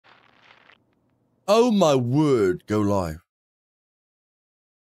Oh my word, go live.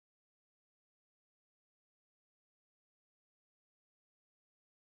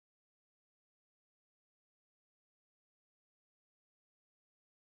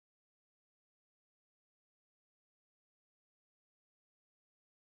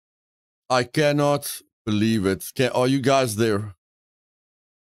 I cannot believe it. Are you guys there?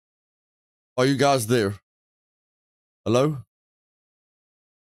 Are you guys there? Hello?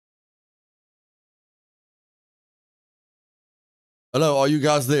 Hello, are you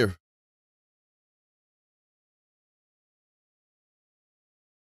guys there?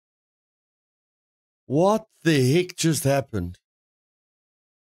 What the heck just happened?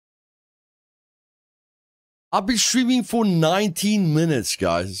 I've been streaming for 19 minutes,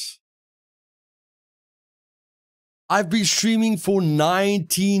 guys. I've been streaming for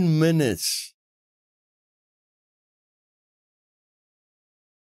 19 minutes.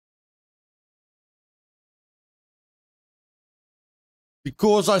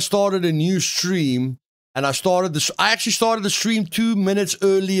 Because I started a new stream, and I actually started the stream 2 minutes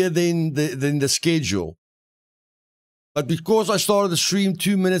earlier than the schedule. But because I started the stream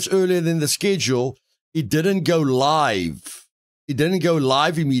 2 minutes earlier than the schedule, it didn't go live. It didn't go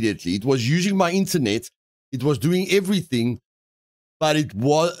live immediately. It was using my internet. It was doing everything, but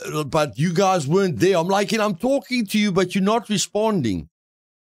you guys weren't there. I'm like, I'm talking to you, but you're not responding.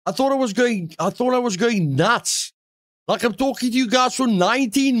 I thought I was going nuts. Like, I'm talking to you guys for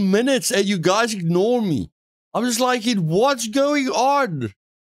 19 minutes and you guys ignore me. I'm just like, what's going on?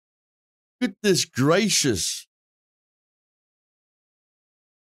 Goodness gracious.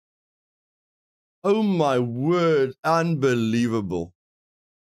 Oh my word. Unbelievable.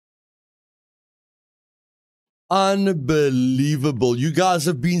 Unbelievable. You guys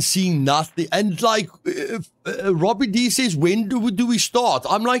have been seeing nothing. And like, Robbie D says, when do we start?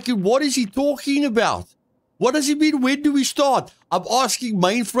 I'm like, what is he talking about? What does he mean, when do we start? I'm asking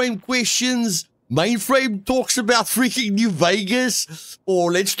mainframe questions. Mainframe talks about freaking New Vegas.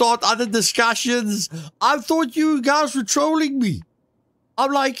 Or let's start other discussions. I thought you guys were trolling me.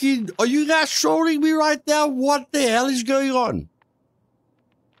 I'm like, are you guys trolling me right now? What the hell is going on?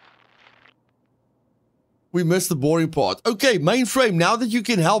 We missed the boring part. Okay, mainframe, now that you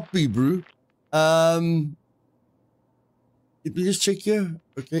can help me, bro. Let me just check here.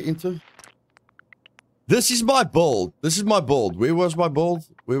 Okay, enter. This is my build. This is my build. Where was my build?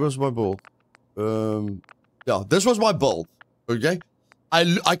 Where was my build? Yeah, this was my build. Okay.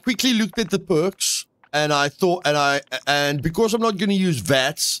 I quickly looked at the perks and I thought, and because I'm not going to use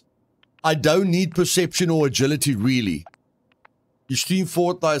VATS, I don't need perception or agility really. You stream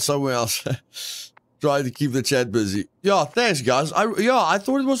Fortnite somewhere else. Try to keep the chat busy. Yeah, thanks, guys. I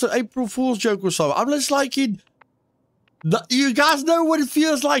thought it was an April Fool's joke or something. I'm just like, you guys know what it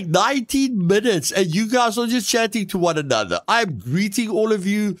feels like, 19 minutes, and you guys are just chatting to one another. I'm greeting all of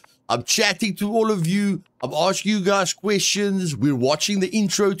you. I'm chatting to all of you. I'm asking you guys questions. We're watching the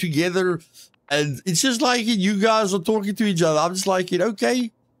intro together, and it's just like you guys are talking to each other. I'm just like,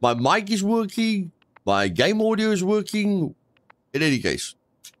 okay, my mic is working. My game audio is working. In any case.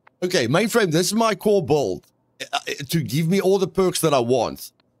 Okay, mainframe, this is my core build to give me all the perks that I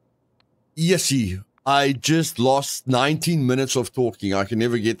want. Yes, I just lost 19 minutes of talking. I can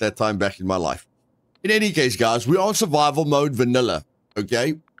never get that time back in my life. In any case, guys, we're on survival mode vanilla,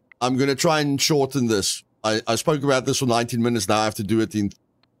 okay? I'm going to try and shorten this. I spoke about this for 19 minutes. Now I have to do it in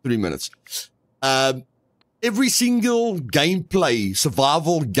 3 minutes. Every single gameplay,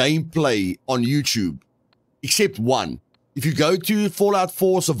 survival gameplay on YouTube, except one. If you go to Fallout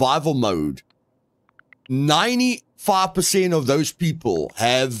 4 survival mode, 95% of those people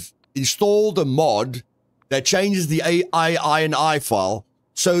have installed a mod that changes the I file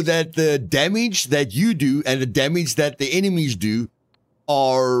so that the damage that you do and the damage that the enemies do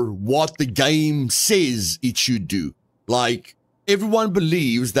are what the game says it should do. Like, everyone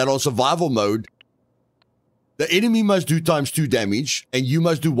believes that on survival mode, the enemy must do ×2 damage and you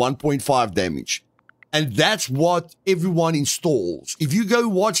must do 1.5 damage. And that's what everyone installs. If you go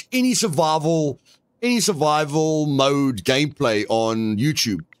watch any survival mode gameplay on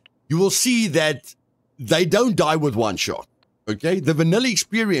YouTube, you will see that they don't die with one shot. Okay? The vanilla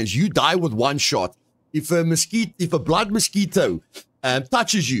experience, you die with one shot. If a blood mosquito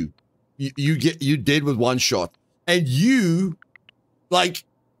touches you, you're dead with one shot. And the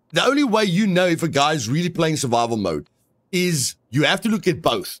only way you know if a guy's really playing survival mode is you have to look at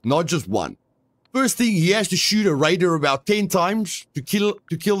both, not just one. First thing, he has to shoot a raider about 10 times to kill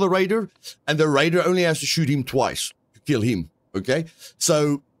the raider, and the raider only has to shoot him twice to kill him, okay?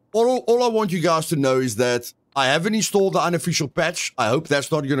 So all I want you guys to know is that I haven't installed the unofficial patch. I hope that's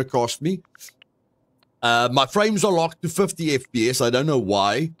not going to cost me. My frames are locked to 50 FPS. I don't know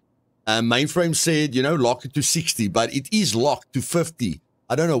why. Mainframe said, you know, lock it to 60, but it is locked to 50.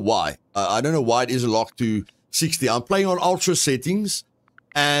 I don't know why. I don't know why it is locked to 60. I'm playing on ultra settings,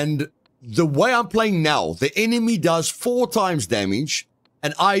 and the way I'm playing now, the enemy does 4 times damage,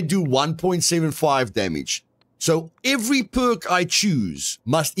 and I do 1.75 damage. So every perk I choose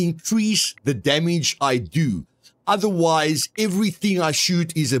must increase the damage I do. Otherwise, everything I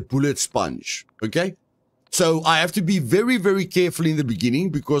shoot is a bullet sponge. Okay? So I have to be very, very careful in the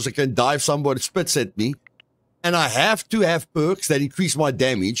beginning because I can die if somebody spits at me. And I have to have perks that increase my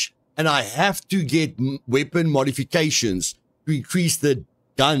damage. And I have to get weapon modifications to increase the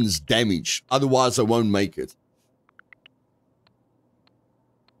gun's damage. Otherwise, I won't make it.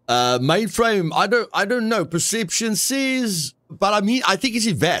 Mainframe, I don't know. Perception says, but I mean, I think it's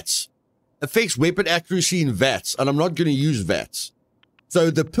in VATS. Affects weapon accuracy in VATS, and I'm not going to use VATS.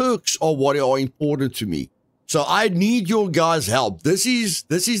 So the perks are what are important to me. So I need your guys' help. This is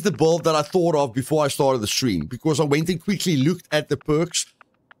the build that I thought of before I started the stream, because I went and quickly looked at the perks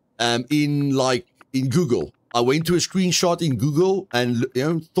in Google. I went to a screenshot in Google and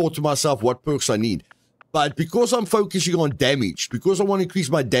thought to myself what perks I need. But because I'm focusing on damage, because I want to increase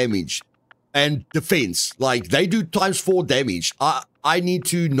my damage and defense, like they do times 4 damage, I need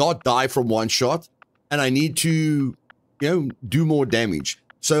to not die from one shot, and I need to, do more damage.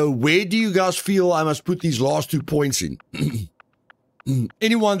 So where do you guys feel I must put these last 2 points in?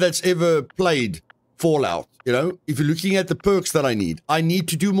 Anyone that's ever played Fallout, if you're looking at the perks that I need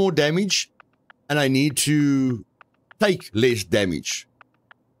to do more damage, and I need to take less damage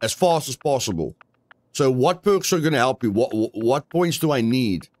as fast as possible. So what perks are going to help you? What points do I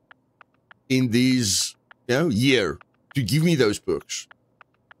need in these, year to give me those perks?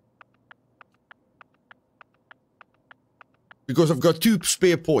 Because I've got 2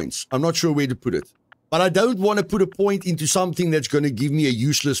 spare points. I'm not sure where to put it. But I don't want to put a point into something that's going to give me a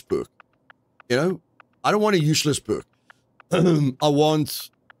useless perk. I don't want a useless perk. I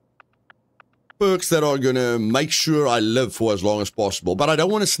want perks that are going to make sure I live for as long as possible. But I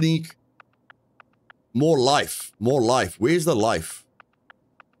don't want to sneak more life. More life. Where's the life?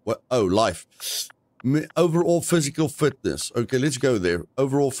 What? Oh, life. Overall physical fitness. Okay, let's go there.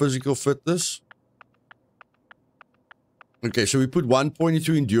 Overall physical fitness. Okay, so we put 1 point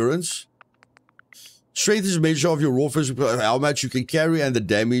into endurance. Strength is a measure of your raw physical, how much you can carry, and the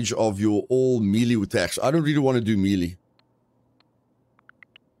damage of your all melee attacks. I don't really want to do melee.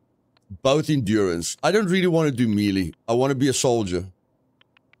 Both endurance. I don't really want to do melee. I want to be a soldier.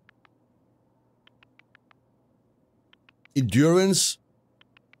 Endurance.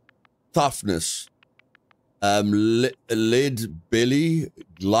 Toughness. Lead belly.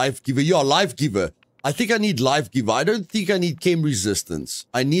 Life giver. Yeah, life giver. I think I need life giver. I don't think I need chem resistance.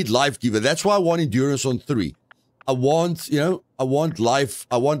 I need life giver. That's why I want endurance on 3. I want, I want life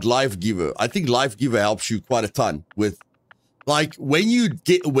giver. I think life giver helps you quite a ton with, like, when you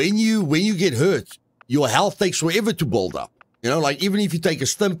get hurt, your health takes forever to build up. Like even if you take a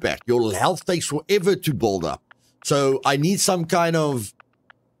stim pack, your health takes forever to build up. So I need some kind of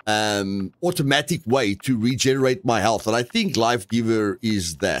automatic way to regenerate my health. And I think life giver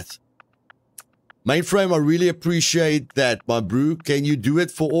is that. Mainframe, I really appreciate that, my brew. Can you do it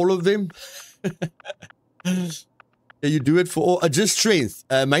for all of them? Can you do it for all? Just strength.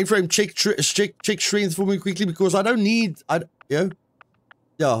 Mainframe, check strength for me quickly, because I don't need,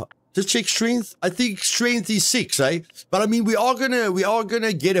 yeah, just check strength. I think strength is 6, eh? But I mean, we are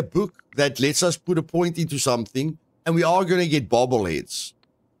gonna get a book that lets us put a point into something, and we are gonna get bobbleheads.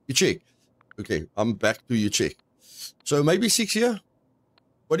 You check. Okay, I'm back to you check. So maybe 6 here.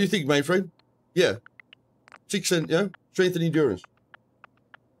 What do you think, Mainframe? Yeah, 6 and strength and endurance.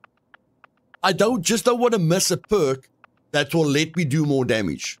 I don't want to miss a perk that will let me do more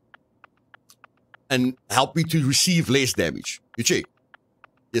damage and help me to receive less damage. You check.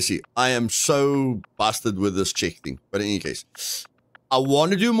 You see, I am so busted with this check thing. But in any case, I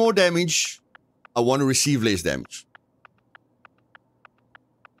want to do more damage. I want to receive less damage.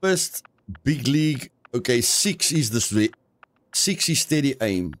 First, big league. Okay, 6 is this. 6 is steady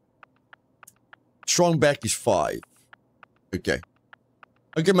aim. Strong back is 5. Okay.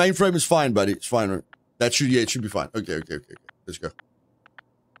 Okay, mainframe is fine, buddy. It's fine. Right? That should, it should be fine. Okay. Let's go.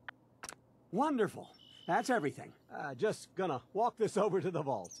 Wonderful. That's everything. Just gonna walk this over to the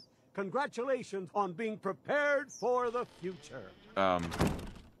vault. Congratulations on being prepared for the future.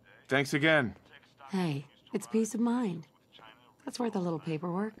 Thanks again. Hey, it's peace of mind. That's worth a little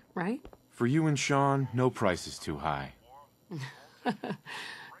paperwork, right? For you and Sean, no price is too high.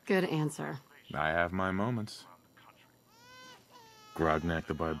 Good answer. I have my moments. Grognak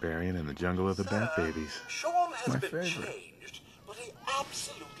the Barbarian in the jungle of the Bat Babies. Sean has My been favorite. changed, but he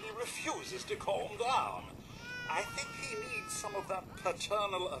absolutely refuses to calm down. I think he needs some of that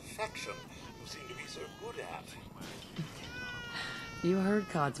paternal affection you seem to be so good at. You heard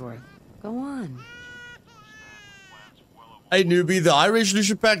Codsworth. Go on. Hey newbie, the high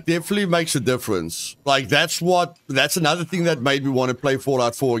resolution pack definitely makes a difference. Like that's another thing that made me want to play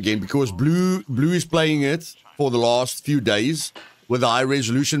Fallout 4 again, because Blue is playing it for the last few days with the high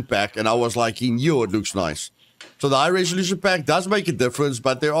resolution pack, and I was like, yo, it looks nice. So the high resolution pack does make a difference,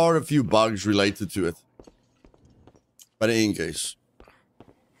 but there are a few bugs related to it. But in any case,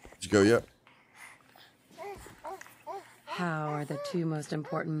 let's go, yeah. How are the two most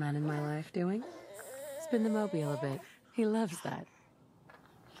important men in my life doing? Spin the mobile a bit. He loves that.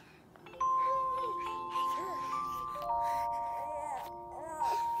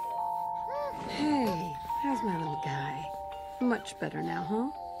 Hey, how's my little guy? Much better now, huh?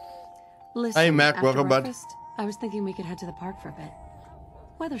 Listen, Hey, Mac, after welcome, bud. breakfast, I was thinking we could head to the park for a bit.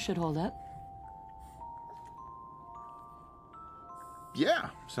 Weather should hold up. Yeah,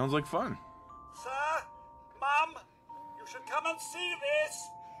 sounds like fun. Sir, Mum, you should come and see this.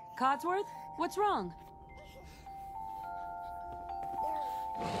 Codsworth, what's wrong?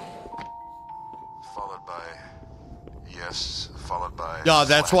 Followed by yes, followed by Yeah,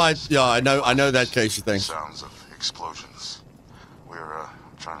 that's why. slaps. Yeah, I know that case of things. Sounds of explosions. We're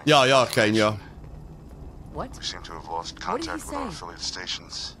trying to Yeah, Kane, yeah. What? We seem to have lost What did contact he with our say? affiliate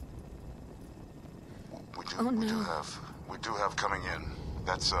stations. We do, Oh, no. we do have coming in.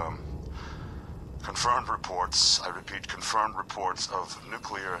 That's confirmed reports. I repeat, confirmed reports of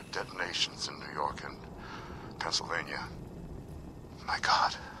nuclear detonations in New York and Pennsylvania. My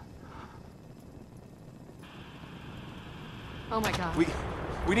God. Oh my god.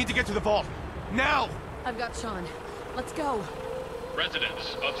 We need to get to the vault. Now! I've got Sean. Let's go.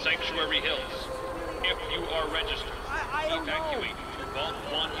 Residents of Sanctuary Hills, if you are registered, evacuate to Vault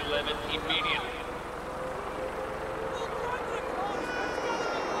 111 immediately.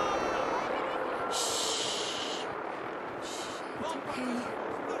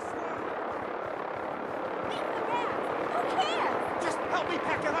 Just help me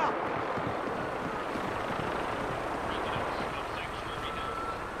pack it up.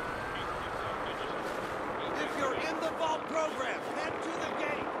 If you're in the vault program, head to the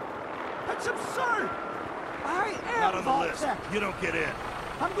gate. That's absurd. I am Not on the vault list. tech. You don't get in.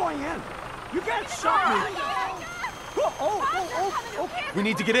 I'm going in. You can't stop me. Oh. We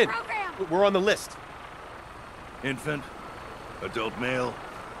need to get in. We're on the list. Infant, adult male,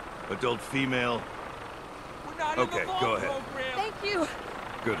 adult female. Okay, go ahead. Thank you.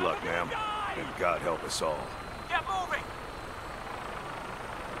 Good luck, ma'am. And God help us all. Get moving.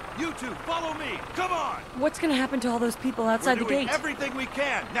 You two, follow me. Come on. What's gonna happen to all those people outside the We're doing gate? everything we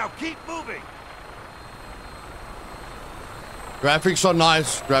can. Now keep moving. Graphics are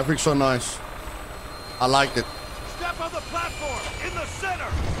nice. Graphics are nice. I like it. Step on the platform in the center.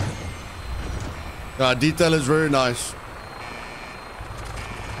 Detail is very nice.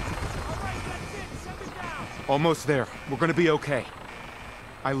 Almost there. We're gonna be okay.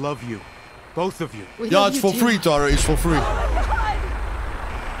 I love you. Both of you. We Yeah, love it's you for too. free, Tara. It's for free.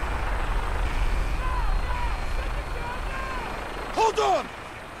 Hold on.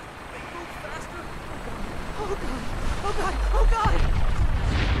 Oh god!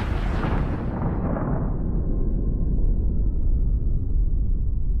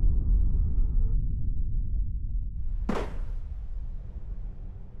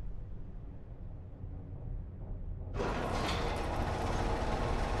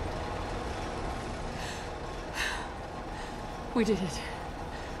 We did it.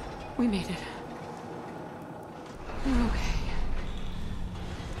 We made it. We're okay.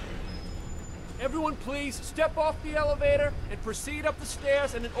 Everyone please step off the elevator and proceed up the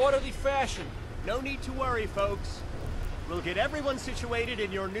stairs in an orderly fashion. No need to worry, folks. We'll get everyone situated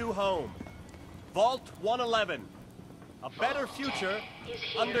in your new home. Vault 111. A better future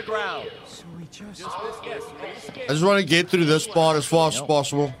underground. So we just this, yes, I just want to get through this part as fast as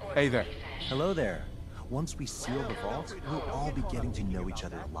possible. Hey there. Hello there. Once we seal the vault, we'll all be getting to know each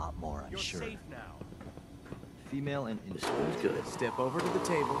other a lot more, I'm sure. Safe now. Female and industry. good. Step over to the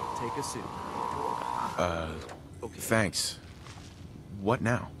table, take a seat. Thanks. What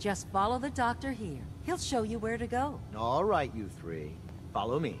now? Just follow the doctor here. He'll show you where to go. All right, you three.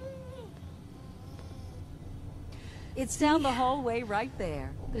 Follow me. It's down the hallway right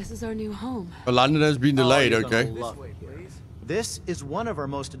there. This is our new home. But London has been delayed, Oh, you're okay? gonna love it here. This is one of our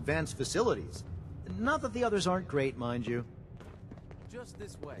most advanced facilities. Not that the others aren't great, mind you. Just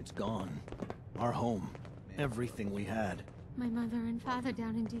this way. It's gone. Our home. Everything we had. My mother and father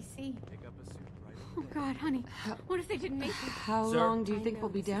down in D.C. Oh, God, honey. What if they didn't make it? How long do you think we'll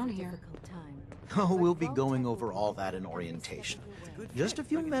be down here? Oh, we'll be going over all that in orientation. Just a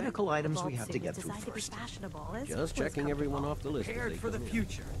few medical items we have to get through first. Just checking everyone off the list. Prepared for the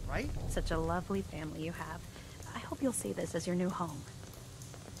future, right? Such a lovely family you have. I hope you'll see this as your new home.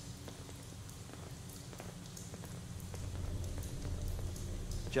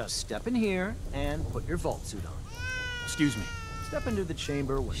 Just step in here and put your vault suit on. Excuse me. Step into the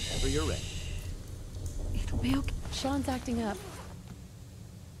chamber whenever you're ready. It'll be okay. Sean's acting up.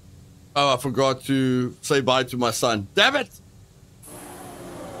 Oh, I forgot to say bye to my son. Damn it!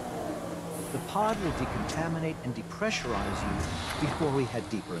 The pod will decontaminate and depressurize you before we head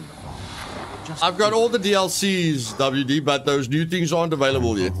deeper in the vault. I've got all the DLCs, WD, but those new things aren't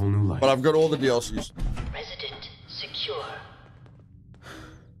available yet. But I've got all the DLCs. Resident secure.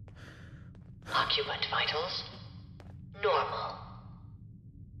 Occupant vitals normal.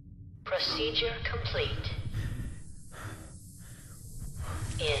 Procedure complete.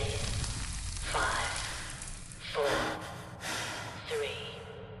 In 5, 4, 3,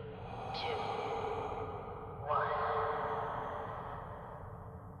 2, 1.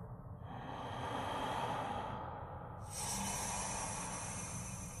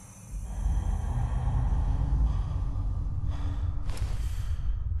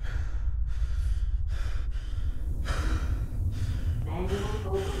 Manual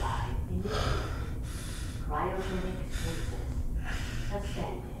override initiated. Cryogenic stasis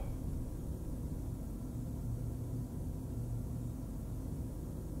suspended.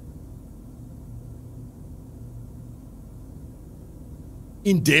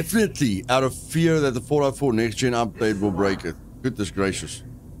 Indefinitely, out of fear that the 404 next gen update will break it. Goodness gracious.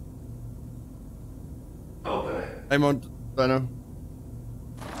 Open it. Hey, Montano.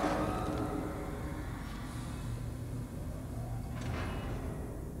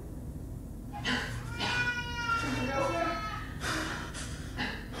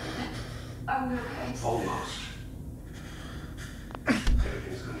 I'm okay. Almost.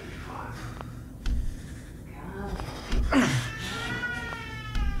 Everything's gonna be fine.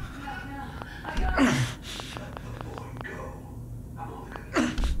 Let the boy go. I'm only gonna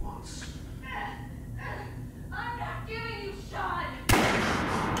do this once. I'm not giving you Sean.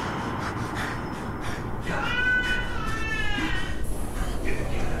 Get out of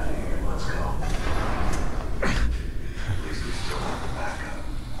here. Let's go. At least we still have the backup.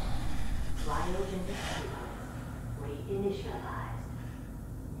 Cryogenic reinitialized.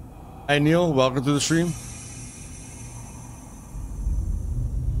 Hey, Neil, welcome to the stream.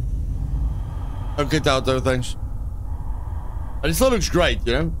 Okay, Tauto, thanks. And it still looks great,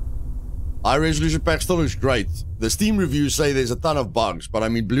 you know? High resolution pack still looks great. The Steam reviews say there's a ton of bugs, but I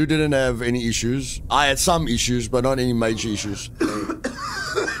mean, Blue didn't have any issues. I had some issues, but not any major issues.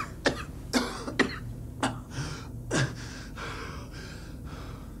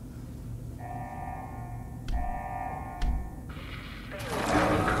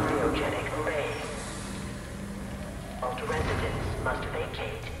 Cryogenic array. All residents must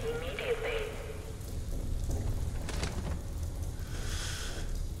vacate immediately.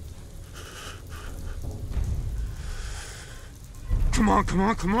 Come on, come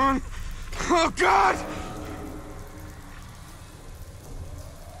on, come on! Oh, God!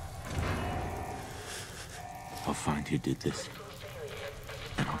 I'll find who did this.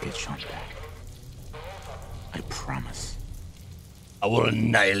 And I'll get Sean back. I promise. I will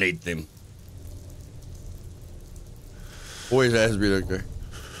annihilate them. Always has been okay.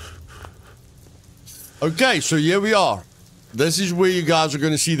 Okay, so here we are. This is where you guys are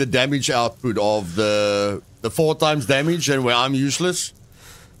going to see the damage output of the 4 times damage and where I'm useless.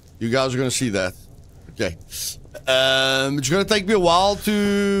 You guys are going to see that. Okay. It's going to take me a while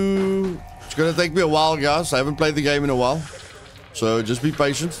to... It's going to take me a while, guys. I haven't played the game in a while. So just be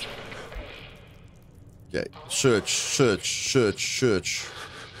patient. Okay. Search.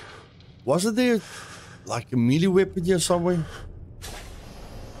 Wasn't there like a melee weapon here somewhere?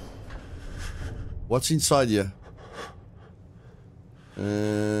 What's inside here?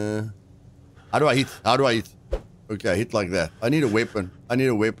 How do I hit? Okay, I hit like that. I need a weapon.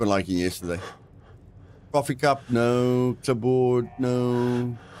 Like in yesterday. Coffee cup, no. Clipboard,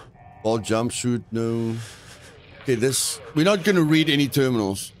 no. Ball jumpsuit, no. Okay, we're not gonna read any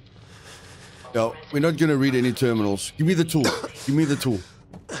terminals. No, we're not gonna read any terminals. Give me the tool. Give me the tools.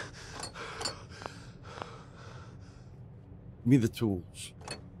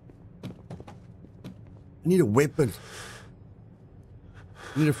 I need a weapon.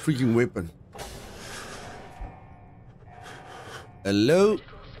 I need a freaking weapon. Hello?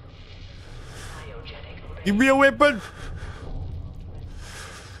 Give me a weapon!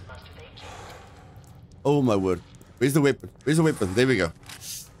 Oh my word. Where's the weapon? Where's the weapon? There we go.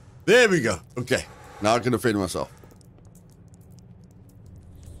 There we go. Okay. Now I can defend myself.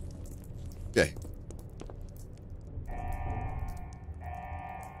 Okay.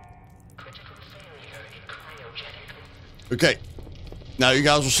 Okay. Now you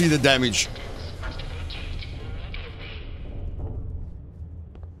guys will see the damage.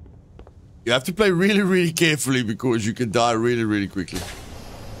 You have to play really, really carefully because you can die really, really quickly.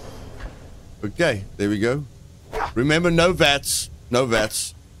 Okay, there we go. Remember, no VATS. No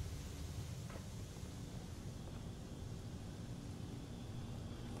VATS.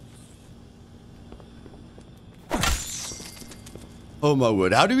 Oh my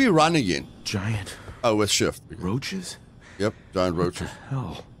word. How do we run again? Giant. Oh, with shift. Roaches? Yep, giant roaches.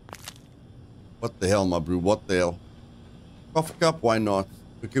 Hell. What the hell, my bro? What the hell? Coffee cup, why not?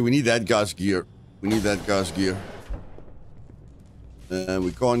 Okay, we need that guy's gear. We need that guy's gear. And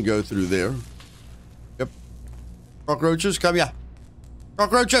we can't go through there. Yep. Cockroaches, come here.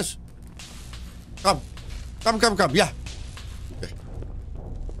 Cockroaches! Come. Come, come, come. Yeah. Okay.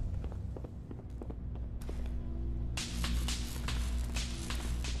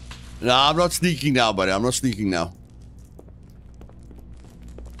 No, I'm not sneaking now, buddy. I'm not sneaking now.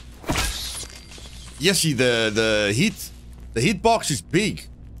 Yes, see, the heat box is big.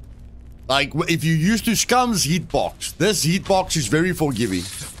 Like, if you're used to Scum's heat box, this heat box is very forgiving.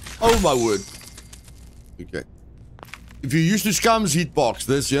 Oh my word. Okay. If you're used to Scum's heat box,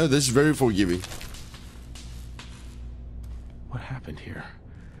 this is very forgiving. What happened here?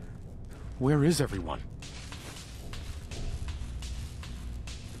 Where is everyone?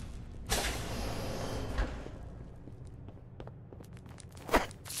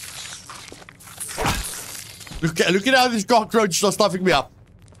 Look at how these cockroaches are stuffing me up.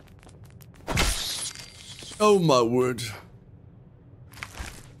 Oh my word.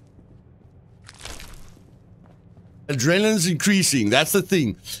 Adrenaline's increasing. That's the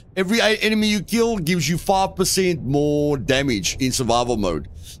thing. Every enemy you kill gives you 5% more damage in survival mode.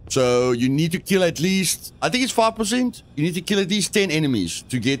 So you need to kill at least, I think it's 5%. You need to kill at least 10 enemies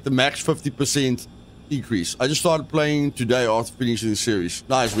to get the max 50% increase. I just started playing today after finishing the series.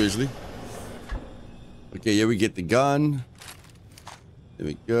 Nice, Wesley. Okay, here we get the gun. There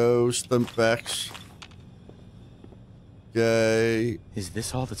we go. Stimp packs. Okay. Is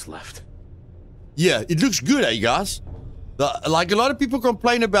this all that's left? Yeah, it looks good, eh, guys? Like, a lot of people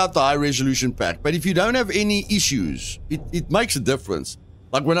complain about the high resolution pack, but if you don't have any issues, it makes a difference.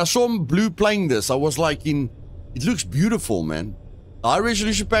 Like, when I saw Blue playing this, I was like, it looks beautiful, man. The high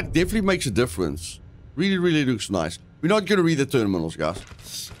resolution pack definitely makes a difference. Really, really looks nice. We're not going to read the terminals,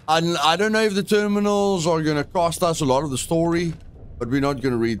 guys. And I don't know if the terminals are going to cost us a lot of the story, but we're not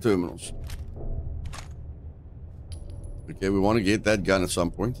going to read terminals. Okay, we want to get that gun at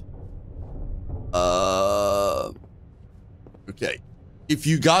some point. Okay. If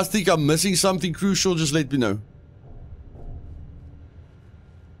you guys think I'm missing something crucial, just let me know.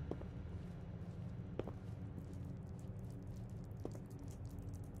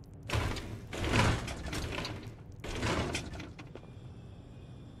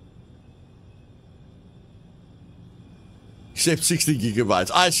 Except 60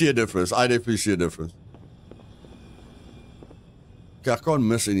 gigabytes. I see a difference. I definitely see a difference. Okay, I can't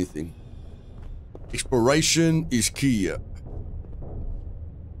miss anything. Exploration is key here.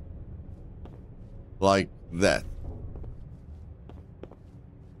 Like that.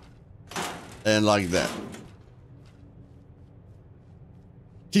 And like that.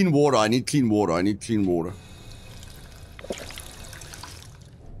 Clean water. I need clean water. I need clean water.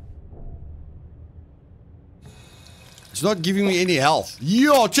 It's not giving me any health.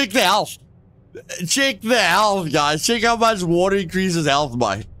 Yo, check the health. Check the health, guys. Check how much water increases health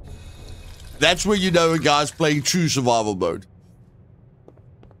by. That's where you know a guy's playing true survival mode.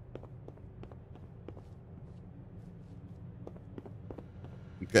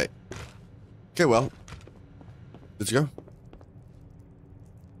 Okay. Okay, well. Let's go.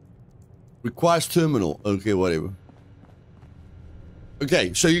 Requires terminal. Okay, whatever.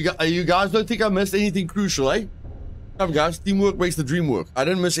 Okay, so you guys don't think I missed anything crucial, eh? Come, guys. Teamwork makes the dream work. I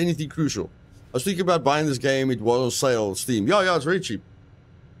didn't miss anything crucial. I was thinking about buying this game. It was on sale on Steam. Yeah, it's very cheap.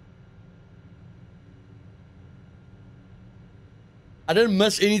 I didn't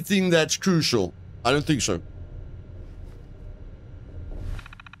miss anything that's crucial. I don't think so.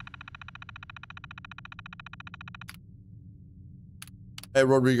 Hey,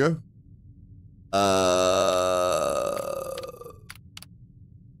 Rodrigo.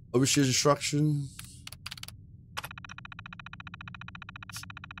 Overseer's instructions.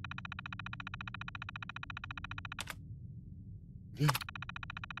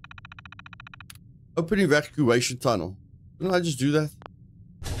 Open evacuation tunnel. Didn't I just do that?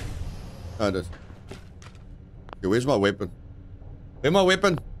 No, I did. Okay, where's my weapon? Where's my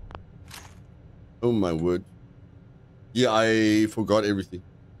weapon? Oh my word. Yeah, I forgot everything.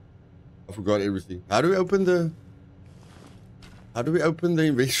 I forgot everything. How do we open the... How do we open the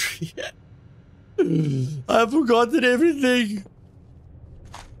inventory? I forgotten everything.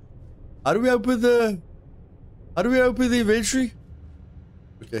 How do we open the... How do we open the inventory?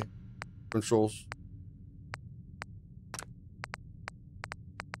 Okay. Controls.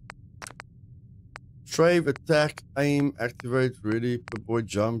 Trave, attack, aim, activate, ready, boy,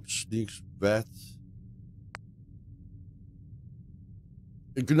 jump, sneaks, VATS.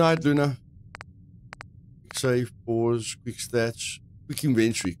 Good night, Luna. Quick save, pause, quick stats, quick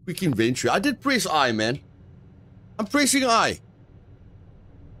inventory. Quick inventory. I did press I, man. I'm pressing I.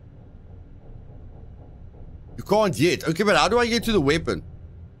 You can't yet. Okay, but how do I get to the weapon?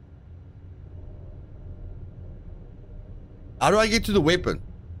 How do I get to the weapon?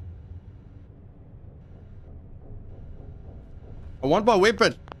 I want my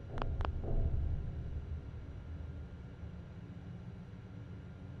weapon.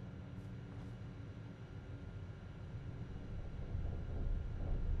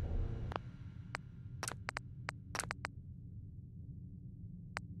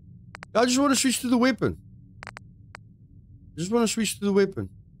 I just want to switch to the weapon. I just want to switch to the weapon.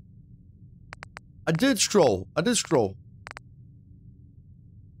 I did scroll. I did scroll.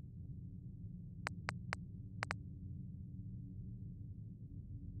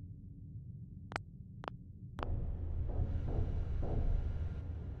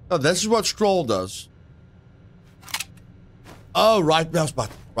 Oh, this is what scroll does. Oh, right mouse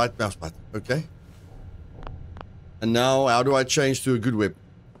button. Right mouse button. Okay. And now, how do I change to a good weapon?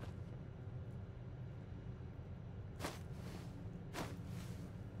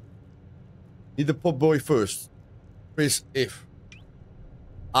 Need the pop boy first. Press F.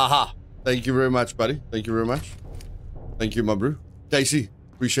 Aha. Thank you very much, buddy. Thank you very much. Thank you, my bro. Casey,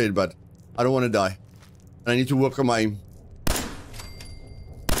 appreciate it, bud. I don't want to die. And I need to work on my aim.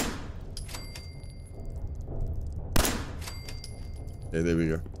 Okay, there we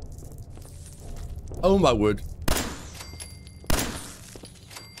go. Oh my word.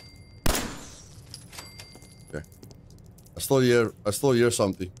 Okay. I still hear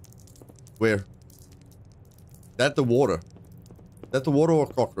something. Where? That the water? That the water or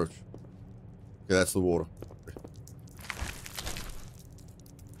a cockroach? Okay, that's the water. Okay.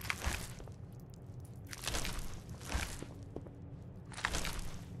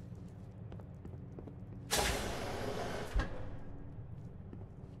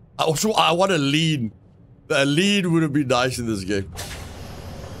 I want a lead. A lead would have been nice in this game.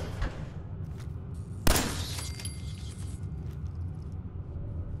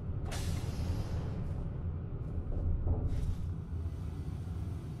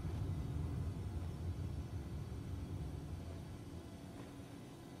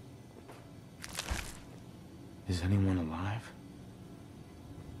 Is anyone alive?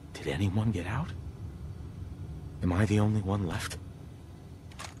 Did anyone get out? Am I the only one left?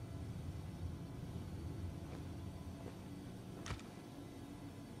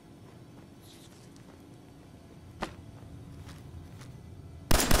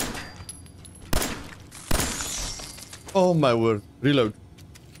 Oh my word. Reload.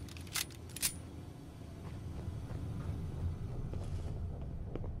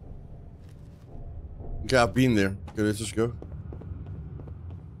 Okay, I've been there. Okay, let's just go.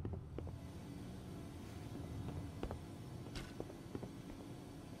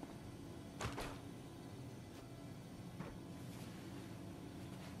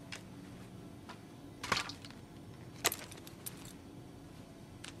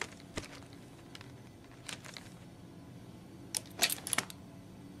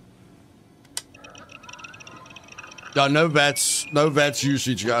 Yeah, no VATS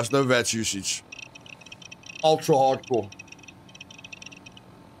usage, guys. No VATS usage. Ultra hardcore.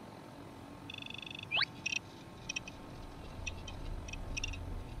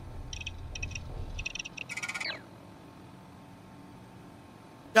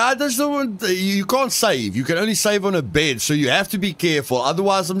 Yeah, there's no one. You can't save. You can only save on a bed, so you have to be careful.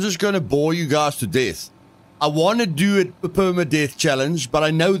 Otherwise, I'm just going to bore you guys to death. I want to do it a permadeath challenge, but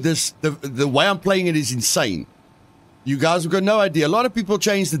I know this. The way I'm playing it is insane. You guys have got no idea. A lot of people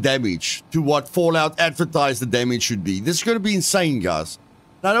change the damage to what Fallout advertised the damage should be. This is going to be insane, guys.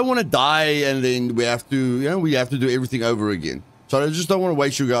 And I don't want to die and then we have to, we have to do everything over again. So I just don't want to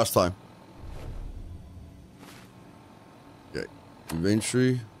waste you guys' time. Okay.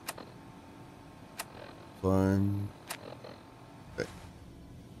 Inventory. Fine. Okay.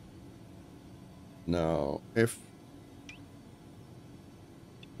 now. F4.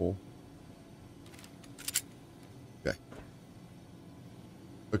 Okay.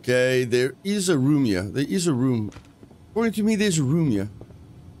 Okay, there is a room here. There is a room. According to me, there's a room here.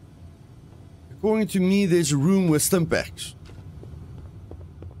 According to me, there's a room with stimpaks.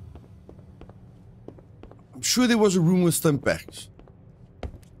 I'm sure there was a room with stimpaks.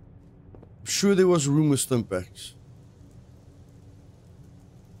 I'm sure there was a room with stimpaks.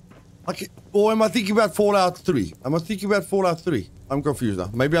 Okay, or am I thinking about Fallout 3? Am I thinking about Fallout 3? I'm confused now.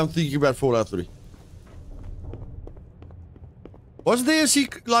 Maybe I'm thinking about Fallout 3. Was there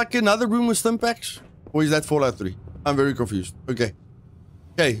like another room with stimpaks? Or is that Fallout 3? I'm very confused. Okay.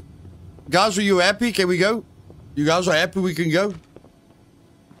 Okay. Guys, are you happy? Can we go? You guys are happy we can go?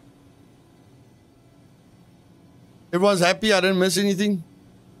 Everyone's happy? I didn't miss anything?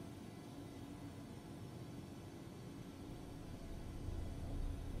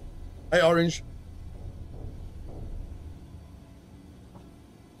 Hey, Orange.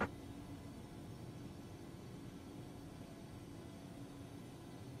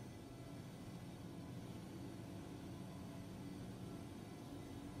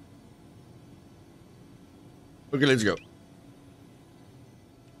 Okay, let's go.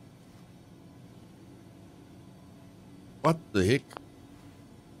 What the heck?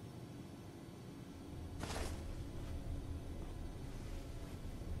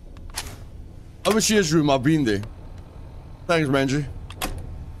 Overseer's room, I've been there. Thanks, Manji.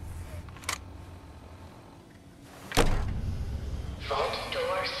 Vault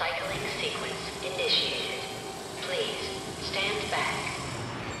door cycling sequence initiated. Please stand back.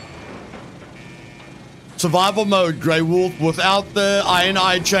 Survival mode, Grey Wolf, without the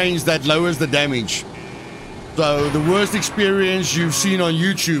INI change that lowers the damage. So, the worst experience you've seen on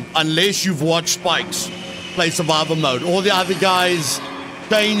YouTube, unless you've watched Spikes play survival mode. All the other guys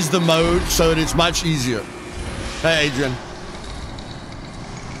change the mode so that it's much easier. Hey, Adrian.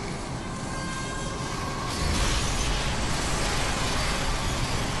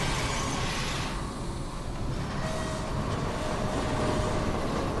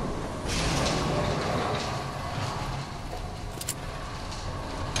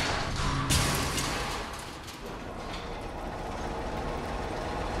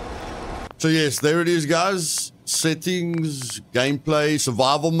 So yes, there it is, guys. Settings, gameplay,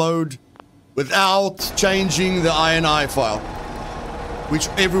 survival mode, without changing the INI file, which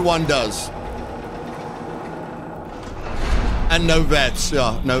everyone does. And no VATS,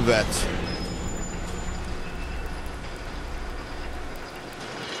 yeah, no VATS.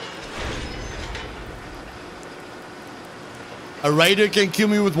 A raider can kill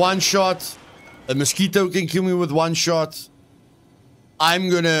me with one shot. A mosquito can kill me with one shot. I'm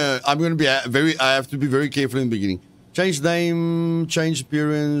gonna be I have to be very careful in the beginning. Change name, change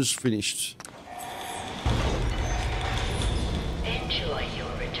appearance, finished. Enjoy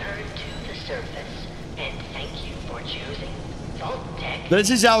your return to the surface, and thank you for choosing Vault Tech. This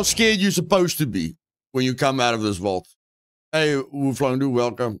is how scared you're supposed to be when you come out of this vault. Hey, Wooflondu,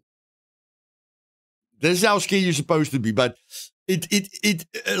 welcome. This is how scared you're supposed to be, but it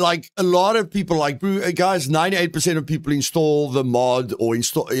like a lot of people, like guys, 98% of people install the mod or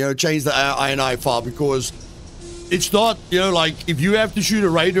install, change the INI file because it's not, like if you have to shoot a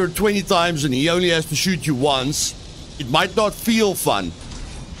raider 20 times and he only has to shoot you once, it might not feel fun,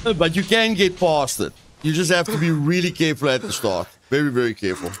 but you can get past it. You just have to be really careful at the start. Very, very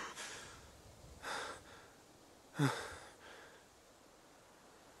careful.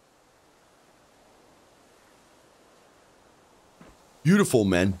 Beautiful,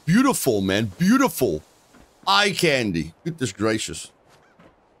 man. Beautiful, man. Beautiful. Eye candy. Goodness gracious.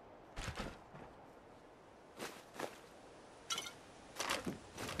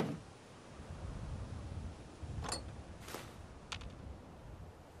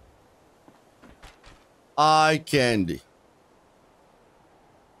 Eye candy.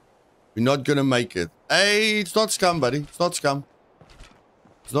 We're not gonna make it. Hey, it's not Scum, buddy. It's not Scum.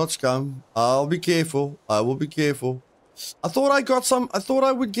 It's not Scum. I'll be careful. I will be careful. I thought I got some. I thought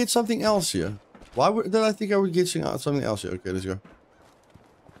I would get something else here. Why did I think I would get something else here? Okay, let's go.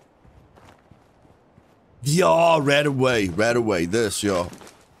 Yeah, right away. Right away. This, yeah.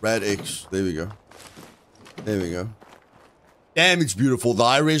 Rad X. There we go. There we go. Damn, it's beautiful. The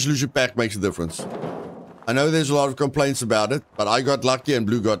high resolution pack makes a difference. I know there's a lot of complaints about it, but I got lucky and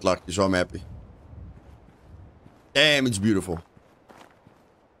Blue got lucky, so I'm happy. Damn, it's beautiful.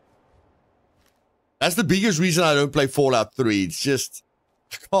 That's the biggest reason I don't play Fallout 3. It's just,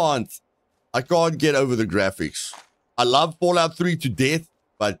 I can't get over the graphics. I love Fallout 3 to death,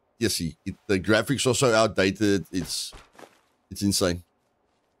 but you see, the graphics are so outdated. It's insane.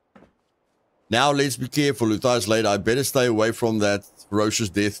 Now let's be careful, Luthai's later. I better stay away from that ferocious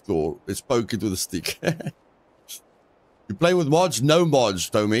death door. Let's poke it with a stick. You play with mods? No mods,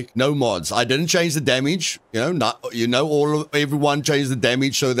 Tomek. No mods. I didn't change the damage. Everyone changed the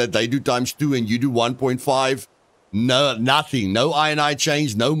damage so that they do ×2 and you do 1.5. No, nothing. No I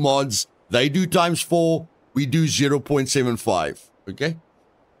change. No mods. They do ×4. We do 0.75. Okay?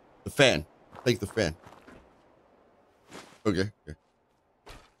 The fan. Take the fan. Okay.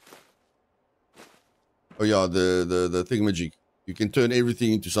 Oh yeah, the thingamajig. You can turn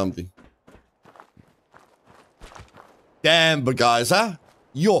everything into something. Damn, but guys, huh?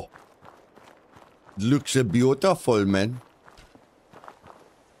 Yo. Looks beautiful, man.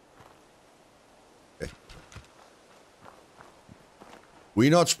 Okay.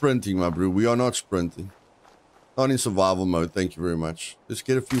 We're not sprinting, my bro. We are not sprinting. Not in survival mode, thank you very much. Let's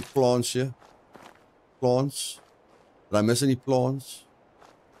get a few plants here. Plants. Did I miss any plants?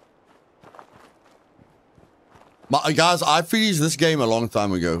 Guys, I finished this game a long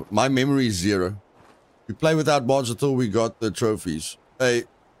time ago. My memory is 0. We play without mods until we got the trophies. Hey,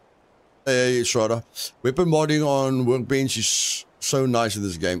 Shroda. Weapon modding on Workbench is so nice in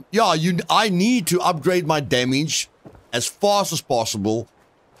this game. Yeah, I need to upgrade my damage as fast as possible.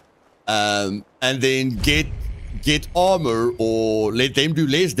 And then get armor or let them do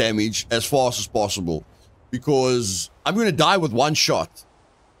less damage as fast as possible. Because I'm going to die with one shot.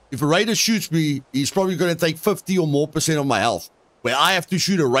 If a raider shoots me, he's probably going to take 50 or more % of my health. Where I have to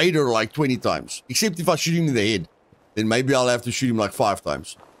shoot a raider like 20 times. Except if I shoot him in the head. Then maybe I'll have to shoot him like 5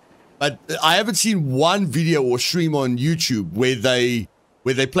 times. But I haven't seen one video or stream on YouTube where they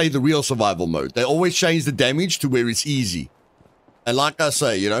play the real survival mode. They always change the damage to where it's easy. And like I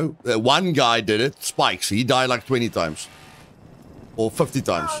say, you know, one guy did it, Spikes. He died like 20 times. Or 50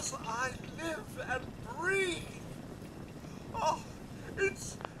 times. As I live and breathe. Oh,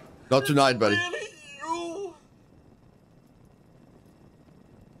 it's not tonight, buddy. Really you?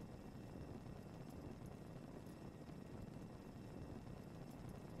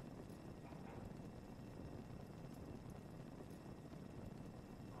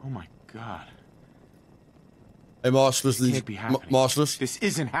 Oh my God. Hey, Marcelus, this can't be happening. Marcelus? This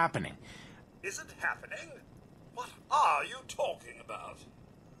isn't happening. Isn't happening? What are you talking about?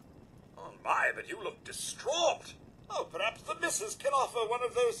 Oh my, but you look distraught. Oh, perhaps the missus can offer one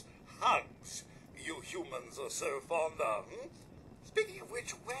of those hugs you humans are so fond of. Speaking of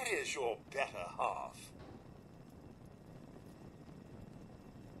which, where is your better half?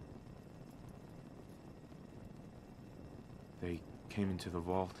 They came into the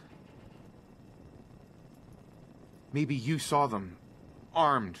vault. Maybe you saw them,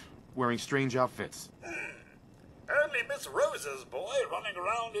 armed, wearing strange outfits. Only Miss Rose's boy running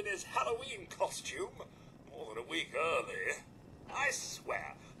around in his Halloween costume, more than a week early. I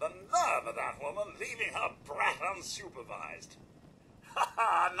swear, the nerve of that woman leaving her brat unsupervised. Ha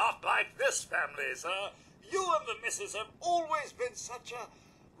ha, not like this family, sir. You and the missus have always been such a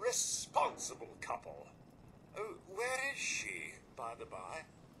responsible couple. Oh, where is she, by the by?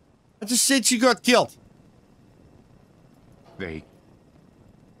 I just said she got killed. They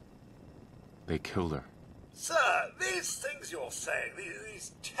killed her. Sir, these things you're saying,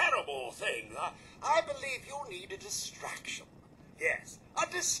 these terrible things, I believe you need a distraction. Yes, a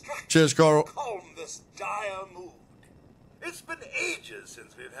distraction. Cheers, Carl. To calm this dire mood. It's been ages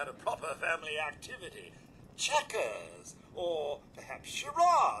since we've had a proper family activity. Checkers, or perhaps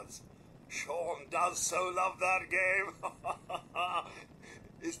charades. Sean does so love that game.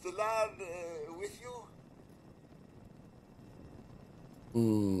 Is the lad with you?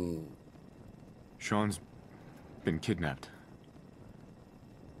 Sean's been kidnapped.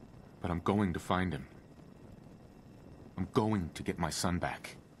 But I'm going to find him. I'm going to get my son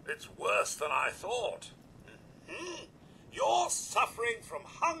back. It's worse than I thought. You're suffering from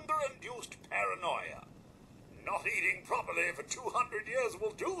hunger-induced paranoia. Not eating properly for 200 years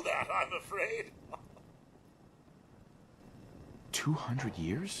will do that, I'm afraid. 200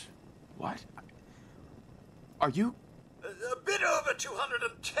 years? What? Are you... A bit over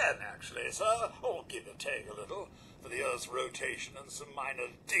 210, actually, sir. Or give or take a little, for the Earth's rotation and some minor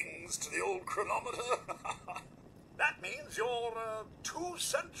dings to the old chronometer. That means you're 2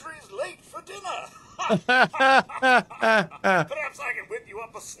 centuries late for dinner. Perhaps I can whip you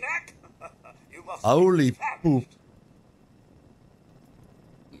up a snack? You must Holy poop.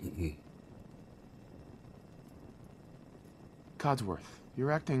 Codsworth,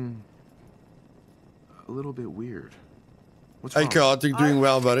 you're acting a little bit weird. What's hey, wrong? Cod, you doing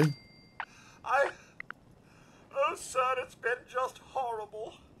well, buddy? Oh, sir, it's been just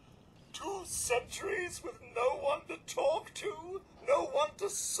horrible. 2 centuries with no one to talk to, no one to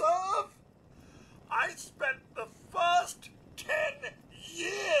serve.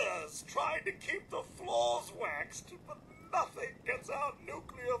 to keep the floors waxed, but nothing gets out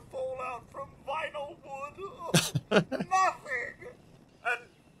nuclear fallout from vinyl wood. Nothing! And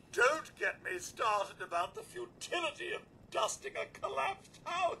don't get me started about the futility of dusting a collapsed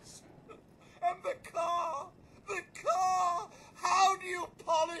house. And the car! How do you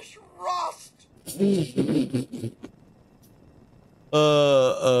polish rust?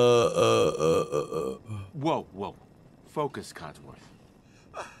 Whoa. Focus, Codsworth.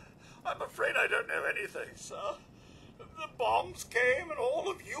 I'm afraid I don't know anything, sir. The bombs came and all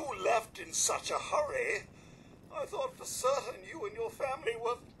of you left in such a hurry. I thought for certain you and your family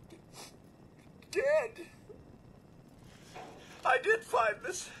were dead. I did find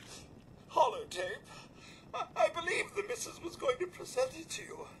this holotape. I believe the missus was going to present it to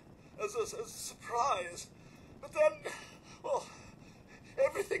you as a surprise. But then, well,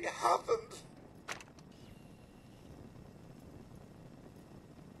 everything happened.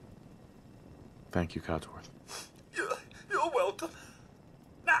 Thank you, Codsworth. You're welcome.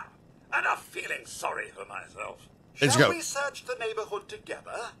 Now, enough feeling sorry for myself. Let's Shall go. we search the neighborhood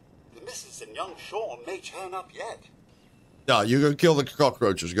together? The missus and young Sean may turn up yet. Yeah, you go kill the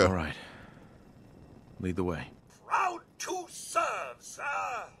cockroaches. Go. All right. Lead the way. Proud to serve,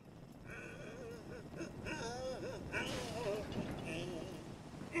 sir.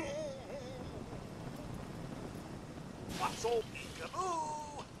 What's all peekaboo?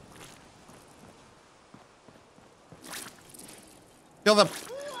 Kill them.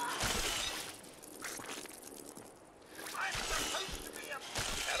 I'm supposed to be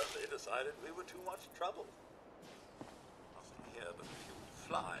apparently decided we were too much trouble. Nothing here but a few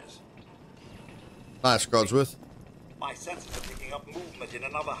flies. Nice, Codsworth. My senses are picking up movement in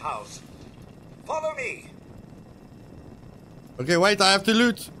another house. Follow me. Okay, wait, I have to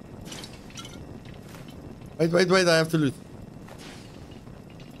loot. Wait, I have to loot.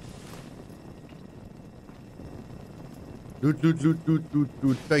 Loot.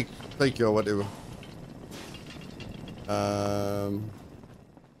 Take your whatever.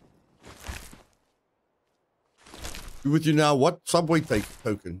 Do with you now. What? Subway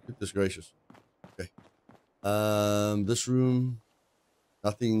token. Goodness gracious. Okay. This room.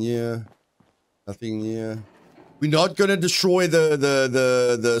 Nothing near. We're not gonna destroy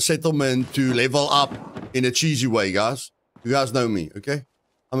the settlement to level up in a cheesy way, guys. You guys know me, okay?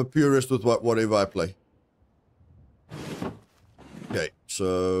 I'm a purist with whatever I play. Okay,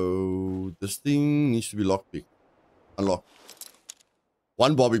 so this thing needs to be lockpicked. Unlocked.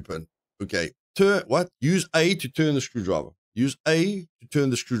 One bobby pin. Okay. Use A to turn the screwdriver. Use A to turn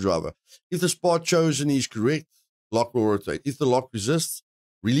the screwdriver. If the spot chosen is correct, lock will rotate. If the lock resists,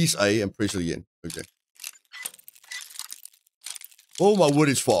 release A and press it again. Okay. Oh, my wood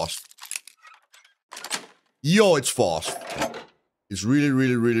is fast. Yo, it's fast. It's really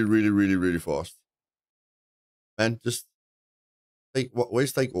fast. Man, just take what?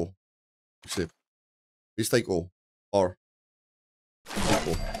 Where's take all? Except, where's take all? R. Take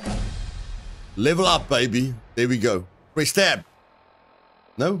all. Level up, baby. There we go. Press tab.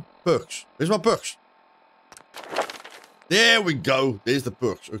 No perks. Where's my perks? There we go. There's the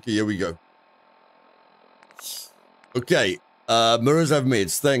perks. Okay, here we go. Okay. Mirrors have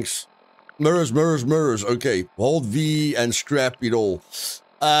meds. Thanks. Mirrors. Okay. Hold V and scrap it all.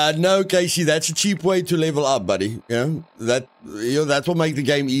 No, Casey, that's a cheap way to level up, buddy. You know, that will make the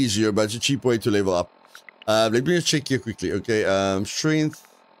game easier, but it's a cheap way to level up. Let me just check here quickly. Okay, strength.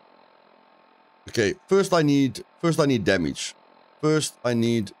 Okay, first I need damage.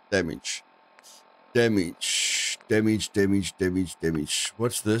 Damage.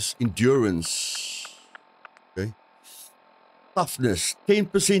 What's this? Endurance. Okay. Toughness.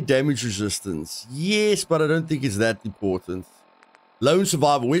 10% damage resistance. Yes, but I don't think it's that important. Lone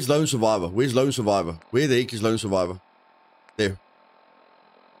Survivor. Where's Lone Survivor? Where the heck is Lone Survivor? There.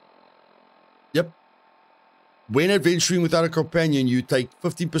 Yep. When adventuring without a companion, you take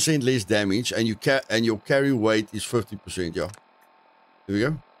 15% less damage, and your carry weight is 50%. Yeah. Here we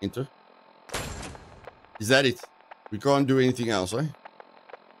go. Enter. Is that it? We can't do anything else, eh?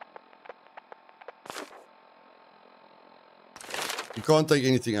 You can't take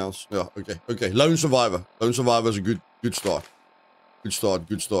anything else. Yeah. Okay. Lone Survivor. Lone Survivor is a good start. Good start.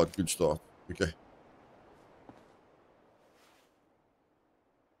 Okay.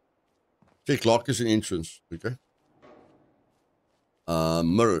 Check lockers and entrance. Okay.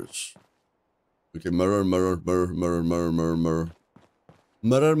 Mirrors. Okay, mirror. Mirror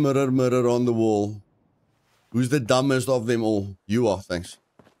on the wall. Who's the dumbest of them all? You are, thanks.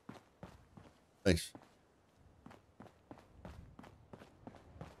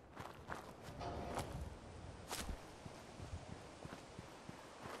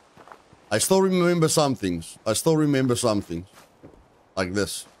 I still remember some things. I still remember some things. Like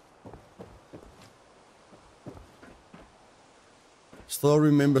this. Still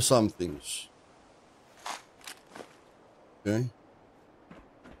remember some things. Okay.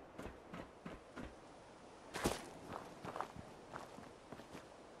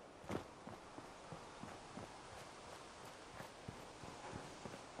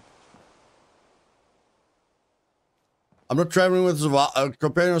 I'm not traveling with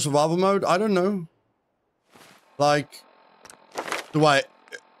companion survival mode. I don't know. Like, do I...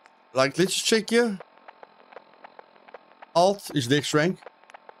 Like, let's check here. Alt is next rank.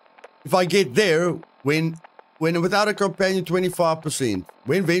 If I get there, when without a companion, 25%.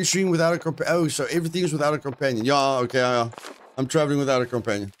 When venturing without a companion... Oh, so everything is without a companion. Yeah, okay, yeah. I'm traveling without a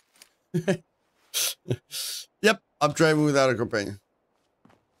companion. Yep, I'm traveling without a companion.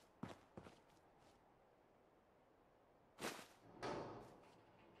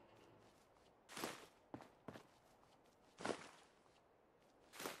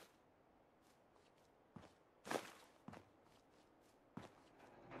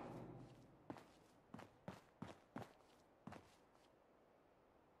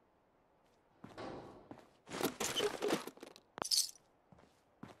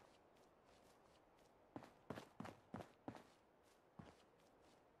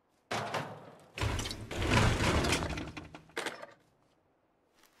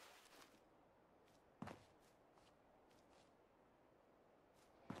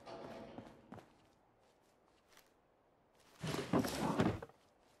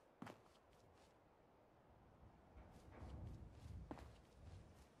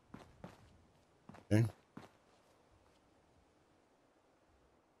 Okay.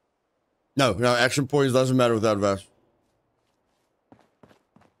 No, action points doesn't matter without VATS.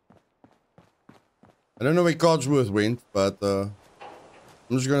 I don't know where Codsworth went, but I'm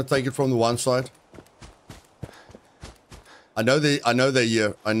just gonna take it from the one side. I know they're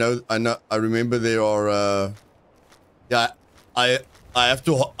here. I remember there are yeah, I have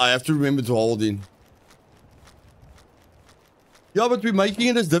to remember to hold in. Yeah, but we're making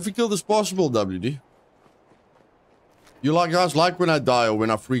it as difficult as possible, WD. You guys like when I die or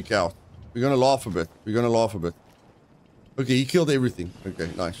when I freak out. We're gonna laugh a bit. Okay, he killed everything. Okay,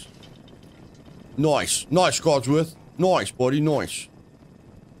 nice. Nice, Codsworth. Nice, buddy, nice.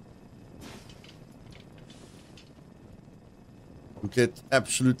 We get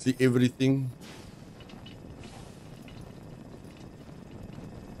absolutely everything.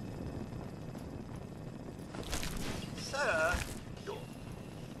 Sir, your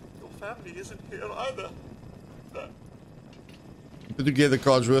family isn't here either. No. Keep it together,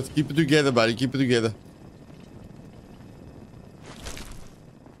 Codsworth. Keep it together, buddy. Keep it together.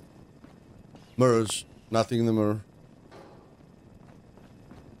 Mirrors. Nothing in the mirror.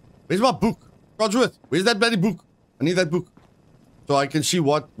 Where's my book? Codsworth, where's that bloody book? I need that book. So I can see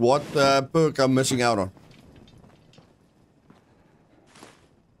what perk I'm missing out on.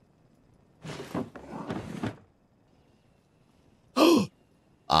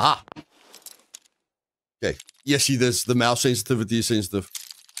 Aha. Okay. Yes, see this. The mouse sensitivity is sensitive.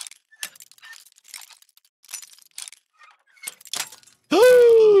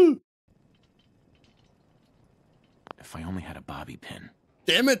 If I only had a bobby pin.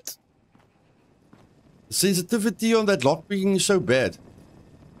 Damn it. The sensitivity on that lockpicking is so bad.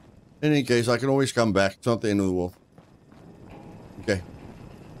 In any case, I can always come back. It's not the end of the world. Okay.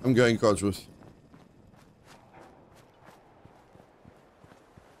 I'm going Codsworth.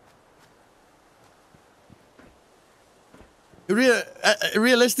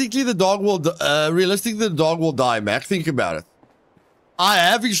 Realistically, the dog will die, Mac. Think about it. I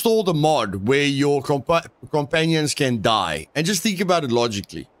have installed a mod where your companions can die, and just think about it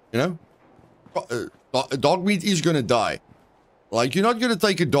logically. You know, dog meat is gonna die. Like, you're not gonna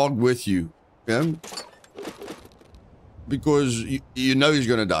take a dog with you, you know, because you know he's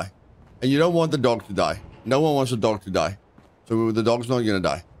gonna die, and you don't want the dog to die. No one wants the dog to die, so the dog's not gonna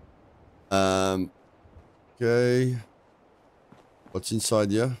die. Okay. What's inside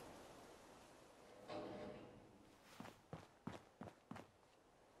here?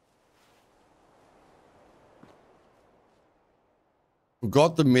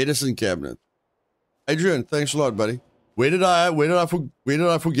 Forgot the medicine cabinet. Adrian, thanks a lot, buddy. Where did I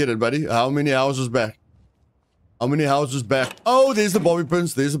forget it, buddy? How many houses back? How many houses back? Oh, there's the bobby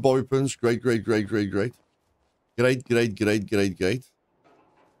pins. There's the bobby pins. Great. Great.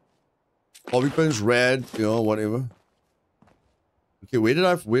 Bobby pins, rad, you know, whatever. Okay, where did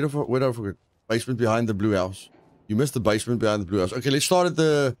I forget? Basement behind the blue house. You missed the basement behind the blue house. Okay, let's start at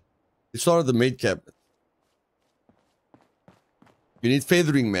the med cabinet. You need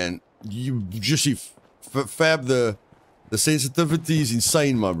feathering, man. You just see Fab, the sensitivity is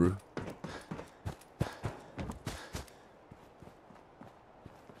insane, my bro.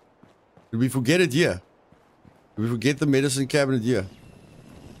 Did we forget it here? Did we forget the medicine cabinet here?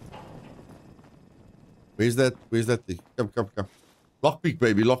 Where's that thing? Come. Lockpick,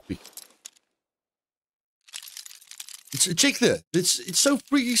 baby, lockpick. Check that. It's so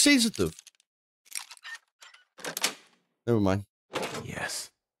freaking sensitive. Never mind.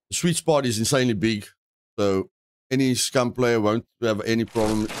 Yes. The sweet spot is insanely big, so any Scum player won't have any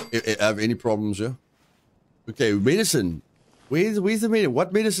problem. Have any problems here? Okay, medicine. Where's the medicine?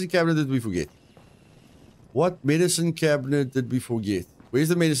 What medicine cabinet did we forget? What medicine cabinet did we forget? Where's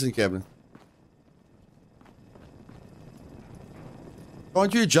the medicine cabinet?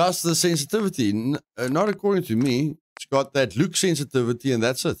 Can't you adjust the sensitivity? Not according to me. It's got that look sensitivity, and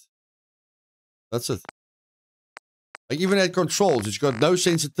that's it. That's it. Like even at controls, it's got no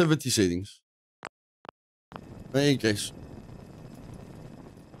sensitivity settings. In any case.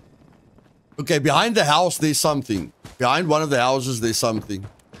 Okay, behind the house, there's something. Behind one of the houses, there's something.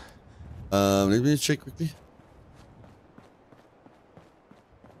 Let me check quickly.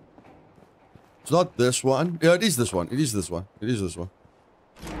 It's not this one. Yeah, it is this one. It is this one. It is this one.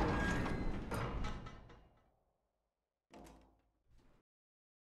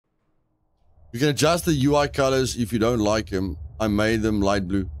 You can adjust the UI colors if you don't like them. I made them light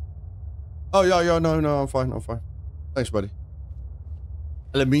blue. Oh, yeah, no, I'm fine. Thanks, buddy.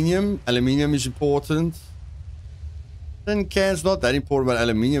 Aluminium is important. Tin cans not that important, but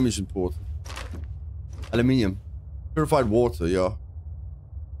aluminium is important. Aluminium. Purified water, yeah.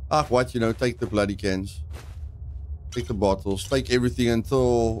 Ah, what, you know, take the bloody cans. Take the bottles. Take everything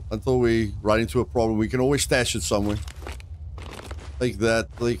until we run into a problem. We can always stash it somewhere. Take that.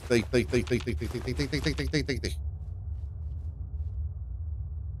 Take.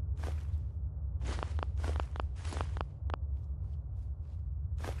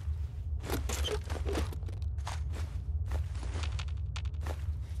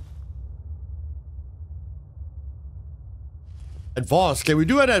 Advanced. Can we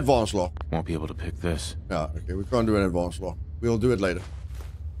do an advanced lock? Won't be able to pick this. Yeah, okay. We can't do an advanced lock. We'll do it later.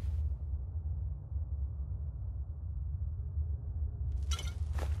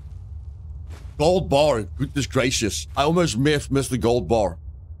 Gold bar. Goodness gracious. I almost missed the gold bar.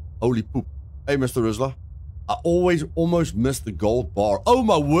 Holy poop. Hey, Mr. Rizzler. I almost missed the gold bar. Oh,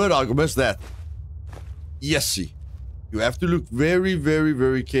 my word. I missed that. Yes, see. You have to look very, very,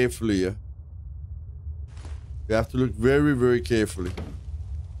 very carefully here. You have to look very, very carefully.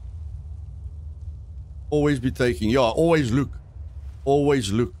 Always be taking. Yeah, always look.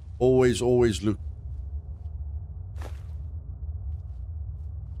 Always look. Always look.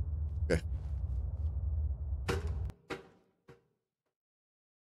 Okay.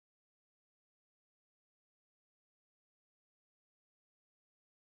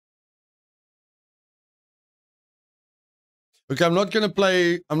 Okay, I'm not gonna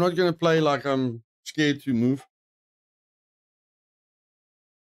play like I'm scared to move.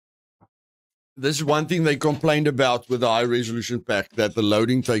 This is one thing they complained about with the high resolution pack, that the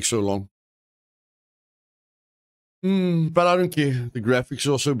loading takes so long. But I don't care. The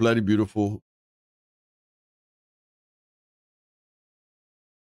graphics are so bloody beautiful.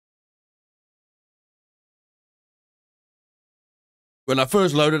 When I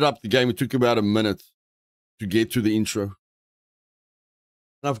first loaded up the game, it took about a minute to get to the intro.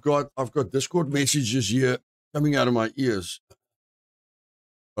 And I've got Discord messages here coming out of my ears.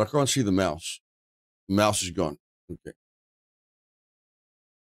 But I can't see the mouse. The mouse is gone. Okay.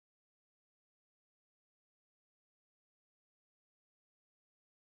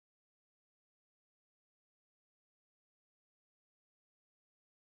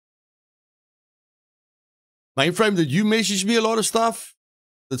 Mainframe, did you message me a lot of stuff?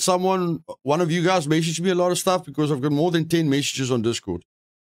 Did one of you guys message me a lot of stuff? Because I've got more than 10 messages on Discord.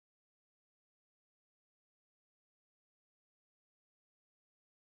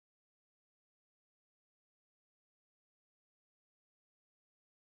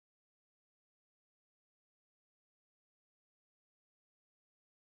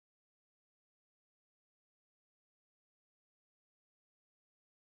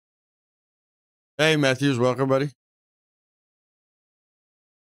 Hey, Matthews, welcome, buddy.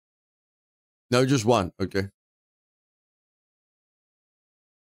 No, just one. Okay.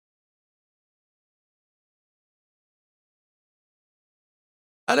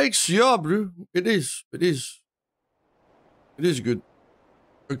 Alex, yeah, bro. It is. It is good.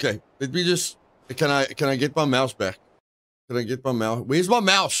 Okay. Let me just... Can I get my mouse back? Can I get my mouse? Where's my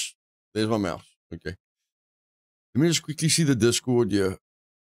mouse? There's my mouse. Okay. Let me just quickly see the Discord here.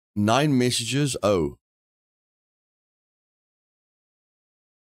 9 messages. Oh.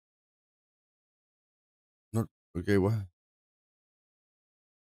 Not okay, what?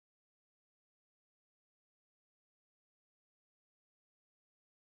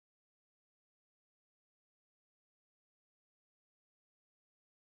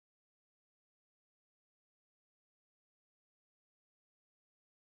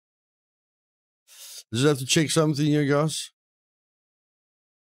 Just have to check something here, guys.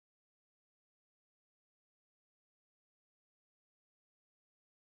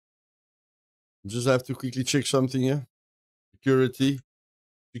 Just have to quickly check something here. Security.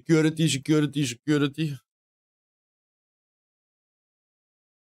 Security, security, security.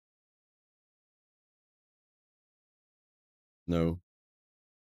 No.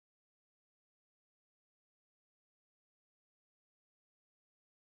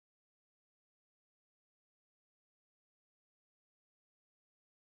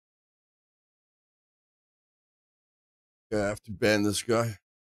 I have to ban this guy.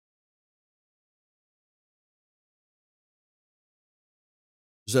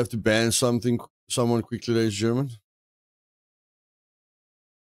 Just have to ban someone quickly, ladies and gentlemen.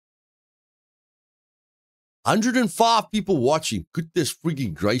 105 people watching. Goodness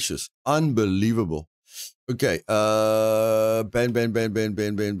freaking gracious. Unbelievable. Okay. Ban.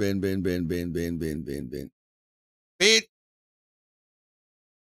 Beat.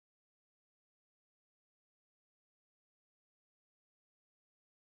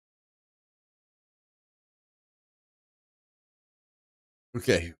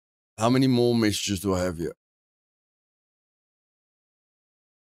 Okay. How many more messages do I have here?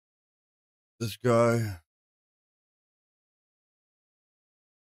 This guy.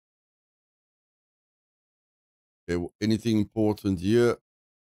 Okay, anything important here?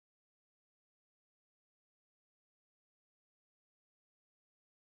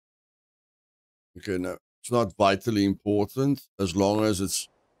 Okay, no, it's not vitally important. As long as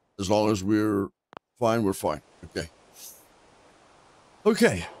we're fine, we're fine. Okay.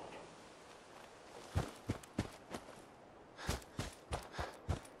 Okay.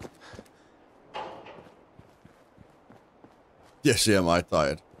 Yes, am I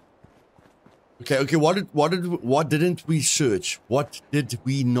tired? Okay. What didn't we search? What did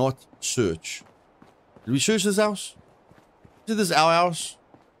we not search? Did we search this house? Is this our house?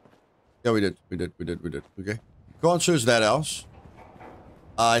 Yeah, we did. Okay. Can't search that house.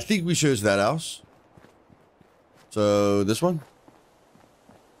 I think we searched that house. So this one.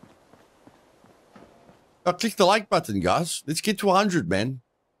 Now click the like button, guys. Let's get to 100, man.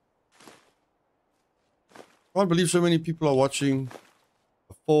 Can't believe so many people are watching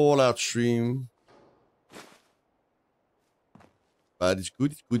a Fallout stream. But it's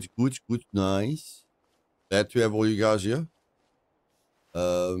good, nice. Glad to have all you guys here.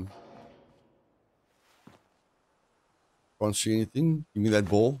 Can't see anything. Give me that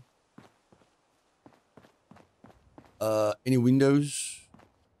ball. Any windows?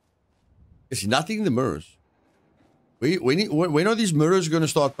 There's nothing in the mirrors. When are these mirrors going to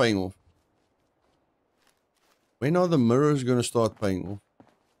start paying off? When are the mirrors going to start paying off?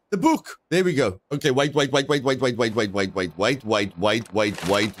 The book. There we go. Okay, wait.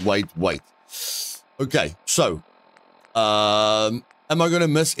 Okay, so, am I going to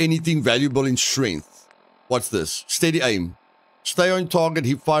miss anything valuable in strength? What's this? Steady aim. Stay on target.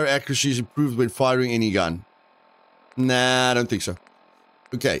 Hip fire accuracy is improved when firing any gun. Nah, I don't think so.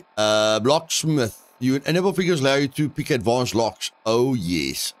 Okay, locksmith. You enable figures allow you to pick advanced locks. Oh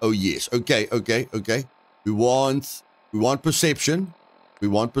yes. Okay. We want perception.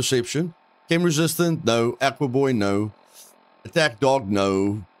 Chem resistant, no. Aqua boy, no. Attack dog,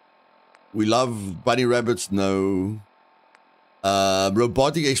 no. We love bunny rabbits, no.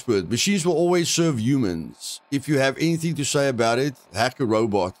 Robotic expert. Machines will always serve humans. If you have anything to say about it, hacking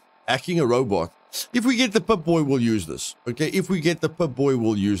a robot. If we get the Pip-Boy, we'll use this. Okay, if we get the Pip-Boy,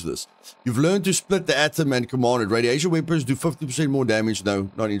 we'll use this. You've learned to split the atom and command it. Radiation weapons do 50% more damage.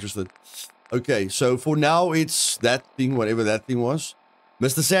 No, not interested. Okay, so for now, it's that thing, whatever that thing was.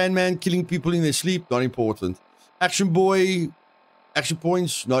 Mr. Sandman, killing people in their sleep, not important. Action Boy, action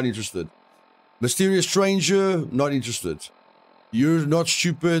points, not interested. Mysterious Stranger, not interested. You're not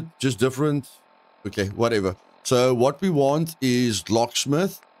stupid, just different. Okay, whatever. So what we want is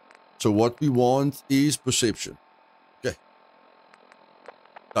locksmith. So what we want is perception. Okay.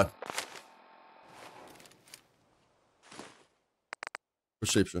 Done.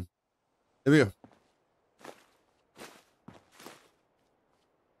 Perception. There we go.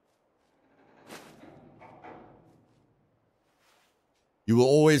 You will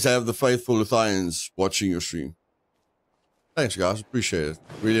always have the faithful Lithians watching your stream. Thanks, guys. Appreciate it.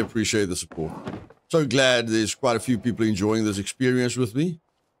 Really appreciate the support. So glad there's quite a few people enjoying this experience with me.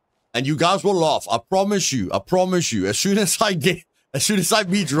 And you guys will laugh. I promise you. I promise you. As soon as I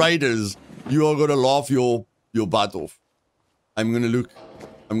meet raiders, you are gonna laugh your butt off. I'm gonna look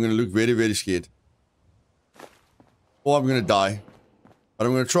very, very scared. Or I'm gonna die. But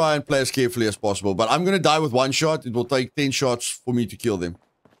I'm gonna try and play as carefully as possible. But I'm gonna die with one shot. It will take 10 shots for me to kill them.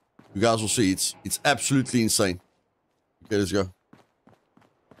 You guys will see. It's absolutely insane. Okay, let's go.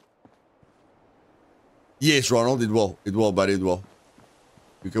 Yes, Ronald, it will. It will, buddy, it will.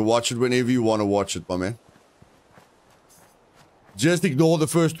 You can watch it whenever you want to watch it, my man. Just ignore the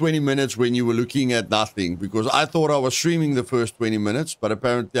first 20 minutes when you were looking at nothing, because I thought I was streaming the first 20 minutes, but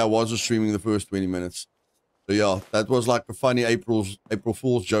apparently I wasn't streaming the first 20 minutes. So yeah, that was like a funny April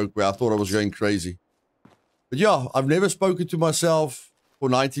Fool's joke where I thought I was going crazy. But yeah, I've never spoken to myself for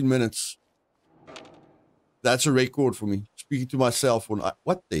 19 minutes. That's a record for me. Speaking to myself for...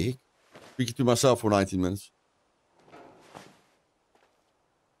 What the heck? Speaking to myself for 19 minutes.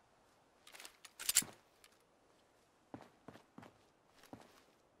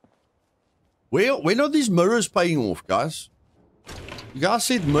 Well, when are these mirrors paying off, guys? You guys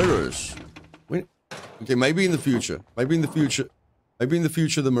said mirrors. When? Okay, maybe in the future. Maybe in the future. Maybe in the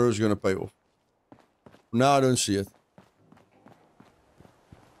future the mirrors are going to pay off. Now I don't see it.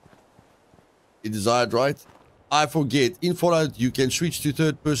 You desired, right? I forget. In Fallout, you can switch to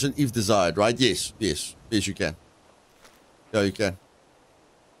third person if desired, right? Yes, yes. Yes, you can. Yeah, you can.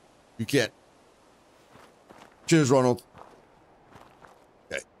 You can. Cheers, Ronald.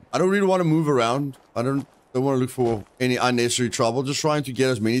 Okay. I don't really want to move around. I don't want to look for any unnecessary trouble. Just trying to get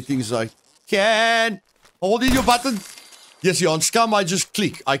as many things as I can. Holding your button. Yes, on Scum, I just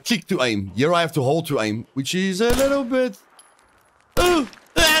click. I click to aim. Here I have to hold to aim, which is a little bit...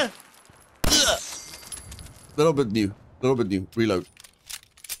 Little bit new. Reload.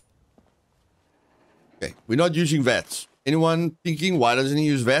 Okay, we're not using VATS. Anyone thinking, why doesn't he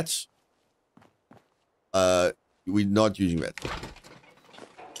use VATS? We're not using VATS.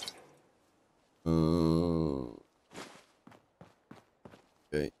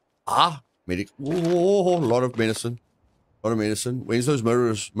 Okay. Medic. Oh, a lot of medicine. Where's those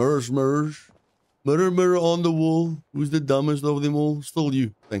mirrors? Mirror on the wall. Who's the dumbest of them all? Still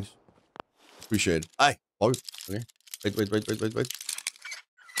you. Thanks. Appreciate it. Aye. Oh, okay. Wait.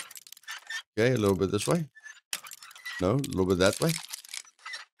 Okay, a little bit this way. No, a little bit that way.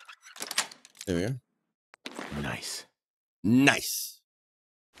 There we go. Nice.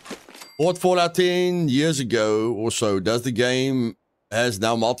 Bought Fallout 10 years ago or so. Does the game has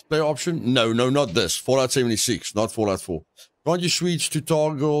now multiplayer option? No, not this. Fallout 76, not Fallout 4. Can't you switch to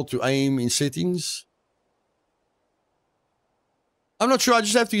toggle to aim in settings? I'm not sure. I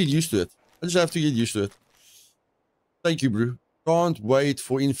just have to get used to it. Thank you, bro. Can't wait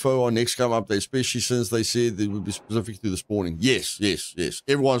for info on next Scum update, especially since they said it would be specific to the spawning. Yes.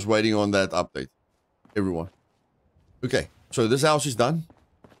 Everyone's waiting on that update. Everyone. Okay, so this house is done.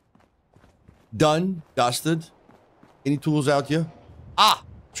 Dusted. Any tools out here?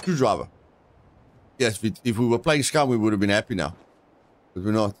 Screwdriver. Yes, if we were playing Scum, we would have been happy now. But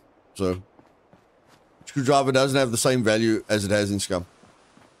we're not. So, screwdriver doesn't have the same value as it has in Scum.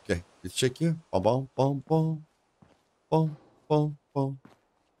 Okay, let's check here. Boom.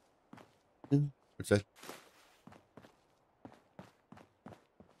 What's that?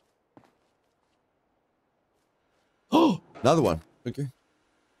 Oh, another one. Okay.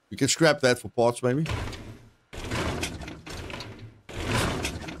 We can scrap that for parts, maybe.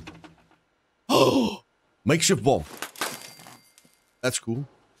 Oh, makeshift bomb. That's cool.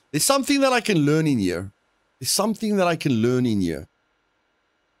 There's something that I can learn in here.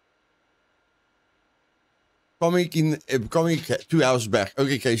 Comic 2 hours back.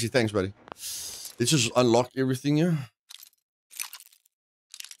 Okay, Casey, thanks, buddy. Let's just unlock everything here.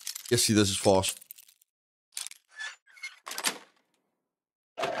 Yes, see, this is fast.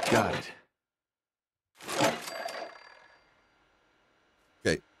 Got it.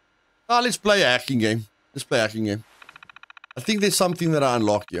 Okay. Let's play a hacking game. I think there's something that I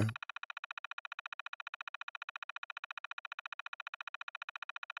unlocked here.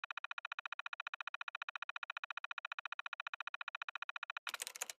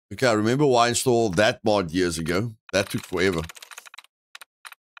 Okay, I remember why I installed that mod years ago. That took forever.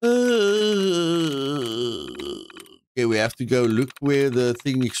 Okay, we have to go look where the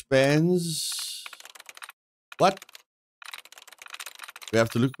thing expands. What? We have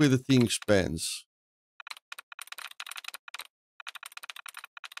to look where the thing expands.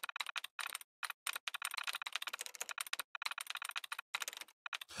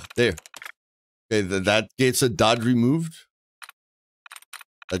 There. Okay, that gets a dud removed.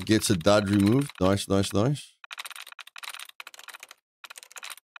 That gets a dud removed. Nice, nice, nice.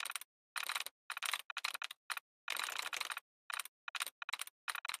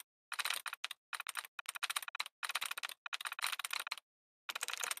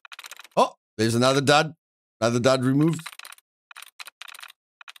 Oh, there's another dud. Another dud removed.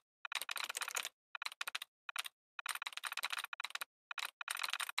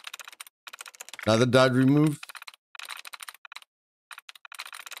 Another dud removed.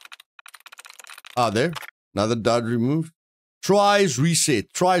 Ah, there. Another dud removed. Tries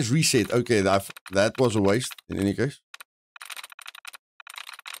reset. Tries reset. Okay, that was a waste in any case.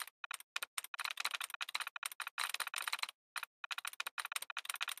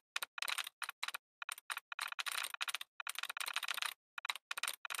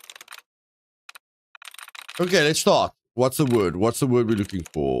 Okay, let's start. What's the word? What's the word we're looking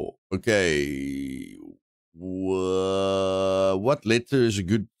for? Okay. What letter is a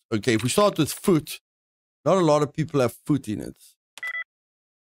good... Okay, if we start with foot, not a lot of people have foot in it.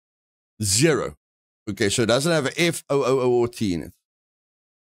 0. Okay, so it doesn't have an F, O, O, O, or T in it.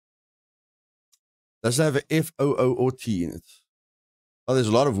 Doesn't have an F, O, O, or T in it. Oh, there's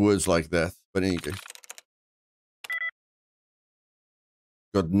a lot of words like that. But in any case.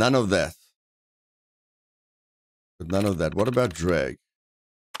 Got none of that. Got none of that. What about drag?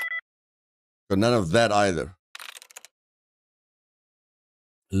 Got none of that either.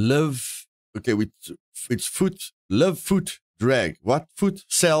 Live. Okay, it's foot. Live, foot, drag. What? Foot,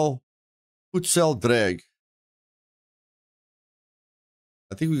 cell. Foot, cell, drag.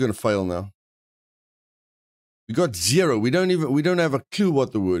 I think we're going to fail now. We got 0. We don't have a clue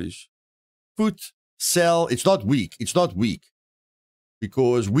what the word is. Foot, cell. It's not weak. It's not weak.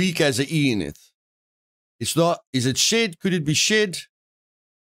 Because weak has an E in it. It's not. Is it shed? Could it be shed?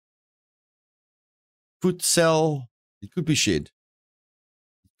 Foot, cell. It could be shed.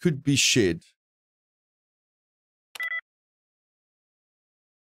 It could be shed.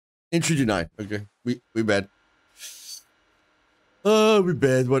 Entry denied. Okay. We bad. We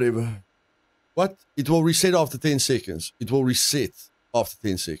bad. Whatever. What? It will reset after 10 seconds. It will reset after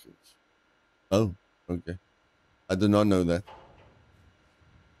 10 seconds. Oh, okay. I do not know that.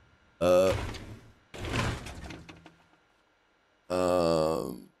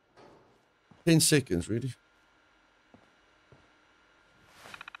 10 seconds, really?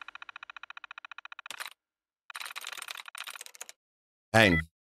 Hang.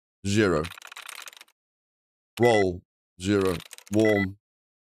 0. Roll. 0. Warm.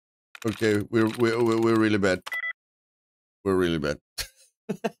 Okay, we're really bad. We're really bad.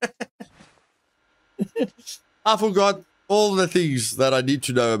 I forgot all the things that I need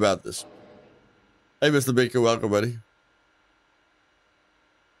to know about this. Hey, Mr. Baker, welcome, buddy.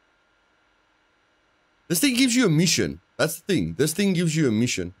 This thing gives you a mission. That's the thing. This thing gives you a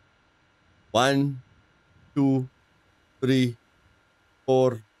mission. 1, 2, 3,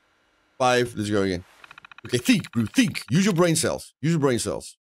 4, 5. Let's go again. Okay, think, bro. Think. Use your brain cells. Use your brain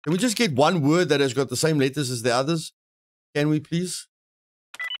cells. Can we just get one word that has got the same letters as the others? Can we, please?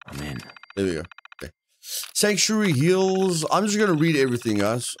 I'm in. There we go. Okay. Sanctuary Hills. I'm just going to read everything,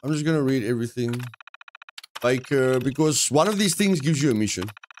 guys. I'm just going to read everything. Baker, because one of these things gives you a mission.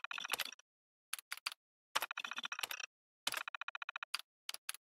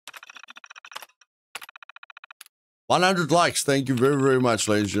 $100 likes. Thank you very, very much,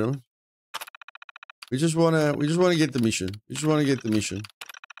 ladies and gentlemen. We just wanna get the mission. We just wanna get the mission.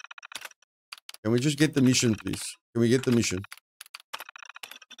 Can we just get the mission, please? Can we get the mission?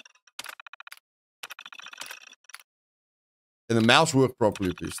 Can the mouse work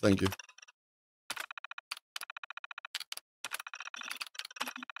properly, please? Thank you.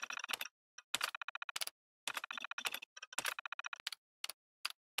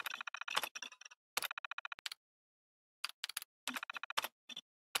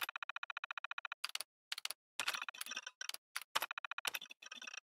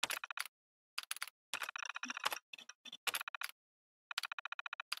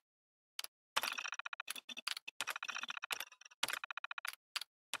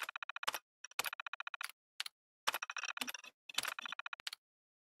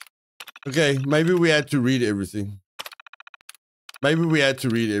 Okay, maybe we had to read everything. Maybe we had to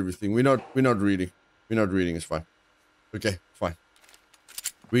read everything. We're not reading. We're not reading, it's fine. Okay, fine.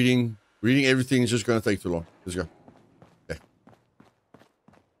 Reading everything is just gonna take too long. Let's go. Okay.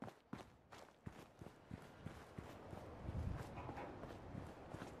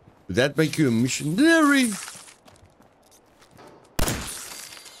 Would that make you a missionary?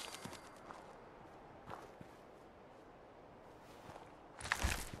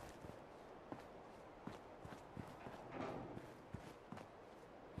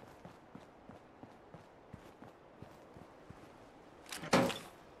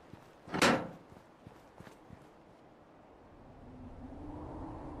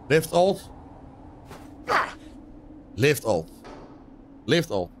 Left alt. Left alt. Left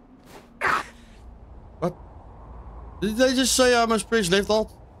alt. What? Did they just say I must press left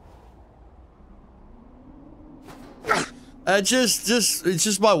alt? It's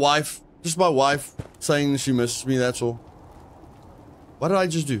just my wife. Just my wife saying she misses me, that's all. What did I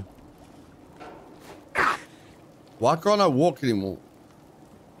just do? Why can't I walk anymore?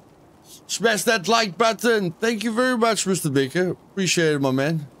 Smash that like button. Thank you very much, Mr. Baker. Appreciate it, my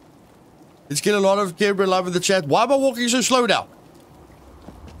man. Let's get a lot of camera live in the chat. Why am I walking so slow now?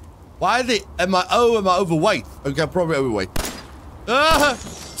 Why are they... am I overweight? Okay, I'm probably overweight. Ah!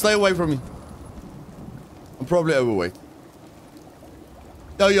 Stay away from me. I'm probably overweight.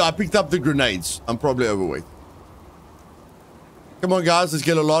 Oh yeah, I picked up the grenades. I'm probably overweight. Come on, guys. Let's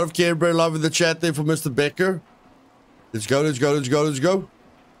get a lot of camera live in the chat there for Mr. Baker. Let's go, let's go, let's go, let's go.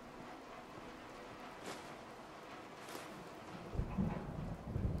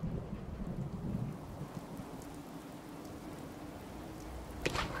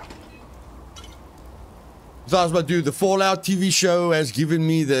 So I was about to do the Fallout TV show has given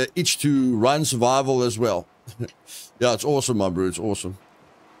me the itch to run survival as well. Yeah, it's awesome, my bro. It's awesome.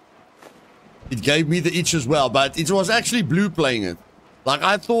 It gave me the itch as well, but it was actually Blue playing it. Like,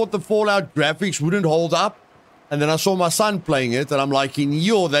 I thought the Fallout graphics wouldn't hold up. And then I saw my son playing it, and I'm like,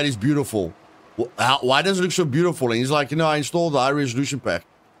 yo, that is beautiful. Why does it look so beautiful? And he's like, you know, I installed the high resolution pack.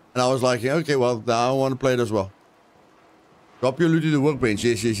 And I was like, yeah, okay, well, now I want to play it as well. Drop your loot to the workbench.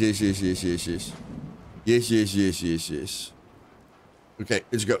 Yes, yes, yes, yes, yes, yes, yes. Yes, yes, yes, yes, yes. Okay,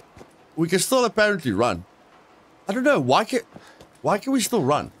 let's go. We can still apparently run. I don't know, why can we still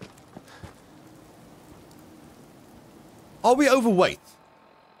run? Are we overweight?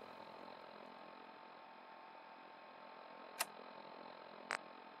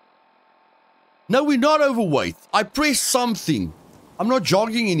 No, we're not overweight. I pressed something. I'm not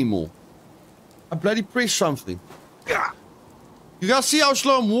jogging anymore. I bloody pressed something. You guys see how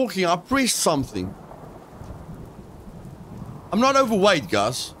slow I'm walking? I pressed something. I'm not overweight,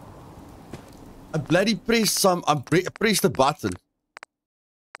 guys. I bloody pressed some... I pressed a button.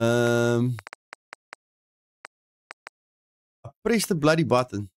 I pressed the bloody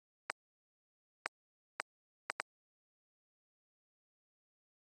button.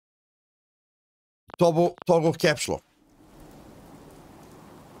 Toggle caps lock.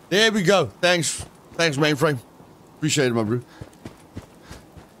 There we go. Thanks. Thanks, mainframe. Appreciate it, my bro.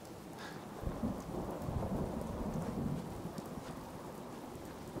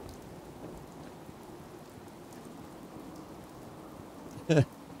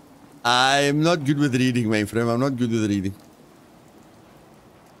 I'm not good with reading, mainframe. I'm not good with reading.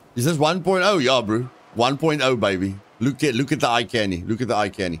 Is this 1.0? Yeah, bro. 1.0, baby. Look at the eye candy. Look at the eye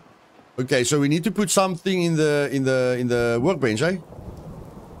candy. Okay, so we need to put something in the workbench, eh?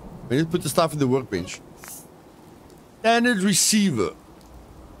 We need to put the stuff in the workbench. Standard receiver.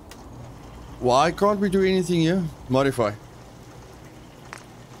 Why can't we do anything here? Modify.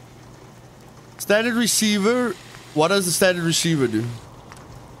 Standard receiver. What does the standard receiver do?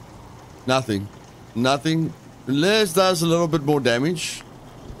 Nothing. Nothing. Unless does a little bit more damage.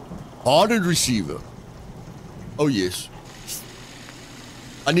 Hardened receiver. Oh, yes.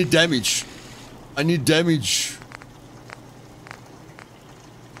 I need damage. I need damage.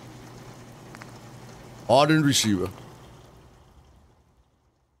 Hardened receiver.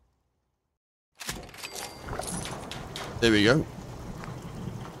 There we go.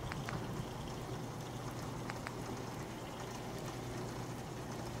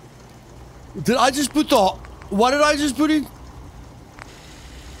 Did I just put the... What did I just put in?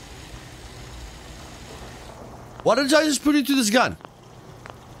 What did I just put into this gun?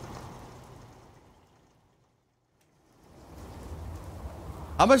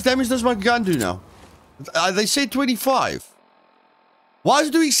 How much damage does my gun do now? They say 25. Why is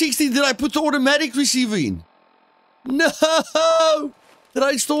it doing 60? Did I put the automatic receiver in? No! Did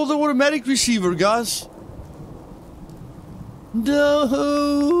I install the automatic receiver, guys? No!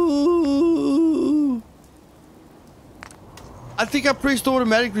 I think I pressed the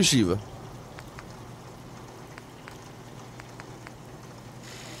automatic receiver.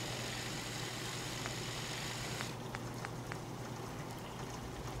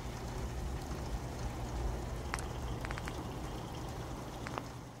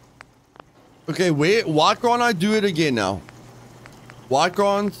 Okay, wait, why can't I do it again now? Why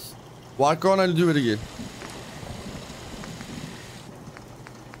can't I do it again?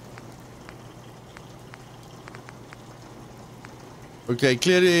 Okay,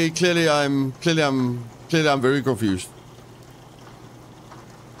 clearly I'm very confused.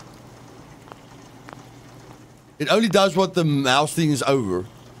 It only does what the mouse thing is over.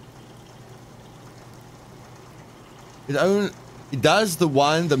 It does the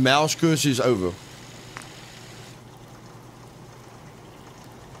one the mouse cursor is over.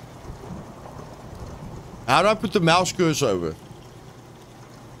 How do I put the mouse cursor over?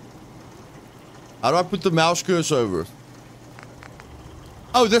 How do I put the mouse cursor over?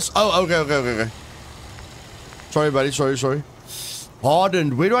 Oh, this. Oh, okay. Sorry, buddy. Sorry.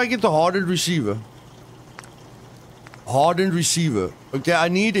 Hardened. Where do I get the hardened receiver? Hardened receiver. Okay, I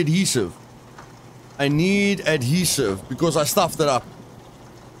need adhesive. Because I stuffed it up.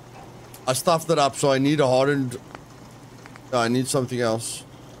 So I need a hardened. I need something else.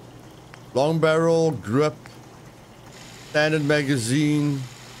 Long barrel, grip, standard magazine.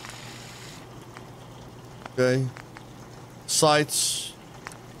 Okay. Sights.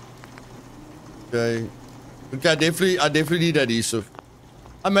 Okay. Okay, I definitely need adhesive.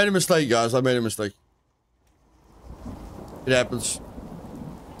 I made a mistake, guys. I made a mistake. It happens.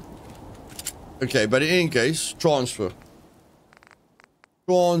 Okay, but in any case, transfer.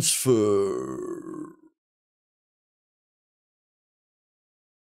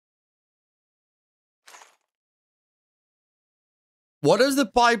 What does the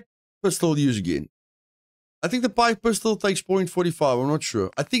pipe pistol use again? I think the pipe pistol takes .45. I'm not sure.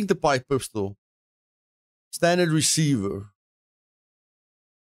 I think the pipe pistol. Standard receiver.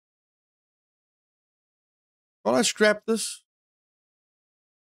 Can I scrap this?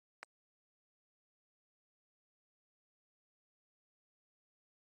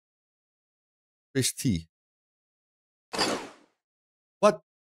 Press T. What?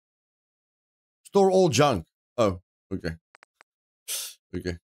 Store all junk. Oh, okay.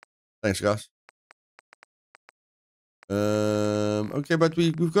 Okay. Thanks, guys. Okay, but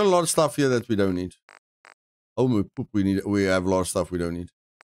we've got a lot of stuff here that we don't need. Oh, we have a lot of stuff we don't need.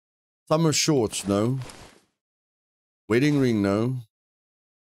 Summer shorts, no. Wedding ring, no.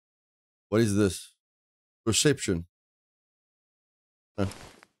 What is this? Perception. Huh.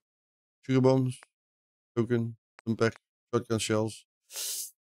 Sugar bombs. Token. Impact. Shotgun shells.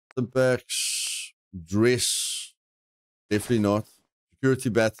 Impacts. Dress. Definitely not. Security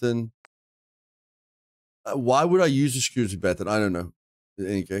baton. Why would I use a security baton? I don't know. In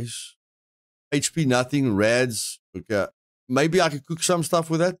any case. HP nothing. Rads. Okay. Maybe I could cook some stuff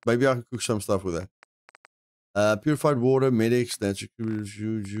with that. Purified water. Medics.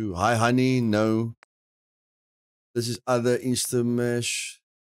 Juju. High honey. No. This is other Insta mesh.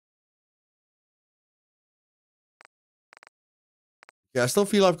 Yeah, I still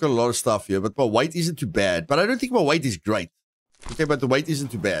feel I've got a lot of stuff here, but my weight isn't too bad. But I don't think my weight is great. Okay, but the weight isn't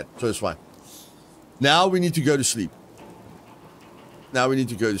too bad, so it's fine. Now we need to go to sleep.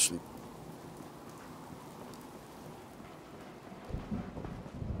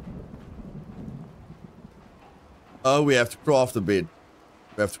 Oh, we have to craft a bed.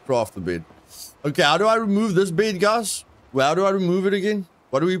 Okay, how do I remove this bed, guys? Well, how do I remove it again?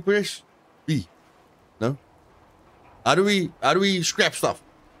 What do we press? B. No? How do we scrap stuff?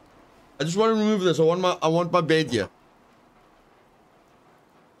 I just want to remove this. I want my bed here.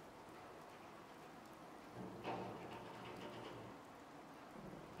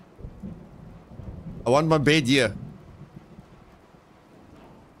 I want my bed here.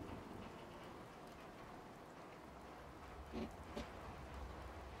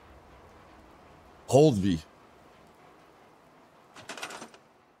 Hold V.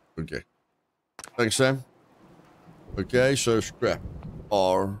 Okay. Thanks, Sam. Okay, so scrap.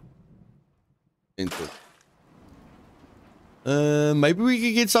 R. Enter. Maybe we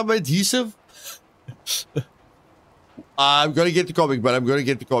can get some adhesive? I'm gonna get the comic, but I'm gonna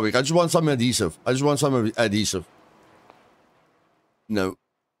get the comic. I just want some adhesive. No.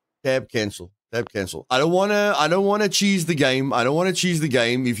 Tab cancel. I don't wanna cheese the game.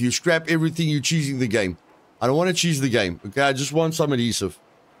 If you scrap everything, you're cheesing the game. I don't wanna cheese the game. Okay, I just want some adhesive.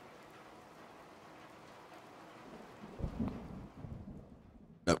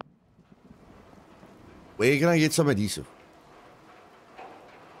 No. Where can I get some adhesive?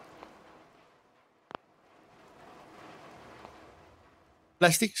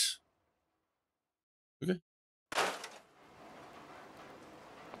 Plastics? Okay.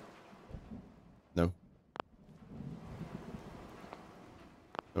 No.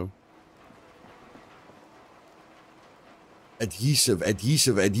 Adhesive. I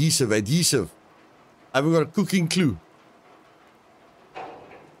haven't got a cooking clue.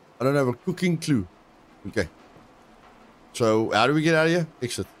 I don't have a cooking clue. Okay. So, how do we get out of here?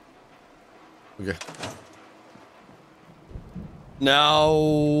 Exit. Okay.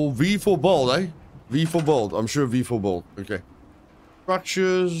 Now, V for bold, eh? V for bold. I'm sure V for bold. Okay.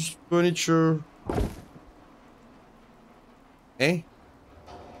 Structures, furniture. Eh?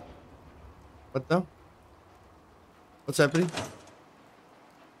 What now? What's happening?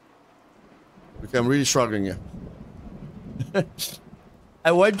 Okay, I'm really struggling here.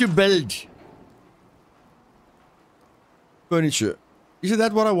 I want to build furniture. Isn't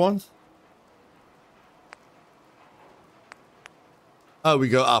that what I want? Oh, we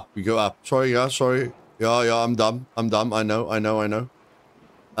go up. We go up. Sorry, yeah, sorry. Yeah, I'm dumb. I'm dumb. I know.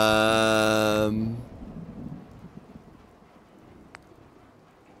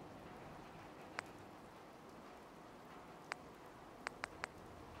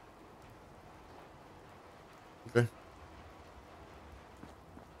 Okay.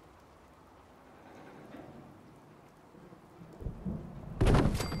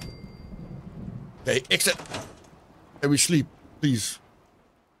 Okay, exit. Can we sleep, please?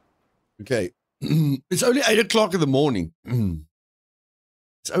 Okay. It's only 8 o'clock in the morning.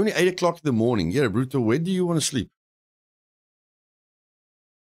 It's only 8 o'clock in the morning. Yeah, Bruto, when do you want to sleep?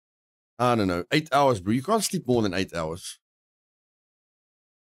 I don't know. 8 hours, bro. You can't sleep more than 8 hours.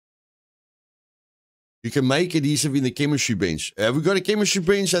 You can make adhesive in the chemistry bench. Have we got a chemistry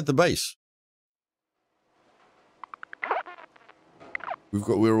bench at the base?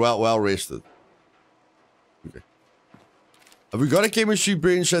 We're well rested. Okay. Have we got a chemistry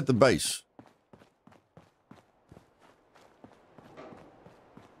bench at the base?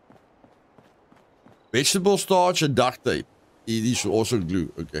 Vegetable starch and duct tape. These are also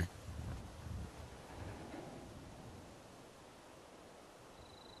glue. Okay.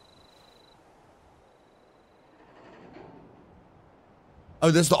 Oh,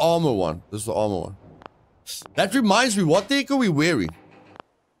 that's the armor one. That's the armor one. That reminds me, what the heck are we wearing?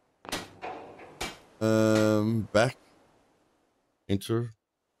 Back. Enter.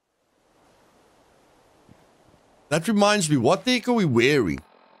 That reminds me, what the heck are we wearing?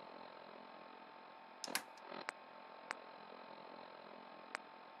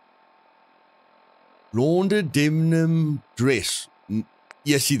 Launder denim dress.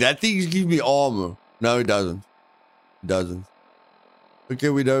 Yeah, see, that thing gives me armor. No, it doesn't. It doesn't. Okay,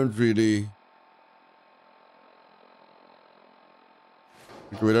 we don't really...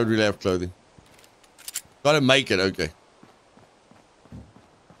 Okay, we don't really have clothing. Gotta make it, okay.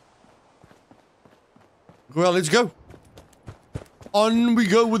 Well, let's go. On we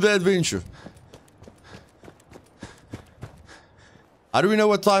go with the adventure. How do we know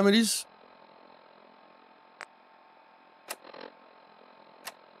what time it is?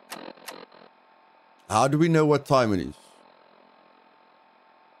 How do we know what time it is?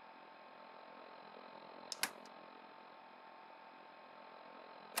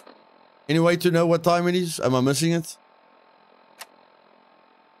 Any way to know what time it is? Am I missing it?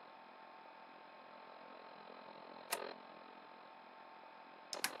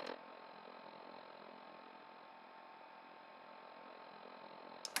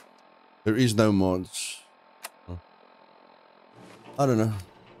 There is no mods. Oh. I don't know.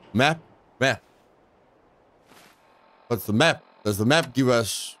 Map? Map. What's the map? Does the map give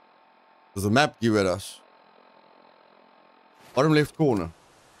us... Does the map give it us? Bottom left corner.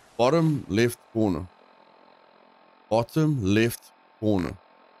 Bottom left corner. Bottom left corner.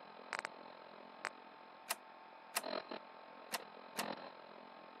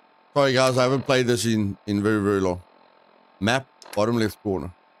 Sorry guys, I haven't played this in very, very long. Map, bottom left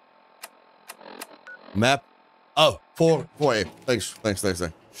corner. Map. Oh, 4A. Thanks.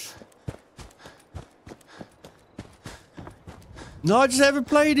 No, I just haven't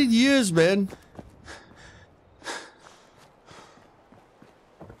played in years, man.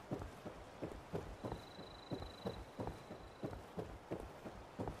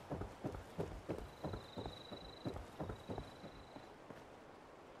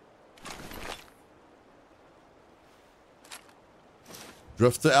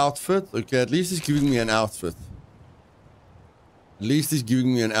 Drifter outfit. Okay, at least he's giving me an outfit. At least he's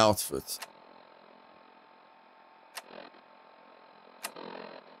giving me an outfit.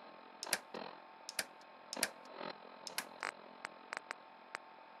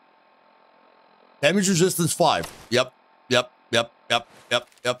 Damage resistance 5. Yep.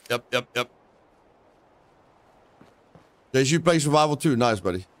 There's you play survival 2. Nice,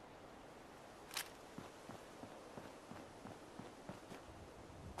 buddy.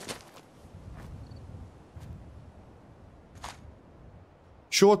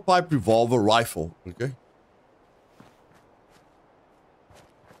 Short pipe revolver rifle. Okay.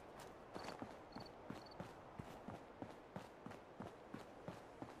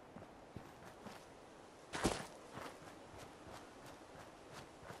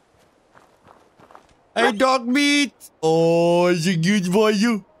 Hey, dog meat. Oh, it's a good for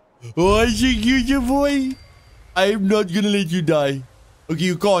you. Oh, it's a good boy. I'm not gonna let you die. Okay,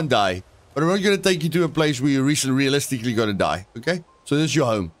 you can't die. But I'm not going to take you to a place where you're realistically going to die, okay? So this is your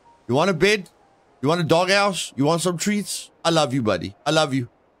home. You want a bed? You want a doghouse? You want some treats? I love you, buddy. I love you.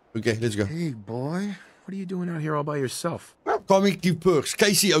 Okay, let's go. Hey, boy. What are you doing out here all by yourself? Comic give perks.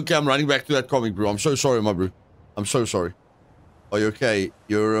 Casey, okay, I'm running back to that comic, bro. I'm so sorry, my bro. I'm so sorry. Are you okay?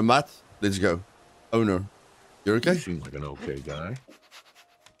 You're a Matt? Let's go. Owner. You're okay? You seem like an okay guy.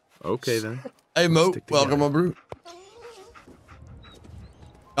 Okay, then. Hey, Mo. Welcome, my bro.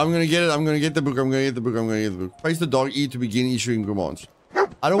 I'm gonna get it. I'm gonna get the book. I'm gonna get the book. I'm gonna get the book. Face the dog E to begin issuing commands.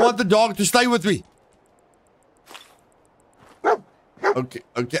 I don't want the dog to stay with me. Okay.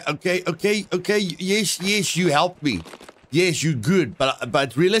 Yes, you helped me. Yes, you're good.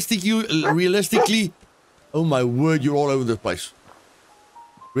 But realistically, oh my word, you're all over the place.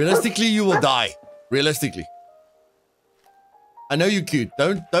 Realistically, you will die. Realistically. I know you're cute.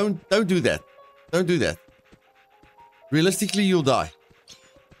 Don't do that. Don't do that. Realistically, you'll die.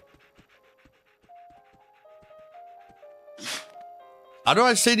 How do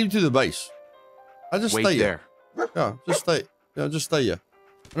I send him to the base? I just Wait stay there. Here. Yeah, just stay. Yeah, just stay here.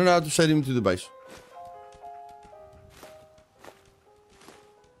 I don't know how to send him to the base.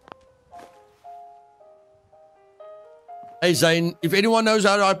 Hey Zane, if anyone knows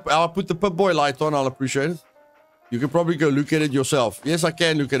how I put the Pip-Boy light on, I'll appreciate it. You can probably go look at it yourself. Yes, I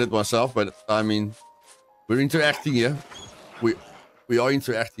can look at it myself, but I mean, we're interacting here. We are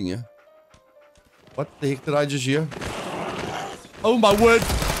interacting here. What the heck did I just hear? Oh my word!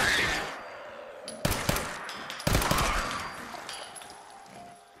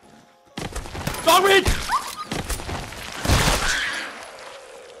 Stop it!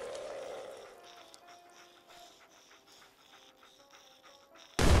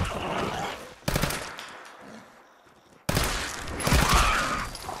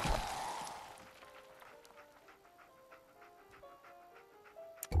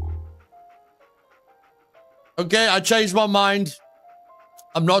 Okay, I changed my mind.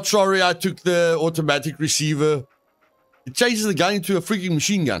 I'm not sorry I took the automatic receiver. It changes the gun into a freaking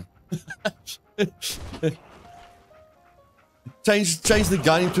machine gun. Change the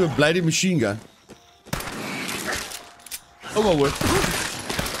gun into a bloody machine gun. Oh my word.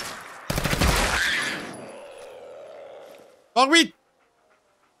 Dogmeat!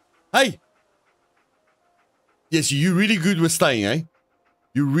 Hey! Yes, you're really good with staying, eh?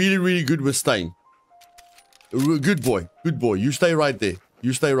 You're really good with staying. Good boy. Good boy. You stay right there.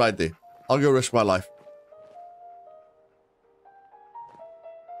 You stay right there. I'll go risk my life.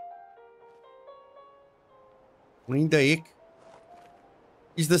 What the heck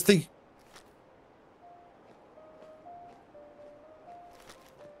is this thing?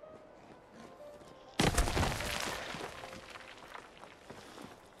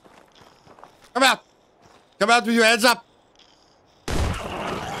 Come out! Come out with your hands up!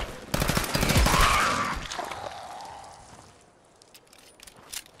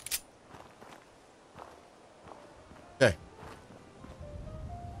 Okay.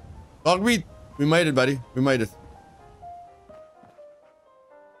 Dogmeat! We made it, buddy. We made it.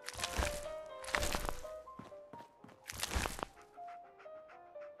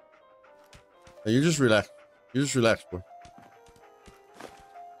 Hey, you just relax. You just relax, boy.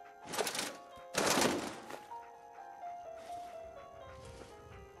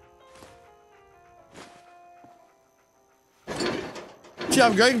 See,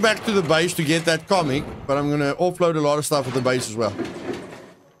 I'm going back to the base to get that comic, but I'm going to offload a lot of stuff at the base as well.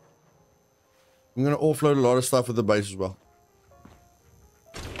 I'm going to offload a lot of stuff at the base as well.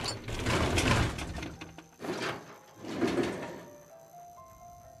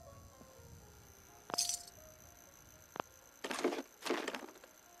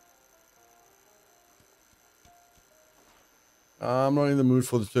 I'm not in the mood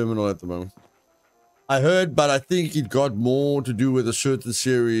for the terminal at the moment. I heard, but I think it got more to do with a certain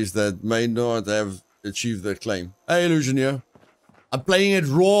series that may not have achieved their claim. Hey, Illusioneer. I'm playing it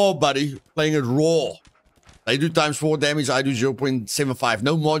raw, buddy. Playing it raw. They do ×4 damage, I do 0.75.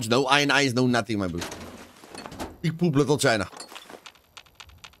 No mods, no ionize, no nothing, my boo. Big poop, little China.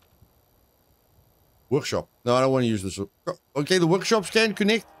 Workshop. No, I don't want to use this. Okay, the workshops can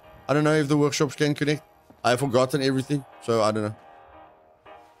connect. I don't know if the workshops can connect. I've forgotten everything, so I don't know.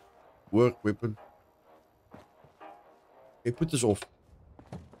 Work weapon. Okay, put this off.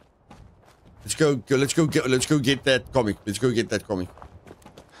 Let's go get that comic. Let's go get that comic.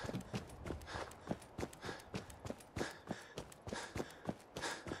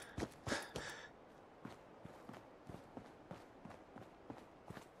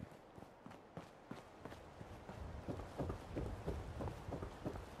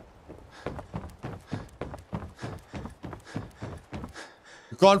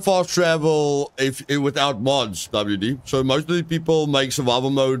 can't fast travel if without mods, WD. So most of the people make survival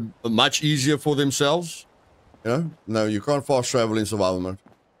mode much easier for themselves. You know? No, you can't fast travel in survival mode.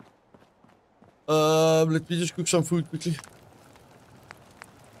 Let me just cook some food quickly.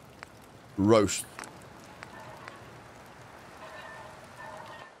 Roast.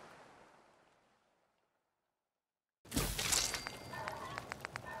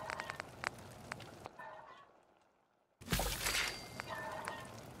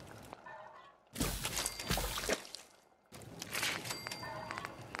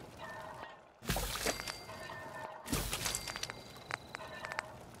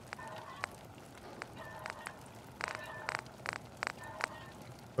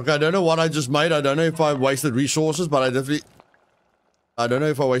 Okay, I don't know what I just made. I don't know if I wasted resources, but I definitely... I don't know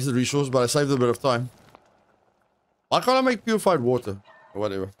if I wasted resources, but I saved a bit of time. Why can't I make purified water? Or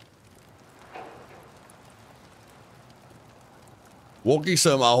whatever. Walking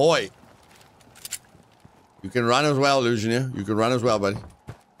sim, ahoy. You can run as well, Lucian. You can run as well, buddy.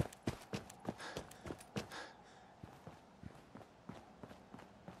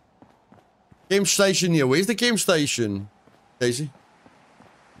 Game station here. Where's the game station, Casey?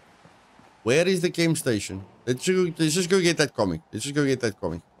 Where is the game station? Let's just go get that comic. Let's just go get that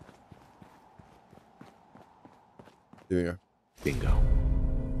comic. There we go. Bingo.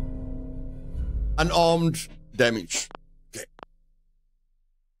 Unarmed damage. Okay.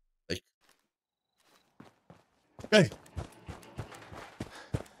 Okay.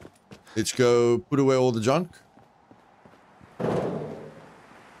 Let's go put away all the junk.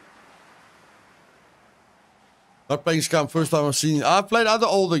 Not playing Scum, first time I've seen. I've played other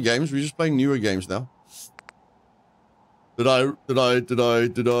older games. We're just playing newer games now. Did I?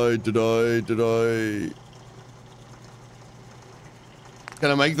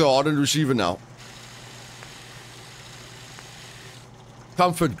 Can I make the hardened receiver now?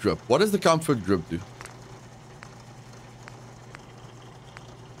 Comfort grip. What does the comfort grip do?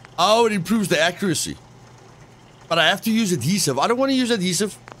 Oh, it improves the accuracy. But I have to use adhesive. I don't want to use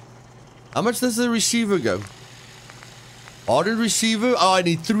adhesive. How much does the receiver go? Hardened receiver? Oh, I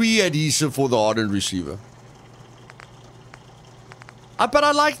need 3 adhesive for the hardened receiver. But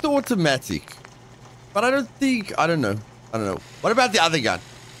I like the automatic. But I don't know. What about the other gun?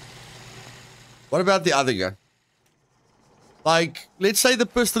 What about the other gun? Like, let's say the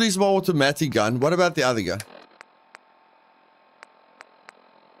pistol is my automatic gun. What about the other gun?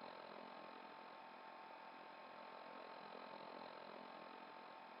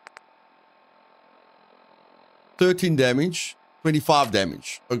 $13 damage, 25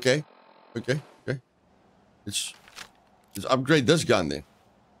 damage. Okay. Let's upgrade this gun then.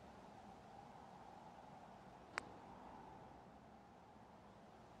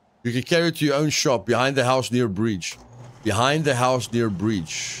 You can carry it to your own shop behind the house near bridge. Behind the house near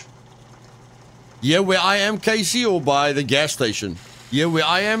bridge. Yeah, where I am, Casey, or by the gas station? Yeah, where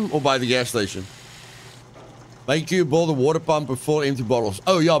I am, or by the gas station? Make you build a water pump with 4 empty bottles.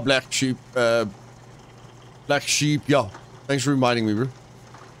 Oh yeah, black sheep. Black sheep, yeah. Thanks for reminding me, bro.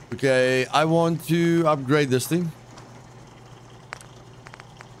 Okay, I want to upgrade this thing.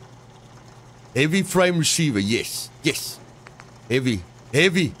 Heavy frame receiver, yes. Heavy.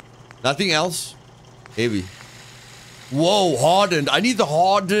 Nothing else. Heavy. Whoa, hardened. I need the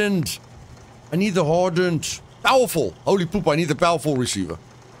hardened. Powerful. Holy poop, I need the powerful receiver.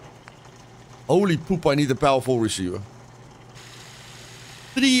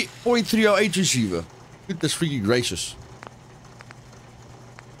 3.308 receiver. Goodness freaking gracious.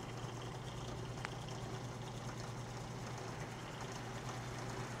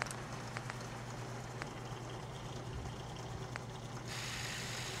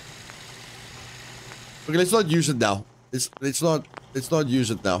 Okay, let's not use it now. Let's not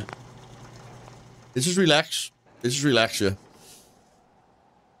use it now. Let's just relax. Here.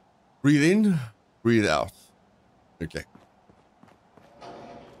 Breathe in, breathe out. Okay.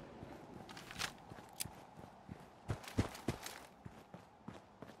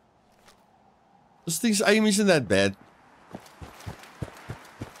 This thing's aim isn't that bad.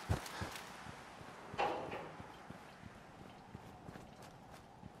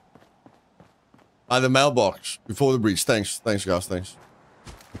 The mailbox before the breach. Thanks guys, thanks.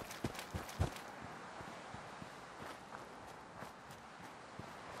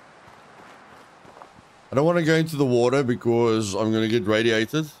 I don't want to go into the water because I'm going to get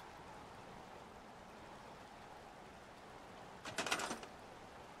radiated.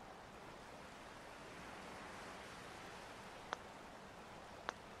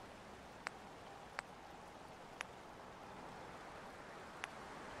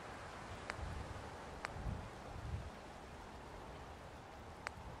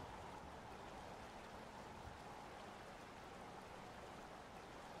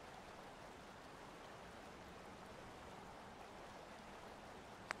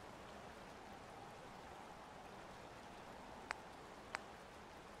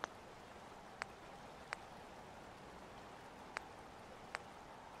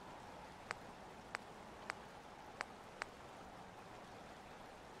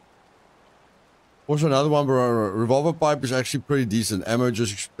 Also another one, bro. Revolver pipe is actually pretty decent. Ammo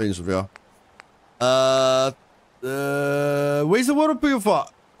just expensive, yeah. Where's the water purifier?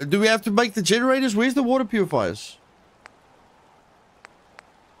 Do we have to make the generators? Where's the water purifiers?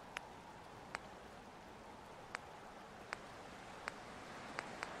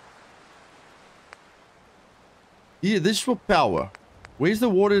 Yeah, this is for power. Where's the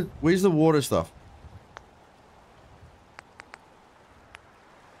water? Where's the water stuff?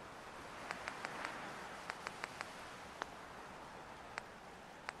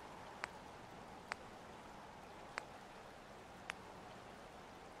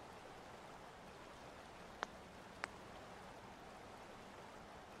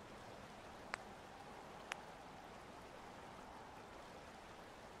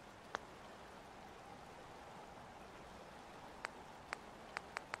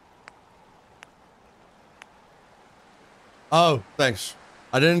 Oh, thanks.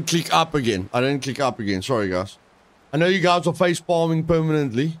 I didn't click up again. Sorry, guys. I know you guys are face palming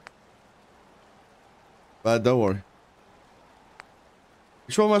permanently. But don't worry.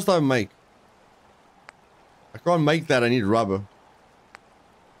 Which one must I make? I can't make that. I need rubber.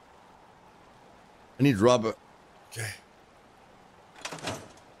 Okay.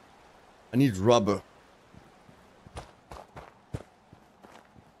 I need rubber.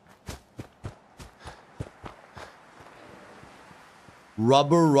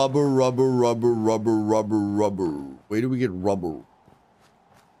 Rubber. Where do we get rubber?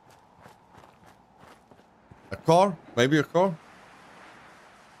 A car? Maybe a car?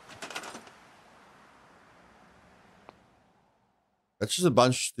 That's just a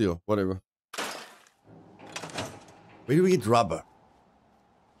bunch of steel. Whatever. Where do we get rubber?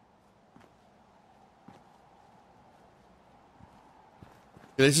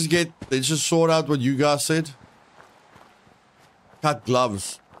 Okay, let's just sort out what you guys said. Cut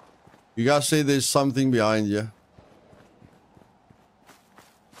gloves. You guys say there's something behind you.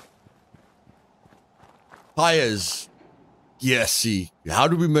 Tires. Yes, see. How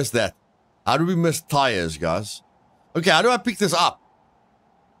do we miss that? How do we miss tires, guys? Okay, how do I pick this up?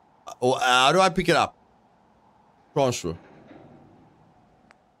 Or how do I pick it up? Transfer.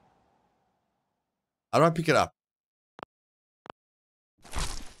 How do I pick it up?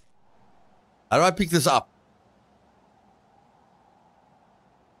 How do I pick this up?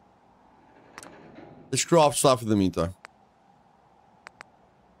 Let's craft stuff in the meantime.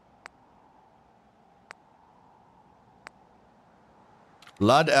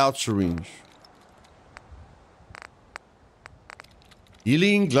 Blood out syringe.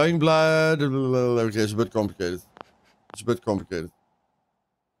 Healing, glowing blood. Okay, it's a bit complicated.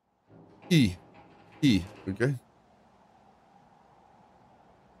 E. Okay.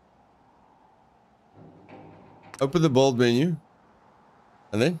 Open the bold menu.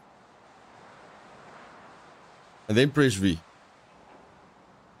 And then press V.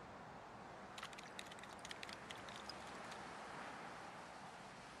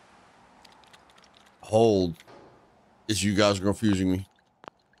 Hold. Is you guys confusing me.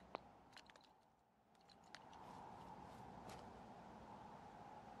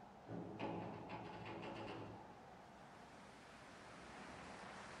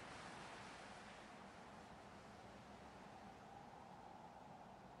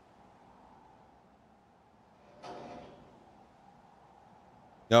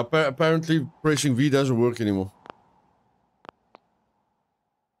 Yeah, apparently pressing V doesn't work anymore.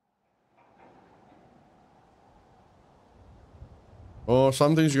 Oh,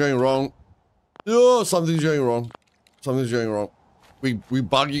 something's going wrong. Oh, something's going wrong. We're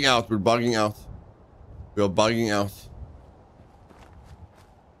bugging out. We are bugging out.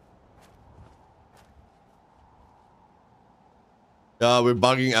 Yeah, we're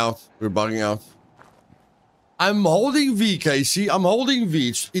bugging out. I'm holding V, Casey. I'm holding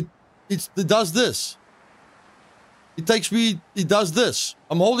V. It does this. It does this.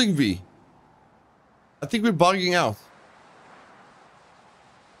 I'm holding V. I think we're bugging out.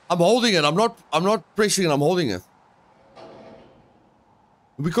 I'm holding it. I'm not pressing it. I'm holding it.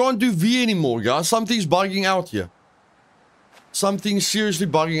 We can't do V anymore, guys. Something's bugging out here. Something's seriously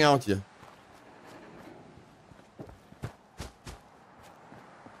bugging out here.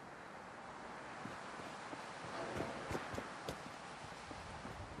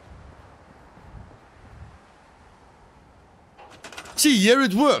 See, here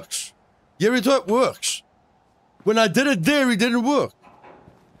it works. Here it works. When I did it there, it didn't work.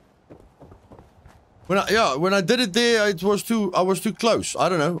 When I did it there, I was too close. I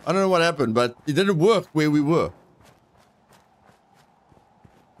don't know what happened, but it didn't work where we were.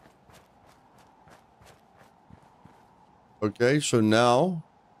 Okay, so now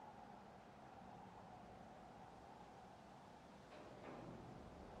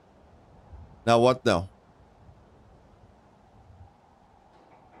Now what now?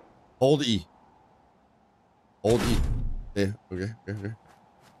 Hold E. Hold E. There. Okay. Okay.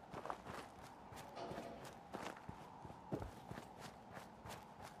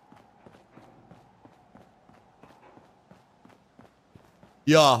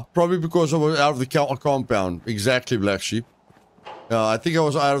 Yeah, probably because I was out of the compound. Exactly, Black Sheep. Yeah, I think I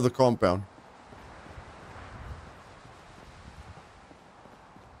was out of the compound.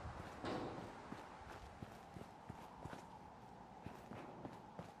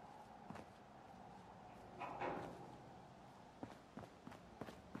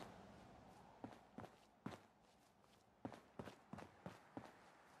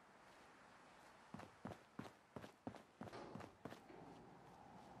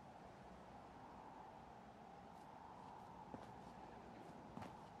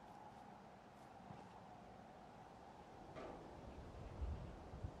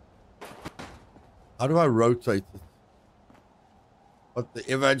 How do I rotate it? What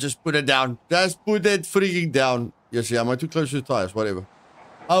the, if I just put it down? Just put it freaking down. Yes, yeah, am I too close to the tires? Whatever.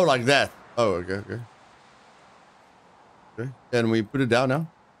 Oh, like that. Oh, okay, okay. Okay, can we put it down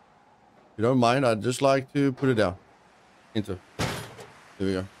now? If you don't mind, I'd just like to put it down. Enter. There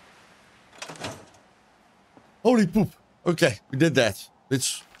we go. Holy poop. Okay, we did that.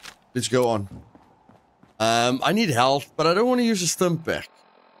 Let's go on. I need health, but I don't want to use a stim pack.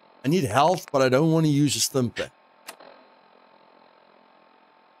 I need health, but I don't want to use a stim pack.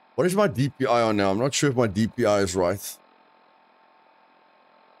 What is my DPI on now? I'm not sure if my DPI is right.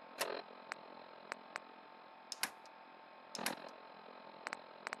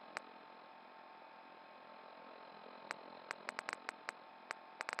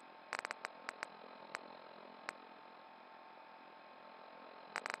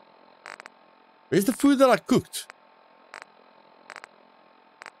 Where's the food that I cooked?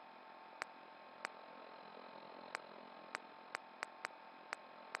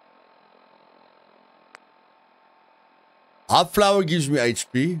 Hot flour gives me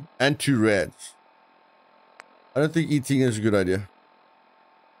HP and 2 reds. I don't think eating is a good idea.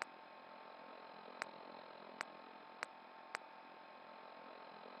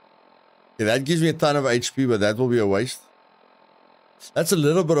 Okay, that gives me a ton of HP, but that will be a waste. That's a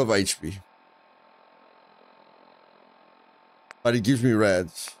little bit of HP. But it gives me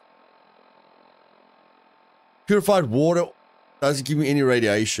reds. Purified water doesn't give me any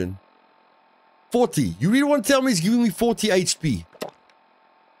radiation. 40. You really want to tell me it's giving me 40 HP?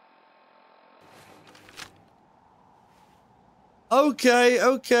 Okay,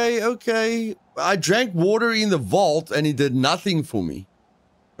 okay, okay. I drank water in the vault and it did nothing for me.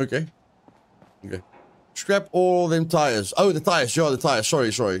 Okay. Okay. Scrap all them tires. Oh, the tires. Yeah, the tires.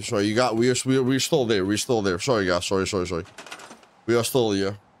 Sorry. You got. We're still there. We're still there. Sorry, guys. Sorry. We are still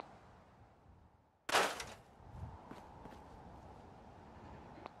here.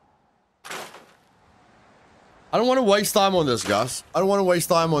 I don't want to waste time on this, guys. I don't want to waste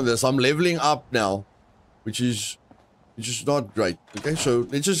time on this. I'm leveling up now, which is not great. Okay, so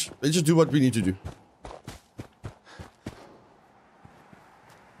let's just do what we need to do.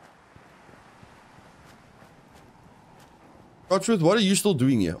 Codsworth, what are you still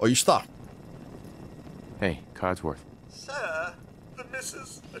doing here? Are you stuck? Hey, Codsworth. Sir, the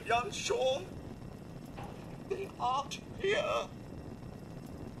missus and young Sean, they aren't here.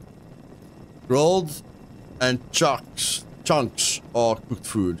 Grilled and chunks are cooked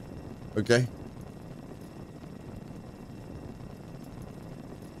food. Okay?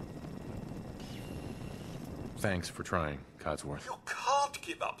 Thanks for trying, Codsworth. You can't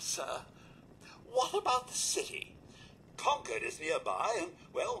give up, sir. What about the city? Concord is nearby, and,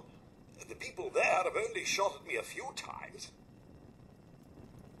 well, the people there have only shot at me a few times.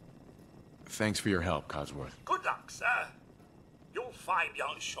 Thanks for your help, Codsworth. Good luck, sir. You'll find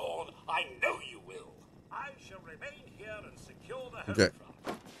young Sean. I know you will. I shall remain here and secure the home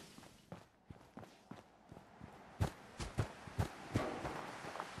front.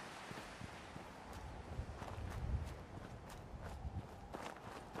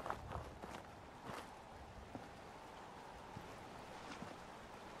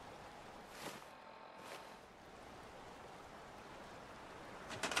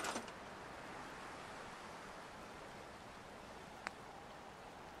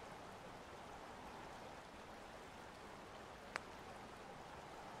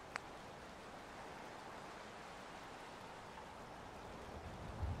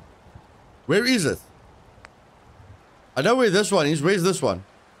 Where is it? I know where this one is. Where's this one?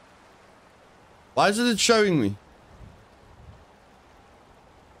 Why isn't it showing me?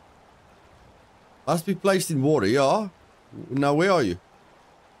 Must be placed in water. Yeah. Now, where are you?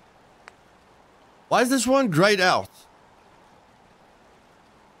 Why is this one grayed out?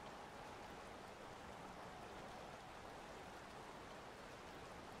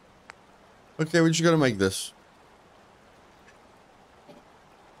 Okay, we're just gonna make this.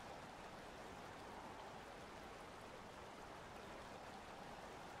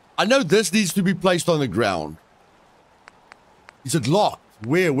 I know this needs to be placed on the ground. Is it locked?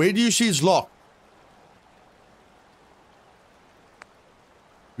 Where? Where do you see it's locked?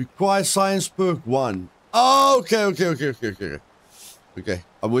 Require science perk 1. Oh, okay. Okay,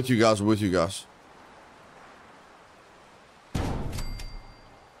 I'm with you guys.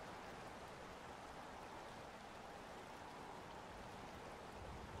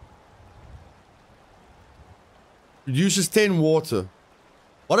 Reduces 10 water.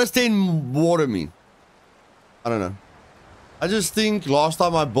 What does 10 water mean? I don't know. I just think last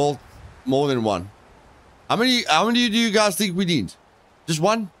time I built more than one. How many do you guys think we need? Just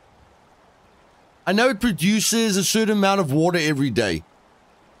one? I know it produces a certain amount of water every day.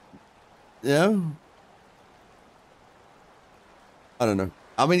 Yeah? I don't know.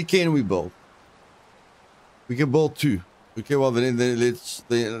 How many can we build? We can build 2. Okay, well then let's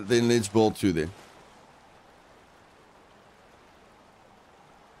build 2 then.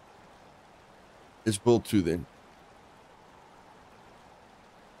 Let's build 2 then.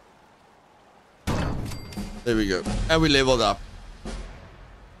 There we go. And we leveled up.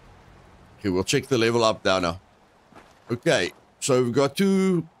 Okay, we'll check the level up down now. Okay, so we've got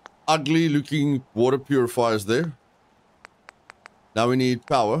 2 ugly looking water purifiers there. Now we need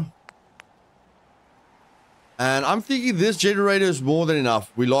power. And I'm thinking this generator is more than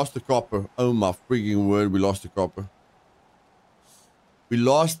enough. We lost the copper. Oh my freaking word, we lost the copper. We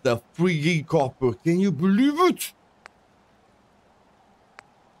lost the freaking copper. Can you believe it?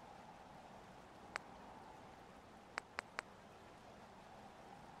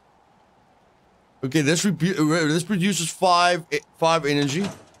 Okay, this produces 5 energy.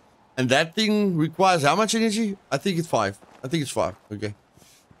 And that thing requires how much energy? I think it's 5. I think it's 5. Okay.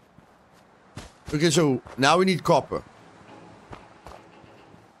 Okay, so now we need copper.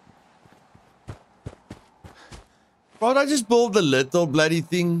 Why don't I just build the little bloody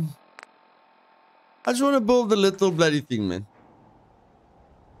thing? I just want to build the little bloody thing, man.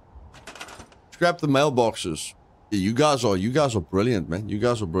 Scrap the mailboxes. Yeah, you guys are brilliant, man. You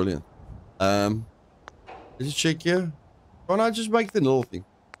guys are brilliant. Let's check here. Why don't I just make the little thing?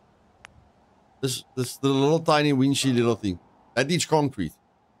 The little tiny windshield little thing. That needs concrete.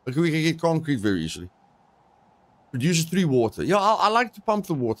 Okay, we can get concrete very easily. Produces 3 water. Yeah, I like to pump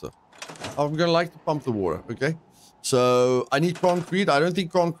the water. I'm gonna like to pump the water, okay? So, I need concrete. I don't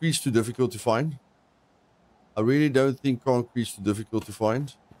think concrete's too difficult to find. I really don't think concrete's too difficult to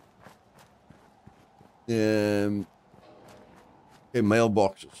find. Okay,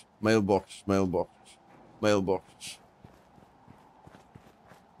 mailboxes. Mailboxes. Mailboxes.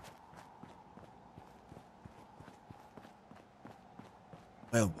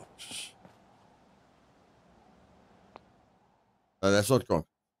 No, that's not concrete.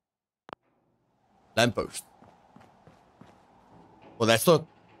 Lamppost. Well, that's not...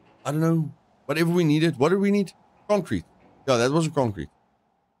 I don't know. Whatever we needed. What did we need? Concrete. Yeah, that wasn't concrete.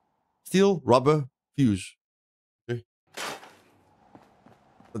 Steel, rubber, fuse. Okay.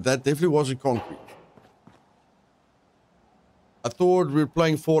 But that definitely wasn't concrete. I thought we were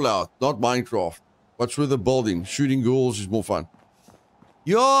playing Fallout, not Minecraft. What's with the building? Shooting ghouls is more fun.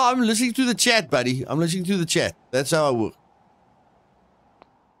 Yeah, I'm listening to the chat, buddy. I'm listening to the chat. That's how I work.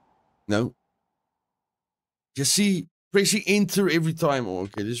 No. Just see, pressing enter every time. Oh,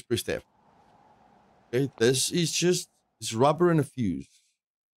 okay, this is press tab. Okay, this is just, it's rubber and a fuse.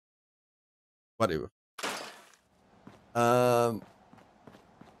 Whatever.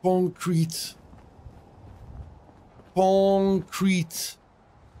 Concrete. Concrete.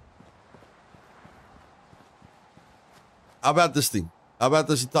 How about this thing? How about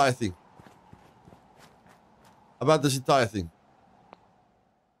this entire thing? How about this entire thing?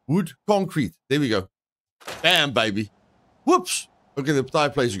 Wood, concrete. There we go. Bam, baby. Whoops. Okay, the entire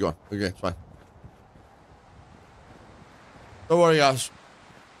place is gone. Okay, it's fine. Don't worry, guys.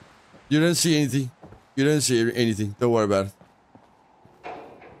 You didn't see anything. You didn't see anything. Don't worry about it.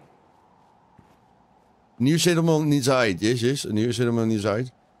 New settlement needs height. Yes. A new settlement needs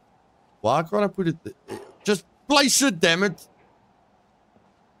height. Why can't I put it there? Just place it, damn it.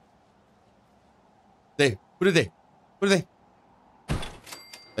 There. Put it there. Put it there.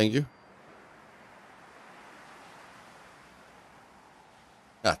 Thank you.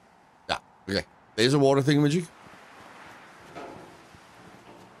 Yeah. Okay. There's a water thingamajig.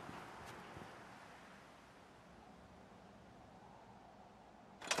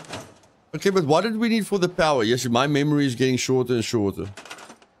 Okay, but what did we need for the power? Yes, my memory is getting shorter and shorter.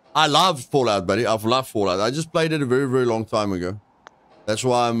 I love Fallout, buddy. I've loved Fallout. I just played it a very, very long time ago. That's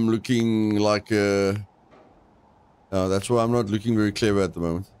why I'm looking like that's why I'm not looking very clever at the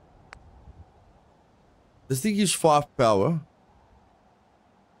moment. This thing is 5 power.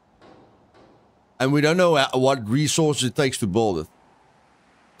 And we don't know what resources it takes to build it.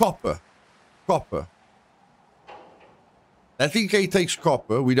 Copper. Copper. That thing takes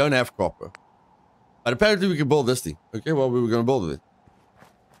copper. We don't have copper. But apparently we can build this thing. Okay, well, we were going to build it.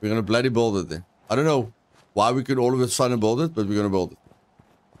 We're going to bloody build it then. I don't know why we could all of a sudden build it, but we're going to build it.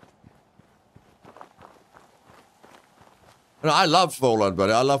 And I love Fallout,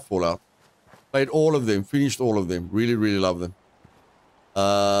 buddy. I love Fallout. Played all of them. Finished all of them. Really, really love them.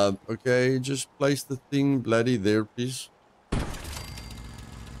 Okay, just place the thing bloody there, please.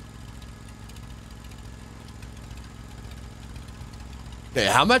 Okay,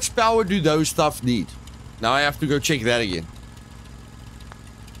 how much power do those stuff need? Now I have to go check that again.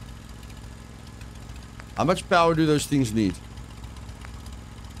 How much power do those things need?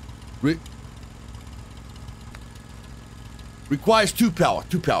 Requires 2 power.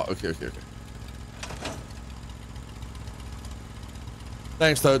 2 power. Okay, okay, okay.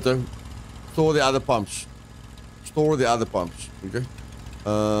 Thanks, Toto. Store the other pumps. Store the other pumps. Okay.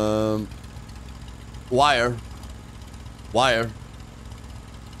 Wire. Wire.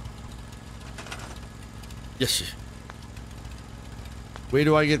 Yes. Where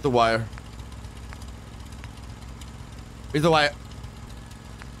do I get the wire? Where's the wire?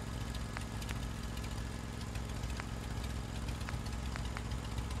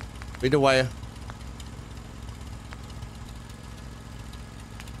 Where's the wire?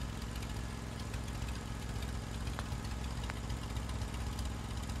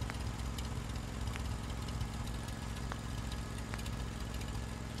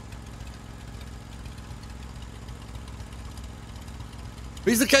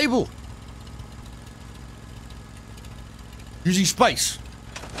 Where's the cable? Using space.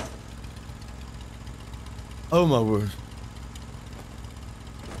 Oh my word.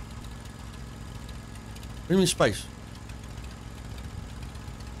 What do you mean space?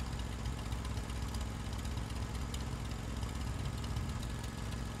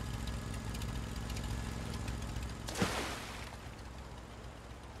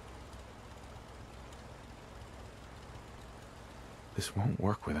 This won't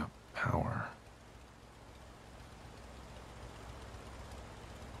work without power.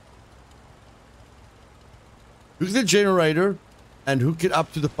 Hook the generator and hook it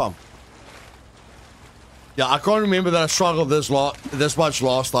up to the pump. Yeah, I can't remember that I struggled this much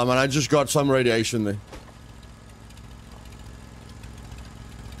last time, and I just got some radiation there.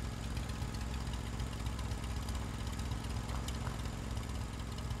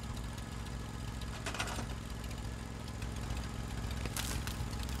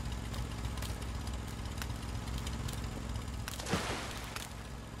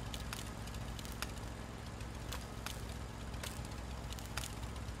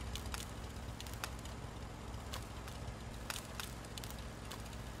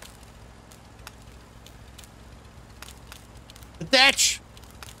 Attach!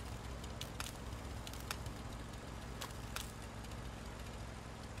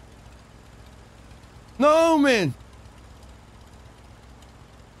 No, man!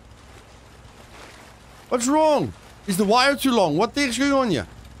 What's wrong? Is the wire too long? What the heck's going on here?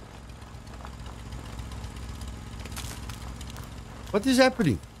 What is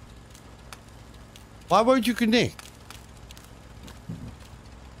happening? Why won't you connect?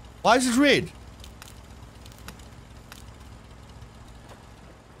 Why is it red?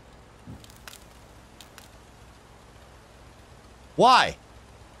 Why?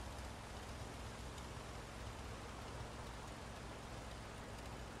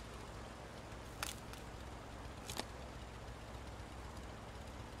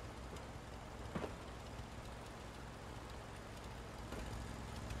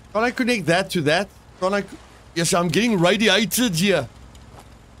 Can I connect that to that? Can I? Yes, I'm getting radiated here.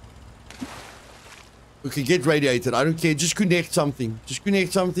 Okay, get radiated. I don't care. Just connect something. Just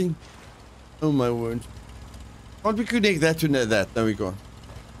connect something. Oh my word. Can't we connect that to that? There we go.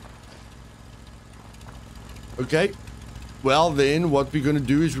 Okay. Well then, what we're gonna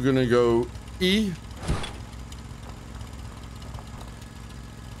do is we're gonna go E.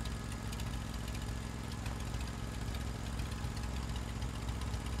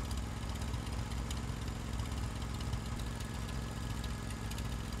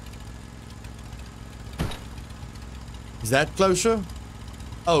 Is that closer?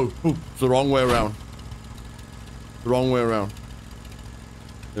 Oh, poop. It's the wrong way around. The wrong way around.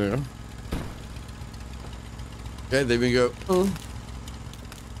 There you go. Okay, there we go. There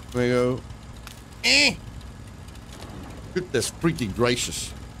we go. Goodness freaking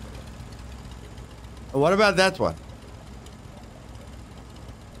gracious. What about that one?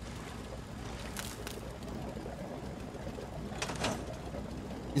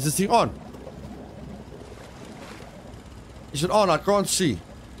 Is this thing on? Is it on? I can't see.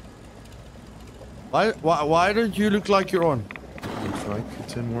 Why don't you look like you're on? Looks like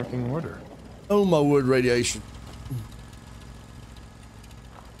it's in working order. Oh my word, radiation.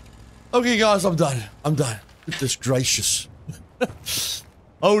 Okay guys, I'm done. I'm done. Goodness gracious.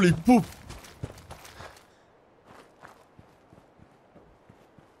 Holy poop.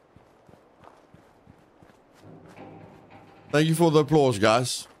 Thank you for the applause,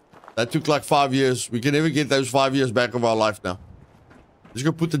 guys. That took like 5 years. We can never get those 5 years back of our life now. Just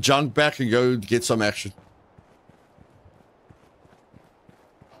go put the junk back and go get some action.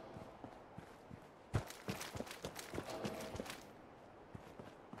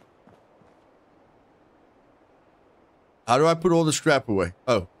 How do I put all the scrap away?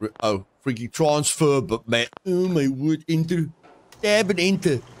 Oh, freaking transfer, but man, oh my word, enter. Tab and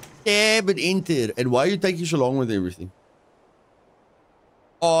enter. Tab and enter. And why are you taking so long with everything?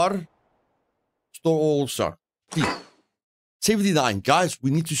 Or store all stock. 79. Guys,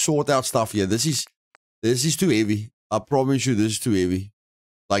 we need to sort out stuff here. This is too heavy. I promise you this is too heavy.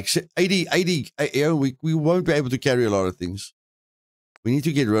 Like 80, you know, we won't be able to carry a lot of things. We need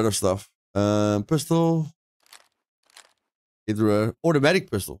to get rid of stuff. Pistol. Get rid of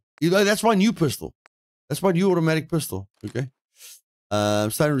automatic pistol. You know, that's my new pistol. That's my new automatic pistol. Okay.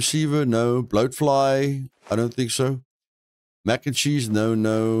 Standard receiver, no. Bloatfly, I don't think so. Mac and cheese, no,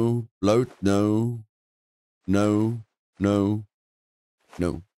 no. Bloat, no. No, no,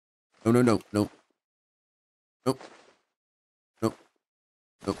 no. No, no, no, no. Nope. Nope.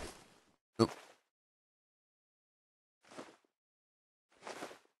 Nope. Nope.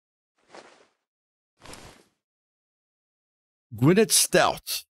 Gwyneth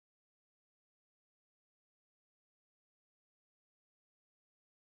Stout.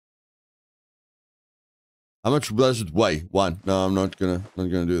 How much does it weigh? 1. No, I'm not gonna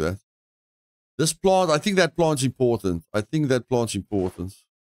do that. This plant, I think that plant's important. I think that plant's important.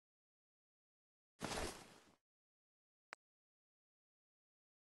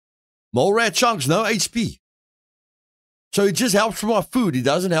 Mole rat chunks, no HP. So it just helps for my food. It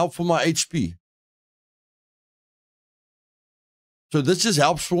doesn't help for my HP. So this just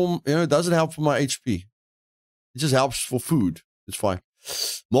helps for, you know, it doesn't help for my HP. It just helps for food. It's fine.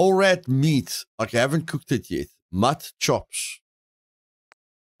 Mole rat meat. Okay, I haven't cooked it yet. Mutt chops.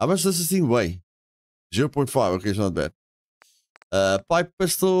 How much does this thing weigh? 0.5. Okay, it's not bad. Pipe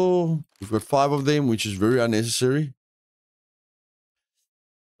pistol. We've got 5 of them, which is very unnecessary.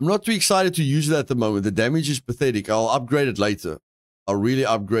 I'm not too excited to use it at the moment. The damage is pathetic. I'll upgrade it later. I'll really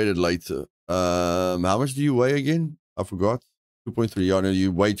upgrade it later. How much do you weigh again? I forgot. 2.3. Yeah, no,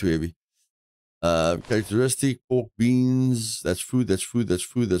 you're way too heavy. Characteristic, pork, beans. That's food, that's food, that's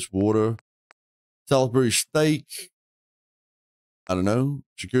food, that's water. Salisbury steak. I don't know.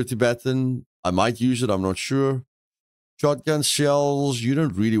 Security baton. I might use it, I'm not sure. Shotgun shells. You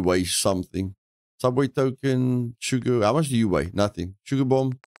don't really weigh something. Subway token. Sugar. How much do you weigh? Nothing. Sugar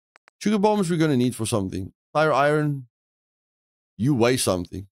bomb. Sugar bombs we're going to need for something. Tire iron. You weigh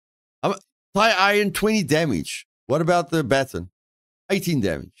something. Tire iron, 20 damage. What about the baton? 18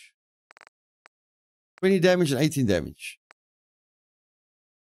 damage. 20 damage and 18 damage.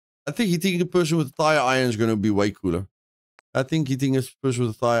 I think hitting a person with a tire iron is going to be way cooler. I think hitting a person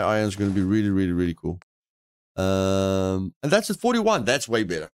with a tire iron is going to be really, really, really cool. And that's at 41. That's way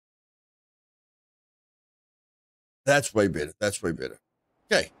better. That's way better. That's way better.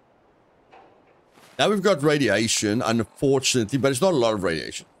 Okay. Now we've got radiation, unfortunately, but it's not a lot of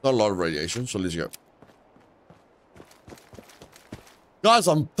radiation. Not a lot of radiation, so let's go. Guys,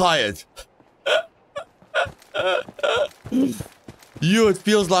 I'm tired. It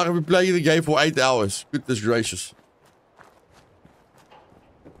feels like I've been playing the game for 8 hours. Goodness gracious.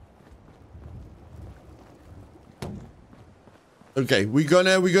 Okay, we're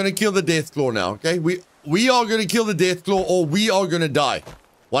gonna kill the Deathclaw now, okay? We are gonna kill the Deathclaw or we are gonna die.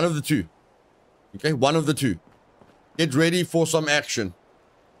 One of the two. Okay, one of the two. Get ready for some action.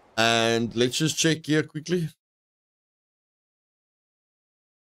 And let's just check here quickly.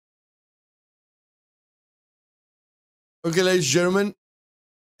 Okay, ladies and gentlemen,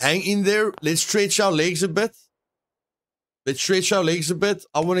 hang in there. Let's stretch our legs a bit. Let's stretch our legs a bit.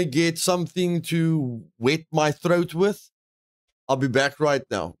 I want to get something to wet my throat with. I'll be back right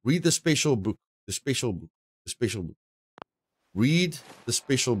now. Read the special book. The special book. The special book. Read the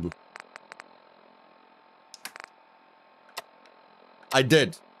special book. I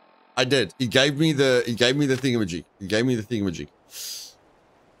did. I did. He gave me the thingamajig. He gave me the thingamajig.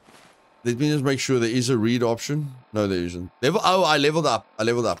 Let me just make sure there is a read option. No, there isn't. Oh, I leveled up. I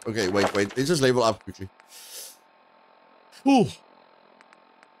leveled up. Okay, wait. Let's just level up quickly. Ooh.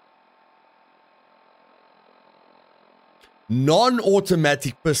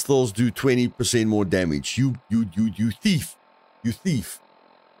 Non-automatic pistols do 20% more damage. You thief. You thief.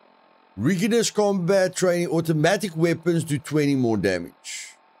 Rigorous combat training. Automatic weapons do 20 more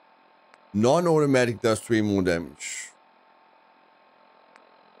damage. Non-automatic does 20 more damage.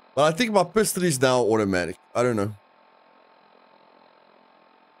 But I think my pistol is now automatic. I don't know.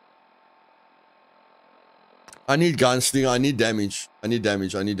 I need gunslinger. I need damage. I need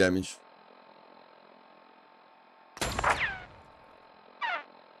damage. I need damage.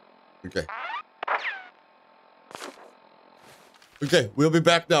 Okay. Okay, we'll be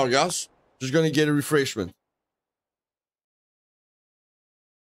back now, guys. Just gonna get a refreshment.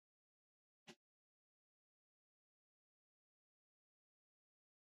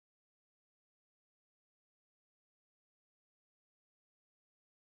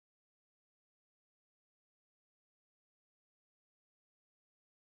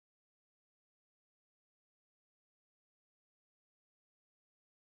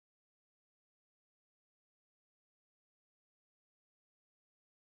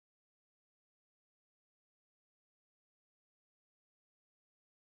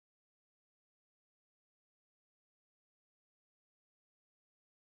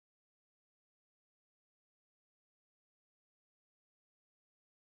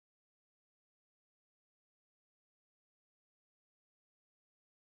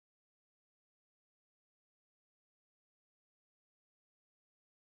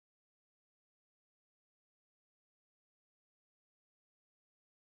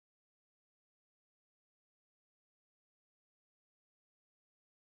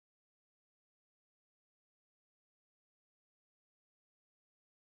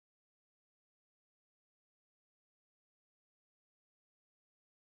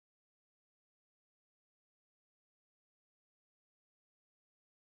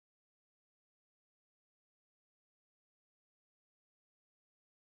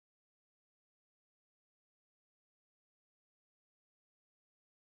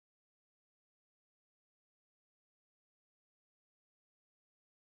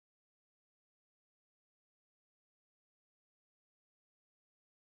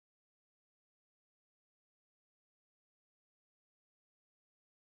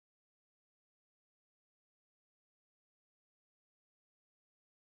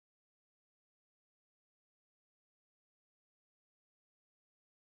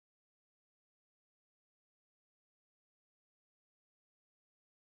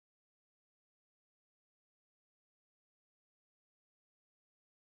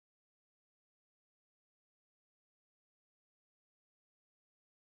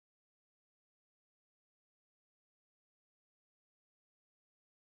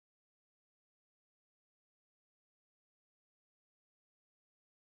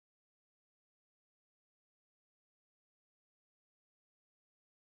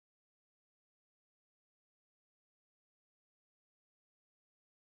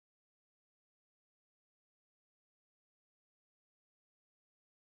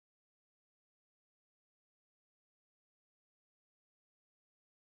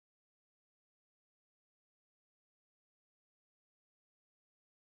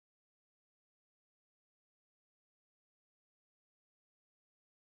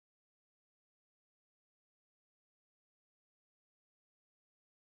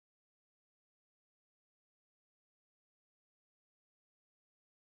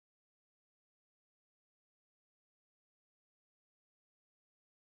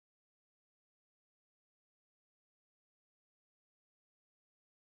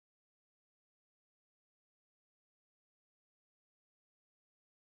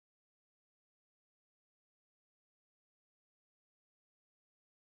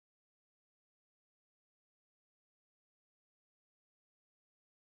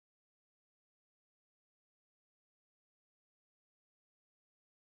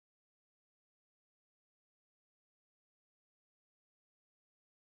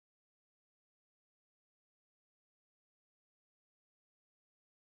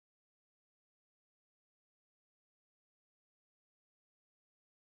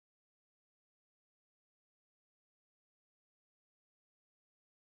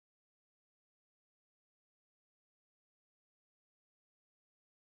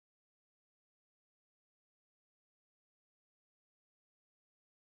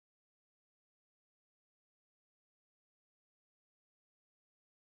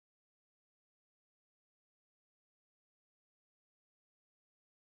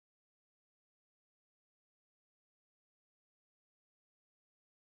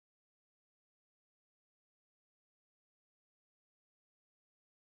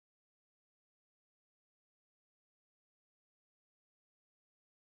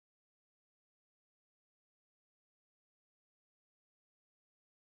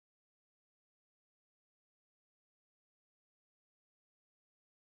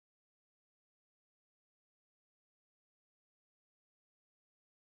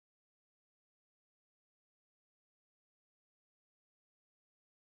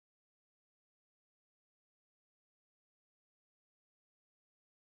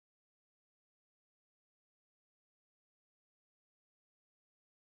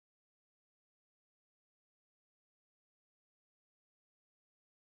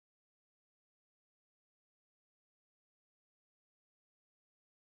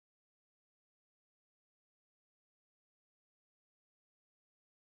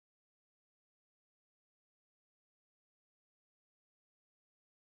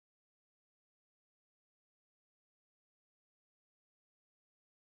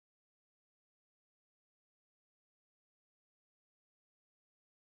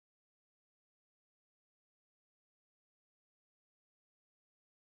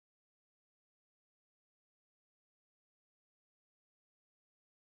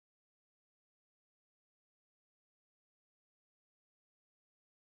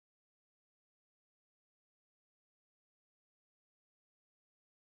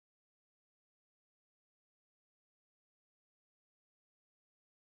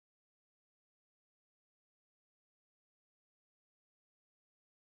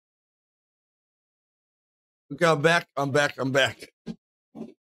 Okay, I'm back.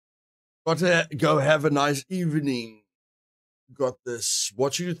 Got to go have a nice evening. Got this.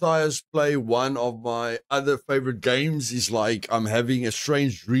 Watching you guys play one of my other favorite games is like I'm having a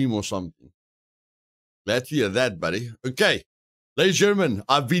strange dream or something. Glad to hear that, buddy. Okay, ladies and gentlemen,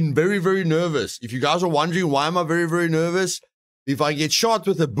 I've been very, very nervous. If you guys are wondering why am I very, very nervous, if I get shot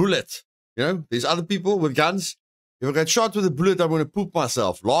with a bullet, you know, there's other people with guns. If I get shot with a bullet, I'm going to poop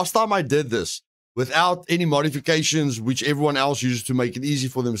myself. Last time I did this, without any modifications, which everyone else uses to make it easy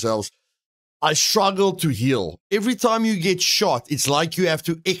for themselves, I struggle to heal. Every time you get shot, it's like you have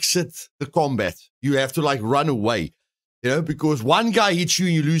to exit the combat. You have to like run away, you know, because one guy hits you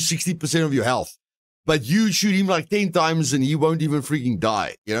and you lose 60% of your health. But you shoot him like 10 times and he won't even freaking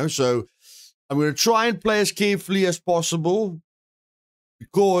die, you know? So I'm going to try and play as carefully as possible,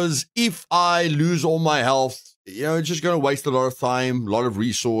 because if I lose all my health, you know, it's just going to waste a lot of time, a lot of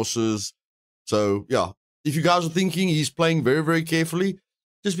resources. So, yeah, if you guys are thinking he's playing very, very carefully,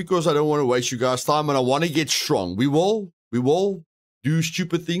 just because I don't want to waste you guys' time and I want to get strong. We will do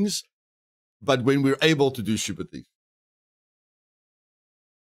stupid things, but when we're able to do stupid things.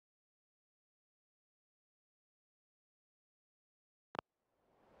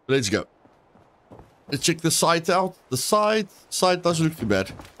 Let's go. Let's check the site out. The site doesn't look too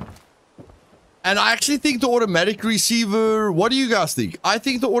bad. And I actually think the automatic receiver, what do you guys think? I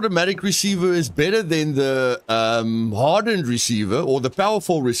think the automatic receiver is better than the hardened receiver or the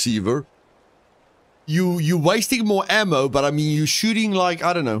powerful receiver. You're wasting more ammo, but I mean, you're shooting like,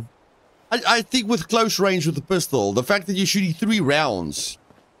 I don't know. I think with close range with the pistol, the fact that you're shooting 3 rounds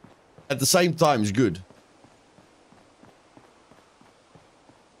at the same time is good.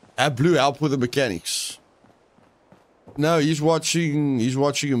 Blue, help with the mechanics. No, he's watching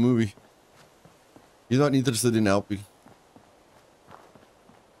a movie. He's not interested in helping.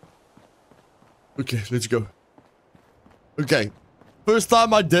 Okay, let's go. Okay. First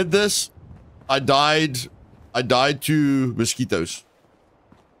time I did this, I died to mosquitoes.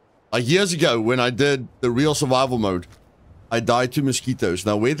 Like years ago when I did the real survival mode, I died to mosquitoes.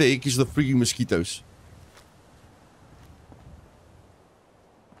 Now where the heck is the freaking mosquitoes?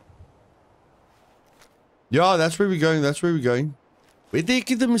 Yeah, that's where we're going. That's where we're going. Where the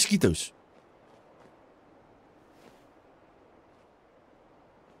heck are the mosquitoes?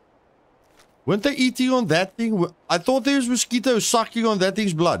 Weren't they eating on that thing? I thought there was mosquitoes sucking on that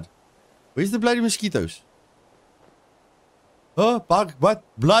thing's blood. Where's the bloody mosquitoes? Oh, bug, what?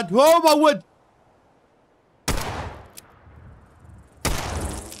 Blood? Oh, my word!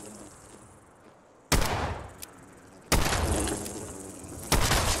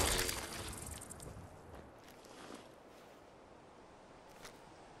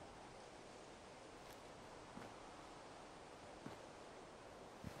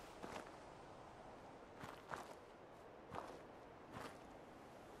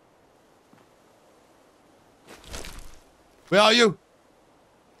 Where are you?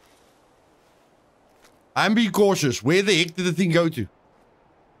 I'm being cautious. Where the heck did the thing go to?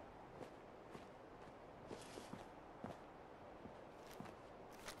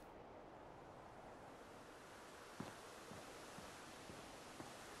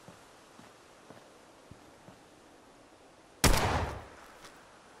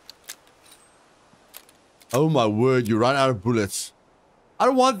 Oh my word, you run out of bullets. I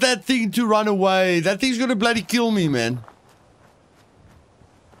don't want that thing to run away. That thing's gonna bloody kill me, man.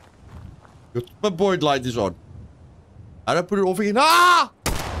 Your board light is on. How do I put it off again? Ah!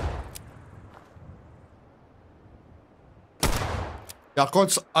 Yeah, I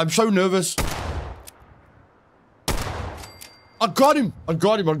can't. I'm so nervous. I got him. I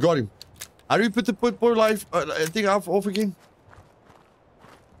got him. How do you put the board light thing off again?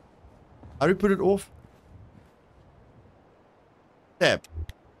 How do you put it off? Tab.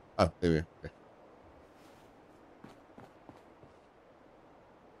 Oh, there we go. Okay.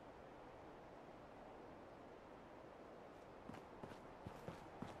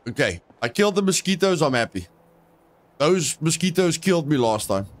 Okay, I killed the mosquitoes. I'm happy. Those mosquitoes killed me last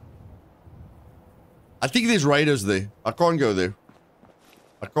time. I think there's raiders there. I can't go there.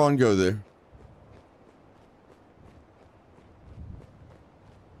 I can't go there.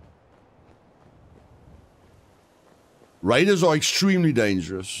 Raiders are extremely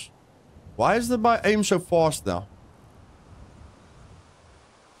dangerous. Why is my aim so fast now?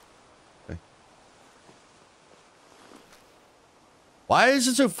 Okay. Why is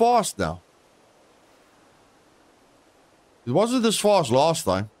it so fast now? It wasn't this fast last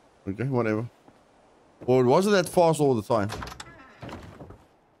time. Okay, whatever. Or it wasn't that fast all the time.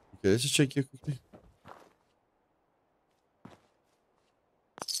 Okay, let's just check here quickly.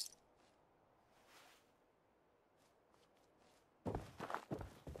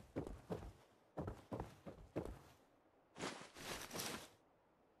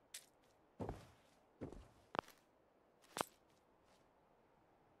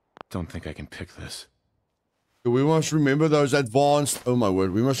 don't think I can pick this. We must remember those advanced... Oh my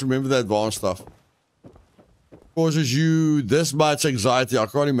word, we must remember the advanced stuff. Causes you this much anxiety. I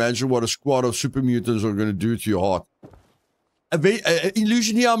can't imagine what a squad of super mutants are going to do to your heart.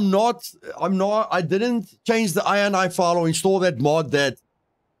 Illusion here, I didn't change the INI file or install that mod that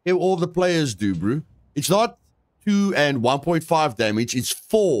all the players do, bro. It's not 2 and 1.5 damage, it's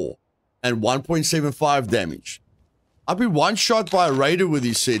 4 and 1.75 damage. I've been one shot by a raider with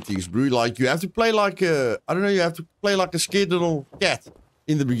these settings, bro. Like, you have to play like a, I don't know, you have to play like a scared little cat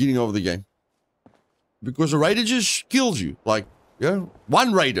in the beginning of the game. Because a raider just kills you. Like, yeah,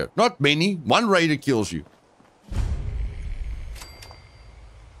 one raider, not many, one raider kills you.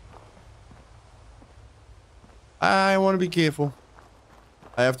 I want to be careful.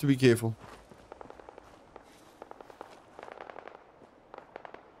 I have to be careful.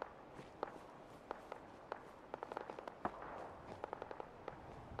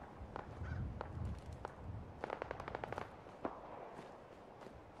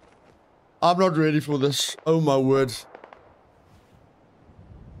 I'm not ready for this. Oh my word.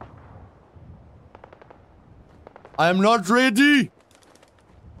 I am not ready.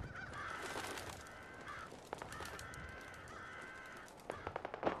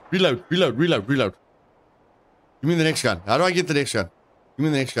 Reload, reload, reload, reload. Give me the next gun. How do I get the next gun? Give me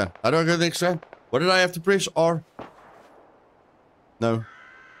the next gun. How do I go to the next gun? What did I have to press? R? No.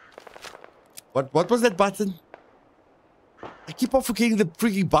 What was that button? I keep on forgetting the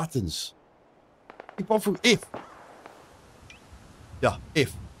freaking buttons. Keep on from F. Yeah,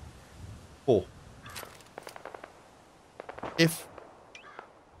 F. 4. F.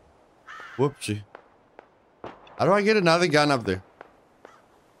 Whoopsie. How do I get another gun up there?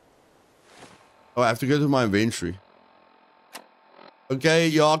 Oh, I have to go to my inventory. Okay,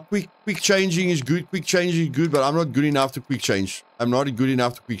 yeah, quick changing is good. Quick changing is good, but I'm not good enough to quick change. I'm not good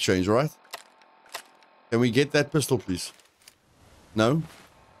enough to quick change, right? Can we get that pistol, please? No?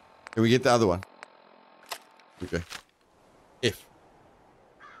 Can we get the other one? Okay. F.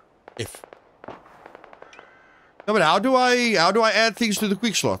 F. No, but how do I add things to the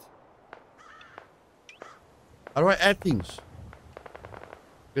quick slot? How do I add things?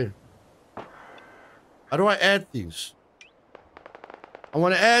 Okay. How do I add things? I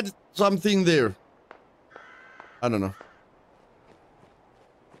want to add something there. I don't know.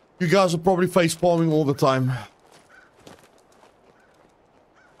 You guys are probably face palming all the time.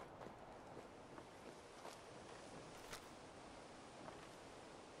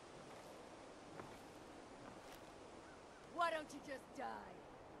 Why don't you just die?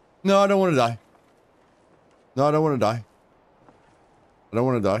 No, I don't want to die. No, I don't want to die. I don't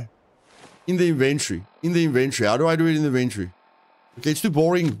want to die. In the inventory. In the inventory. How do I do it in the inventory? Okay, it's too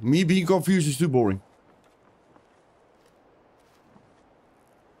boring. Me being confused is too boring.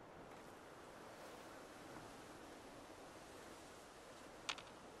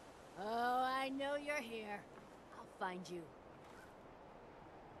 Oh, I know you're here. I'll find you.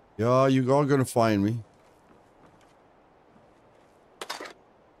 Yeah, you are gonna find me.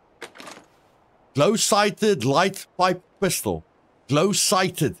 Glow-sighted light pipe pistol.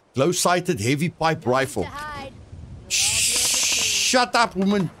 Glow-sighted heavy pipe rifle. Shut up,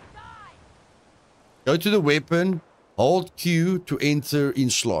 woman. Go to the weapon. Hold Q to enter in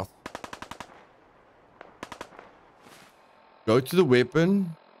slot. Go to the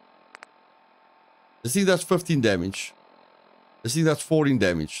weapon. Let's see, that's 15 damage. Let's see, that's 14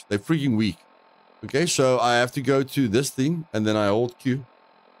 damage. They're freaking weak. Okay, so I have to go to this thing, and then I hold Q.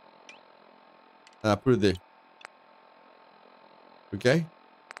 And I put it there. Okay.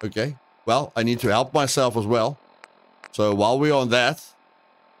 Okay. Well, I need to help myself as well. So while we're on that,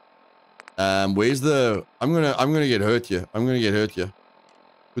 where's the? I'm gonna get hurt here. I'm gonna get hurt here.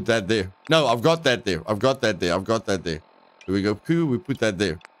 Put that there. No, I've got that there. I've got that there. I've got that there. Here we go. Q. We put that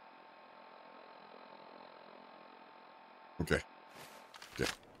there. Okay. Okay.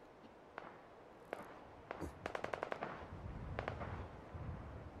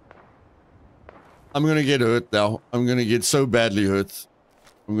 I'm gonna get hurt now. I'm gonna get so badly hurt.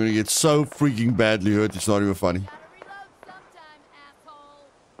 I'm gonna get so freaking badly hurt. It's not even funny.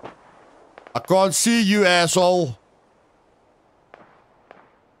 I can't see you, asshole.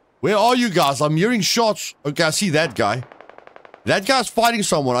 Where are you guys? I'm hearing shots. Okay, I see that guy. That guy's fighting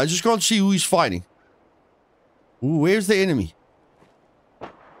someone. I just can't see who he's fighting. Ooh, where's the enemy?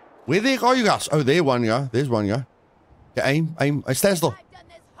 Where the heck are you guys? Oh, there one guy. There's one guy. Okay, aim. Stand still.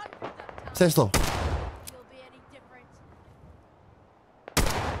 Stand still.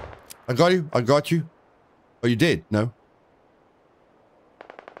 I got you. I got you. Oh, you did? No.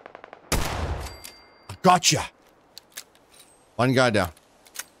 I got you. One guy down.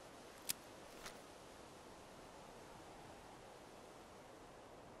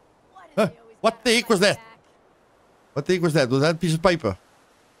 Huh, what the heck was that? What the heck was that? Was that a piece of paper?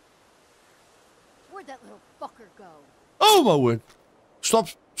 Where'd that little fucker go? Oh my word. Stop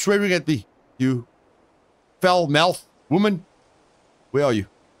swearing at me, you foul mouth woman. Where are you?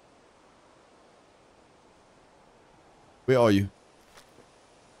 Where are you?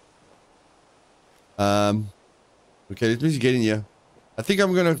 Okay, let me just get in here. I think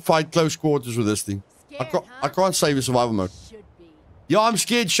I'm gonna fight close quarters with this thing. I can't save a survival mode. Yeah, I'm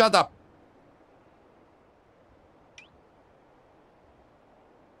scared. Shut up.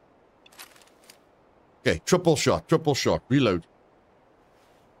 Okay, triple shot, reload.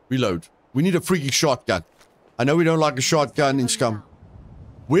 Reload. We need a freaking shotgun. I know we don't like a shotgun in Scum.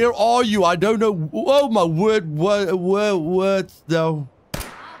 Where are you? I don't know. Oh my word, what, no.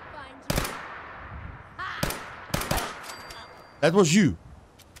 That was you.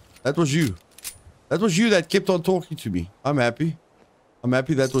 That was you. That was you that kept on talking to me. I'm happy. I'm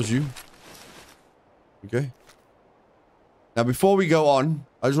happy that was you. Okay. Now before we go on,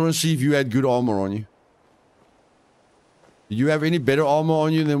 I just want to see if you had good armor on you. Do you have any better armor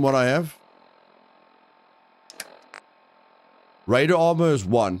on you than what I have? Raider armor is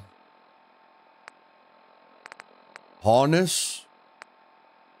 1. Harness.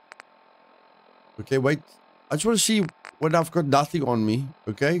 Okay, wait. I just want to see when I've got nothing on me.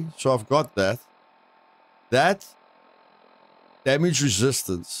 Okay, so I've got that. That. Damage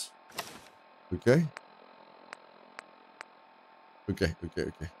resistance. Okay. Okay.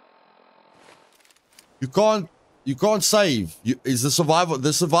 You can't save. It's the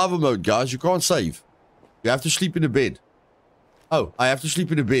survival mode, guys. You can't save. You have to sleep in a bed. Oh, I have to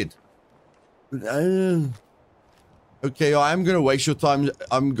sleep in a bed. Okay, I am gonna waste your time.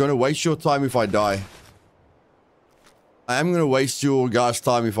 I'm gonna waste your time if I die. I am gonna waste your guys'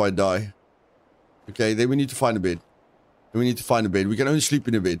 time if I die. Okay, then we need to find a bed. We can only sleep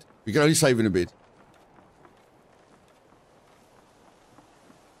in a bed. We can only save in a bed.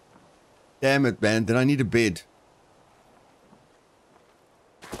 Damn it, man. Then I need a bed.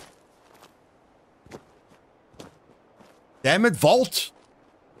 Damn it, vault!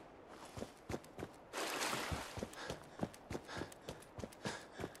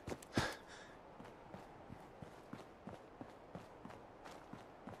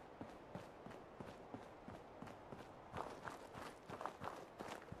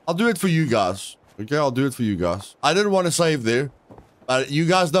 I'll do it for you guys. Okay, I'll do it for you guys. I didn't want to save there. You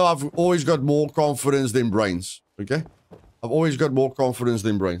guys know I've always got more confidence than brains. Okay? I've always got more confidence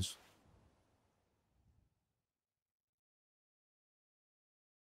than brains.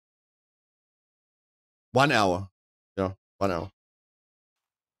 One hour. Yeah, 1 hour.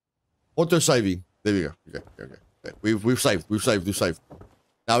 Auto saving. There we go. Okay. We've saved.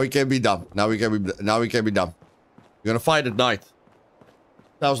 Now we can be done. Now we can be done. We're gonna fight at night.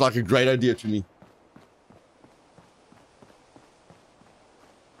 Sounds like a great idea to me.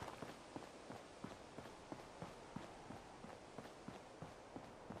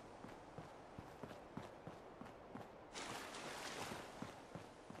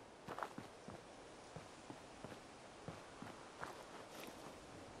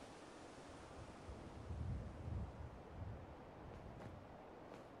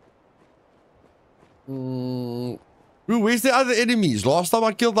 Bro, where's the other enemies? Last time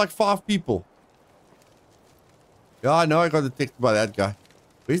I killed like 5 people. Yeah, I know I got detected by that guy.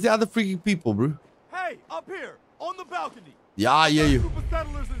 Where's the other freaking people, bro? Hey, up here, on the balcony. Yeah, I hear you. Group of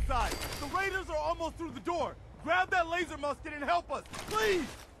settlers inside. The raiders are almost through the door. Grab that laser musket and help us, please.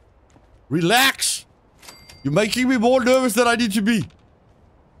 Relax. You're making me more nervous than I need to be.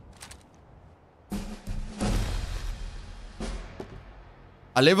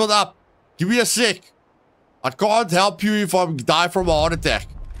 I leveled up. Give me a sec. I can't help you if I die from a heart attack.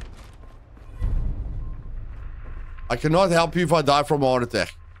 I cannot help you if I die from a heart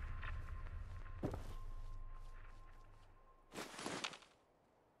attack.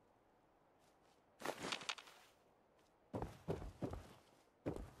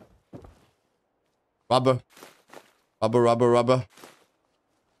 Rubber. Rubber.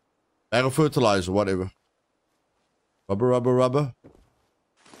 Bag of fertilizer, whatever. Rubber. Rubber.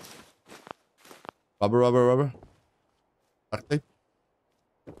 Duct tape.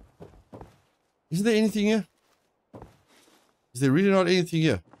 Isn't there anything here? Is there really not anything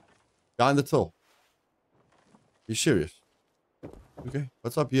here? Behind the till. You serious? Okay,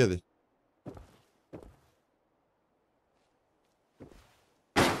 what's up here then?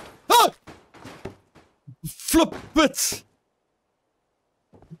 Ah! Flip it!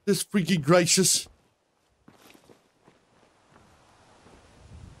 This freaking gracious.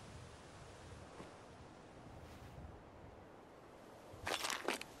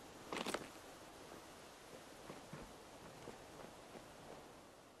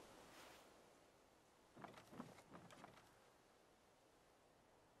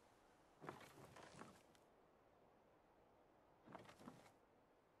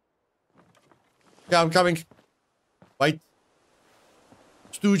 Yeah, I'm coming. Wait.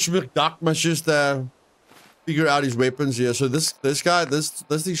 Stooge McDuck must just figure out his weapons here. So this guy, this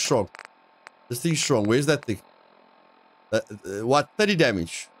thing's strong. This thing's strong. Where's that thing? What? 30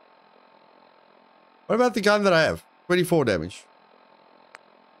 damage. What about the gun that I have? 24 damage.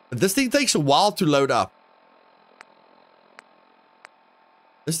 But this thing takes a while to load up.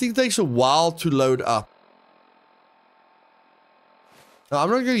 This thing takes a while to load up. No, I'm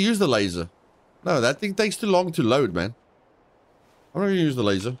not going to use the laser. No, that thing takes too long to load, man. I'm not going to use the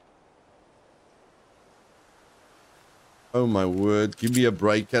laser. Oh my word. Give me a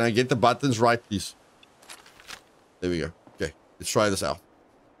break. Can I get the buttons right, please? There we go. Okay, let's try this out.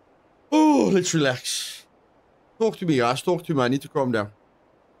 Oh, let's relax. Talk to me, guys. Talk to me. I need to calm down.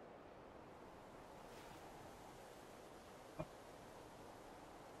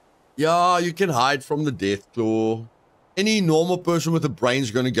 Yeah, you can hide from the death claw. Any normal person with a brain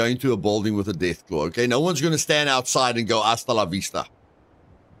is going to go into a building with a death claw, okay? No one's going to stand outside and go, hasta la vista.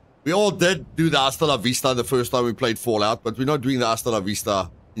 We all did do the hasta la vista the first time we played Fallout, but we're not doing the hasta la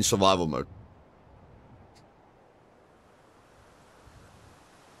vista in survival mode.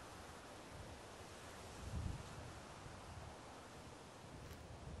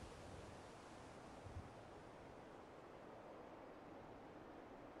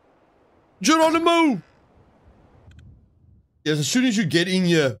 Geronimo! Yes, as soon as you get in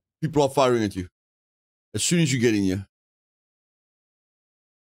here, people are firing at you. As soon as you get in here.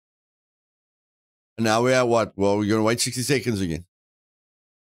 And now we're at what? Well, we're going to wait 60 seconds again.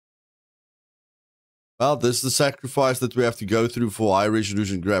 Well, this is the sacrifice that we have to go through for high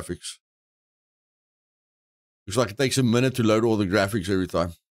resolution graphics. Looks like it takes a minute to load all the graphics every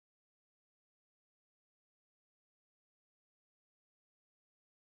time.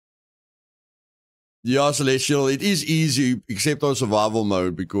 Yeah, Celestial, it is easy except on survival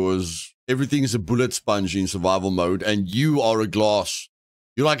mode because everything is a bullet sponge in survival mode and you are a glass.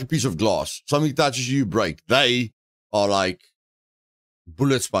 You're like a piece of glass. Something touches you, you break. They are like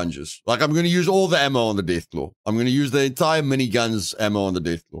bullet sponges. Like I'm going to use all the ammo on the Deathclaw. I'm going to use the entire minigun's ammo on the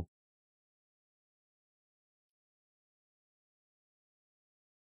Deathclaw.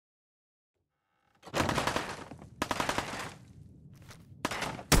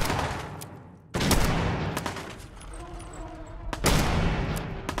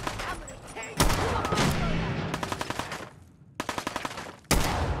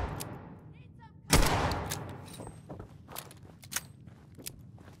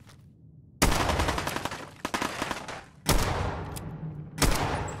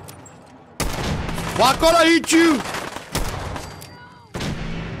 Why can't I hit you?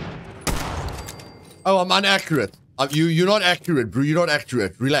 Oh, I'm inaccurate. You're not accurate, bro. You're not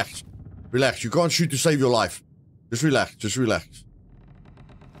accurate. Relax. Relax. You can't shoot to save your life. Just relax. Just relax.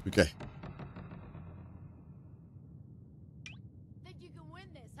 Okay. Think you can win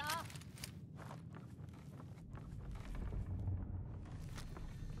this, huh?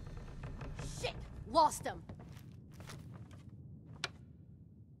 Shit! Lost him.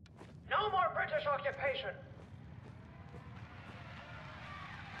 No more British occupation.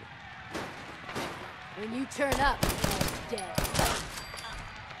 When you turn up, you're dead.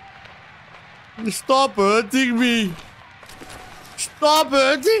 Stop hurting me. Stop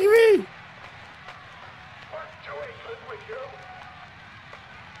hurting me.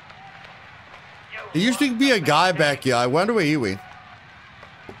 There used to be a guy back here. I wonder where he went.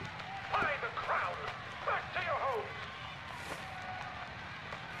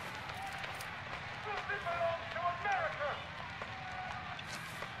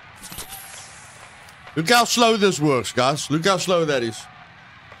 Look how slow this works, guys. Look how slow that is.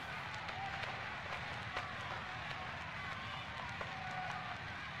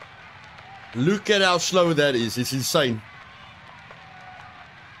 Look at how slow that is. It's insane.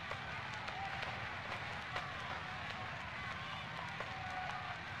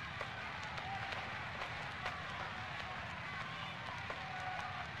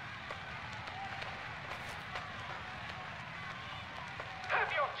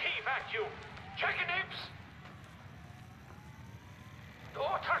 Have your tea vacuum. Chicken nips. No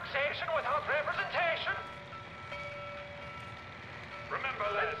taxation without representation. Remember,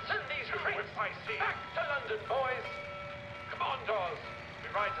 lads, send these creeps back to London, boys. Come on, Dawes.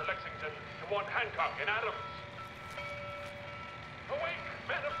 We ride to Lexington to warn Hancock and Adams. Awake,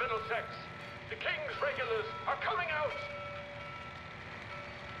 men of Middlesex. The King's regulars are coming out.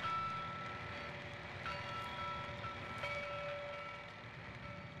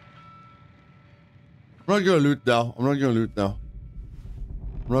 I'm not gonna loot now. I'm not gonna loot now.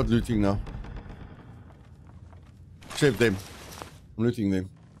 I'm not looting now. Save them. I'm looting them.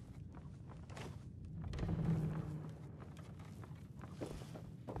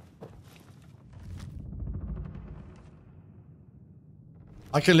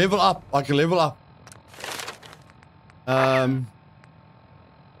 I can level up. I can level up.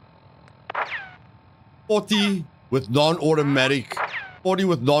 40 with non-automatic. 40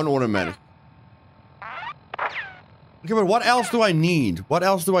 with non-automatic. Okay, but what else do I need? What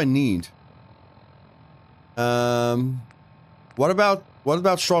else do I need? What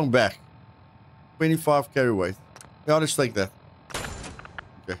about strong back? 25 carry weight. Yeah, I'll just take that.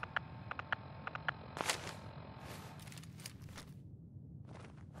 Okay.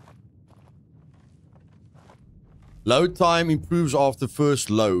 Load time improves after first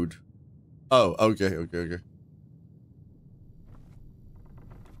load. Oh, okay, okay, okay.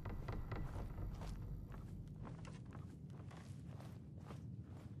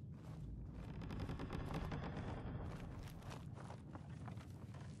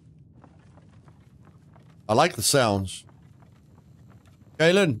 I like the sounds.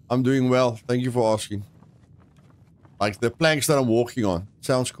 Kaylin, I'm doing well. Thank you for asking. Like the planks that I'm walking on.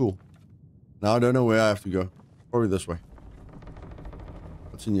 Sounds cool. Now I don't know where I have to go. Probably this way.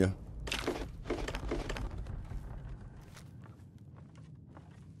 What's in here?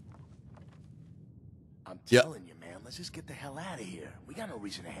 I'm telling you, man, let's just get the hell out of here. We got no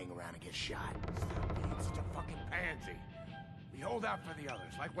reason to hang around and get shot. Stop being such a fucking pansy. We hold out for the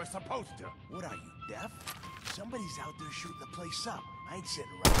others like we're supposed to. What are you, deaf? Somebody's out there shooting the place up. I ain't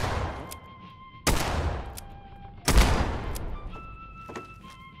sitting around.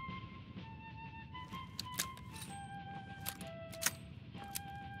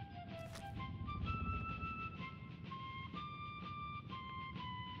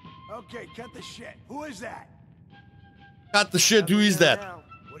 Okay, cut the shit. Who is that? Cut the shit. Who is that?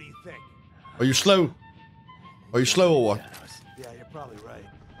 What do you think? Are you slow? Are you slow or what? Yeah, you're probably right.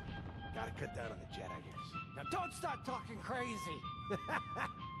 Gotta cut down on the jet, I guess. Now don't start talking crazy.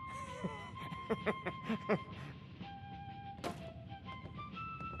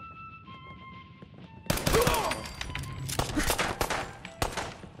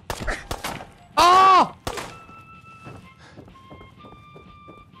 Ah!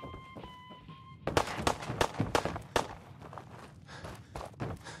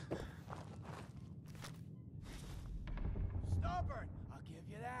 Stubborn, I'll give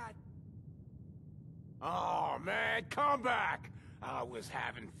you that. Oh man, come back. I was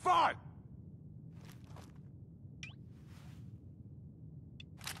having fun.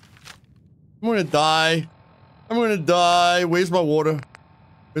 I'm gonna die. I'm gonna die. Where's my water?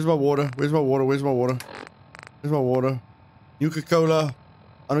 Where's my water? Where's my water? Where's my water? Where's my water? Nuka-Cola.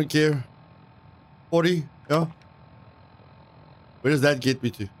 I don't care. 40. Yeah. Where does that get me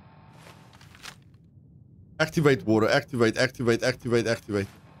to? Activate water. Activate, activate, activate, activate.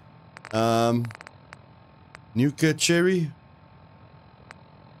 Nuka cherry.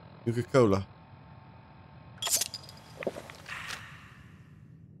 Nuka-Cola.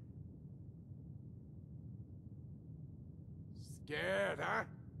 Scared, huh?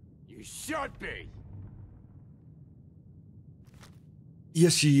 You should be.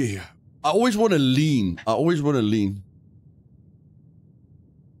 Yes, yeah. I always want to lean. I always want to lean.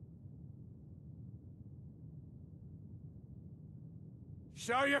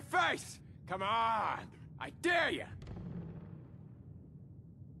 Show your face. Come on. I dare you.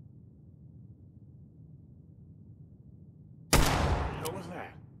 What was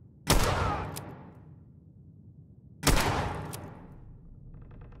that?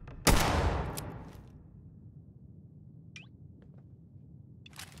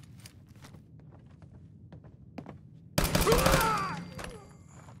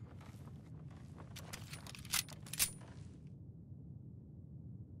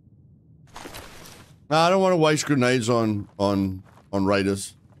 Nah, I don't want to waste grenades on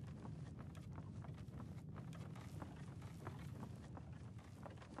raiders.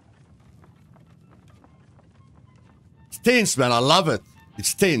 It's tense, man. I love it.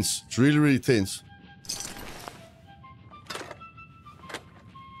 It's tense. It's really, really tense.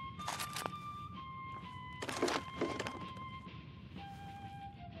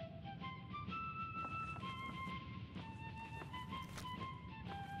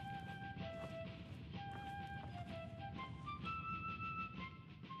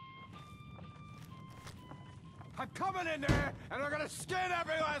 I'm coming in there, and I'm gonna skin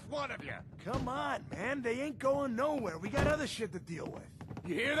every last one of you. Come on, man. They ain't going nowhere. We got other shit to deal with.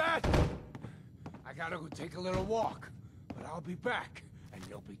 You hear that? I gotta go take a little walk, but I'll be back, and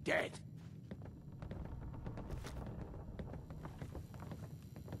you'll be dead.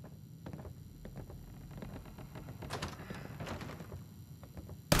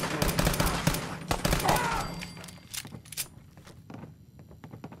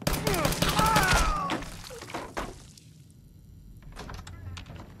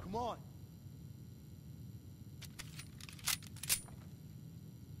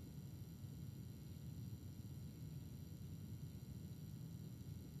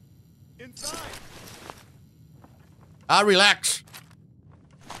 Inside. Relax.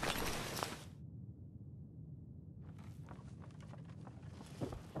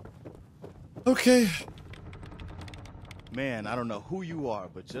 Okay. Man, I don't know who you are,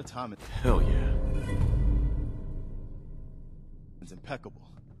 but your time is... Hell yeah. It's impeccable.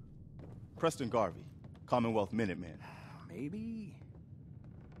 Preston Garvey, Commonwealth Minuteman. Maybe?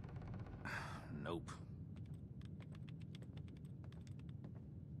 Nope.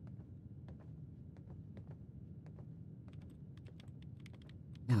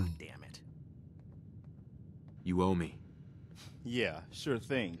 God damn it. You owe me. Yeah, sure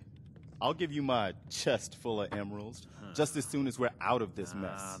thing. I'll give you my chest full of emeralds just as soon as we're out of this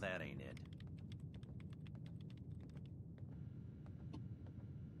mess. Ah, that ain't it.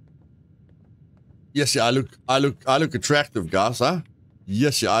 Yes, yeah, I look attractive, guys, huh?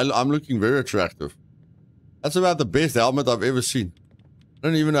 Yes, yeah, I'm looking very attractive. That's about the best helmet I've ever seen. I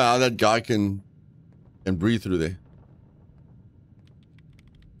don't even know how that guy can breathe through there.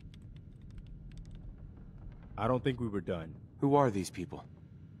 I don't think we were done. Who are these people?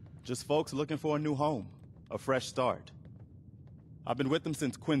 Just folks looking for a new home, a fresh start. I've been with them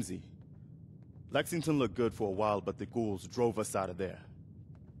since Quincy. Lexington looked good for a while, but the ghouls drove us out of there.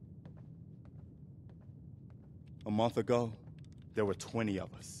 A month ago, there were 20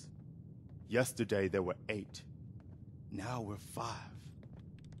 of us. Yesterday, there were 8. Now we're 5.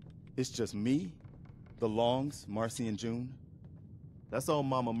 It's just me, the Longs, Marcy and June. That's old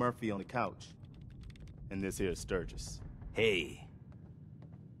Mama Murphy on the couch. And this here is Sturgis. Hey.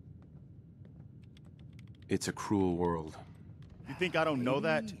 It's a cruel world. You think I don't know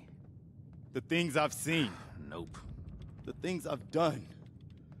that? The things I've seen. Nope. The things I've done.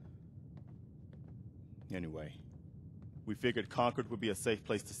 Anyway, we figured Concord would be a safe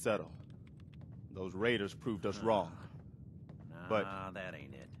place to settle. Those raiders proved us wrong. But that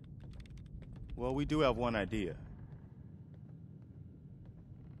ain't it. Well, we do have one idea.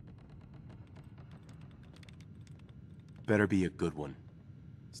 Better be a good one.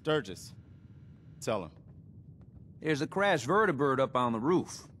 Sturgis, tell him. There's a crashed vertibird up on the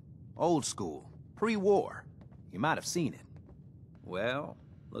roof. Old school. Pre-war. You might have seen it. Well,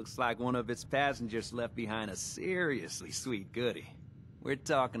 looks like one of its passengers left behind a seriously sweet goodie. We're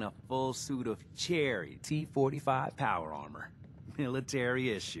talking a full suit of cherry T-45 power armor.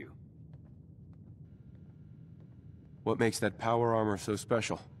 Military issue. What makes that power armor so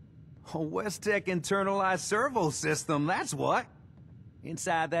special? A West-Tech internalized servo system, that's what.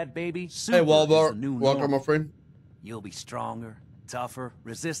 Inside that baby, super Hey, is the Walmart, new welcome, normal. my friend. You'll be stronger, tougher,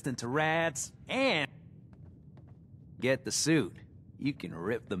 resistant to rads, and... get the suit. You can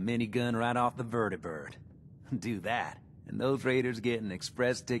rip the minigun right off the vertibird. Do that, and those raiders get an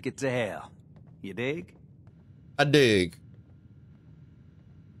express ticket to hell. You dig? I dig.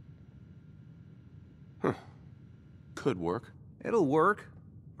 Huh. Could work. It'll work,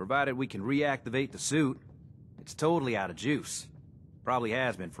 provided we can reactivate the suit. It's totally out of juice. Probably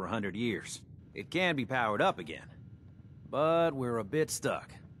has been for 100 years. It can be powered up again. But we're a bit stuck.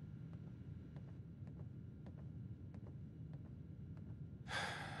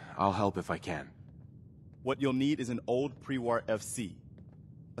 I'll help if I can. What you'll need is an old pre-war FC.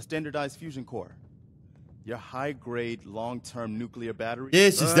 A standardized fusion core. Your high-grade, long-term nuclear battery.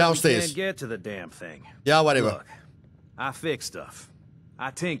 Yes, it's downstairs. Can't get to the damn thing. Yeah, whatever. Look, I fix stuff.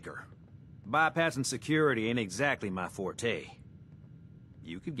 I tinker. Bypassing security ain't exactly my forte.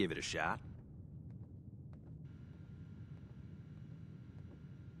 You could give it a shot.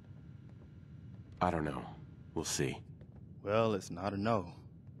 I don't know. We'll see. Well, it's not a no.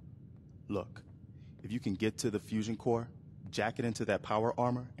 Look, if you can get to the fusion core, jack it into that power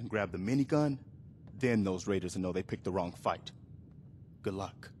armor, and grab the minigun, then those raiders will know they picked the wrong fight. Good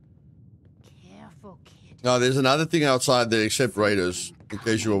luck. Careful, kid. No, there's another thing outside there except raiders, in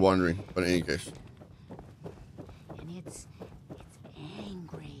case you were wondering. But in any case. And it's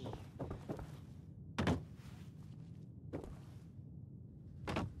angry.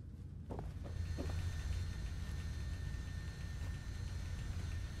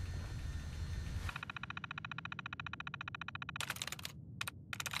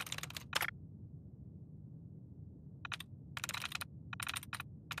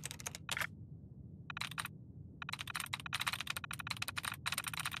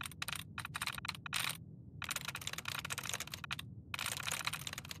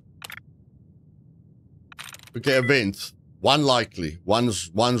 Okay, event. One likely.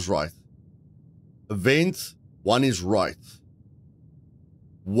 One's right. Event. One is right.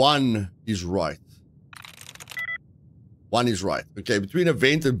 One is right. One is right. Okay, between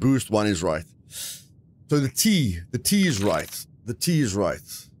event and boost, one is right. So the T is right. The T is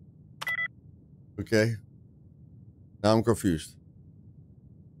right. Okay. Now I'm confused.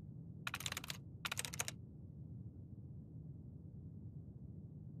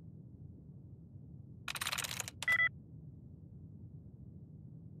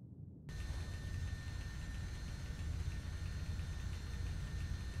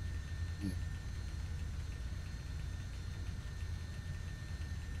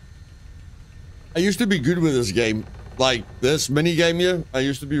 I used to be good with this game. Like this mini game here, I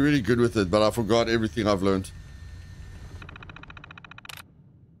used to be really good with it, but I forgot everything I've learned.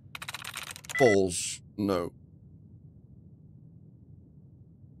 Falls, no.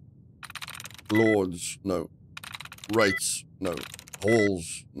 Lords, no. Rates, no.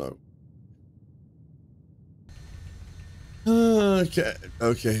 Halls, no. Okay,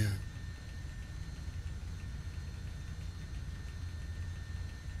 okay.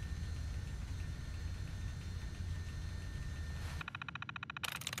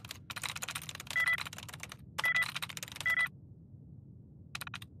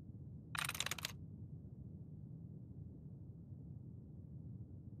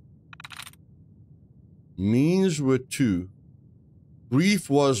 Means were 2.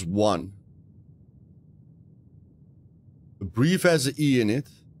 Brief was 1. The brief has an E in it.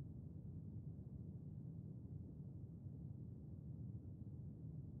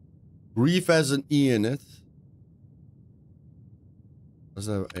 Brief has an E in it. What's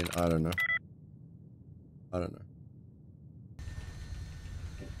that? I don't know. I don't know.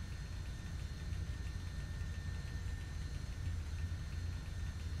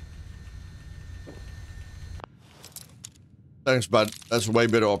 Thanks, bud. That's a way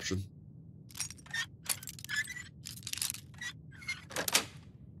better option.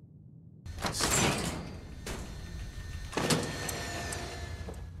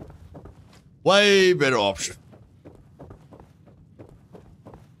 Way better option.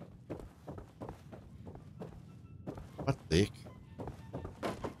 What the heck?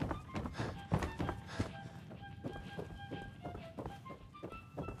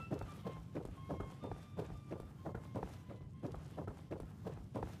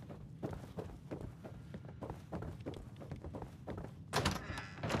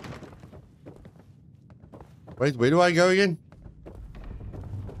 Wait, where do I go again?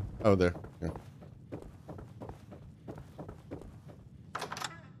 Oh, there. Yeah.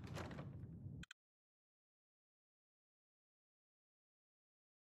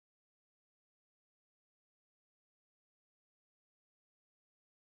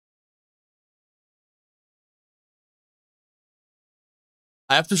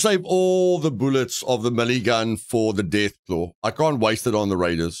 I have to save all the bullets of the melee gun for the Death Claw. I can't waste it on the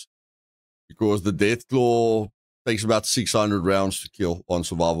Raiders because the Death Claw takes about 600 rounds to kill on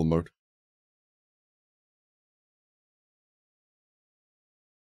survival mode.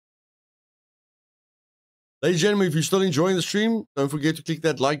 Ladies and gentlemen, if you're still enjoying the stream, don't forget to click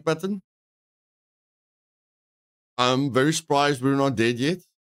that like button. I'm very surprised we're not dead yet.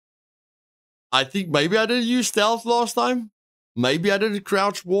 I think maybe I didn't use stealth last time. Maybe I did a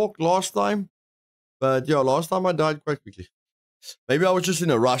crouch walk last time. But yeah, last time I died quite quickly. Maybe I was just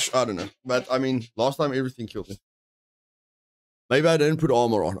in a rush. I don't know. But I mean, last time everything killed me. Maybe I didn't put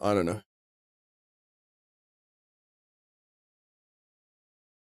armor on. I don't know.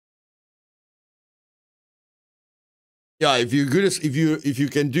 Yeah, if you're good at, if you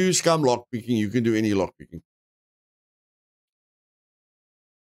can do Scum lockpicking, you can do any lockpicking.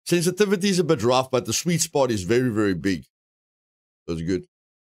 Sensitivity is a bit rough, but the sweet spot is very, very big. That's good.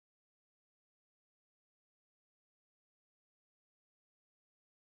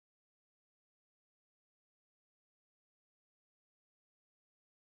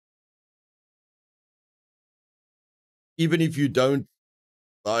 Even if you don't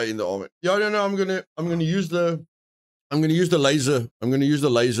die in the armor. Yeah, no, I'm gonna use the laser. I'm gonna use the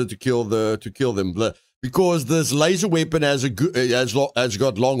laser to kill them. Because this laser weapon has has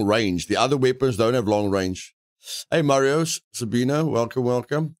got long range. The other weapons don't have long range. Hey Marios, Sabina,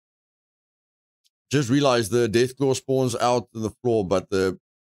 welcome. Just realized the Death Claw spawns out on the floor, but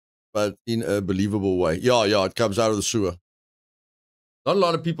in a believable way. Yeah, it comes out of the sewer. Not a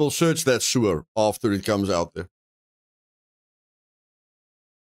lot of people search that sewer after it comes out there.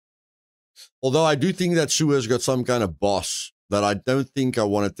 Although I do think that sewer's got some kind of boss that I don't think I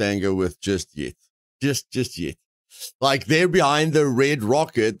want to tango with just yet. Just yet. Like there behind the red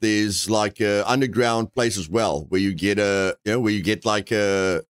rocket, there's like a underground place as well where you get like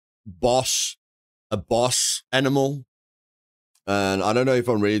a boss animal. And I don't know if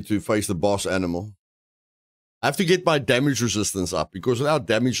I'm ready to face the boss animal. I have to get my damage resistance up because without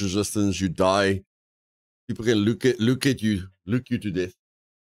damage resistance, you die. People can look you to death.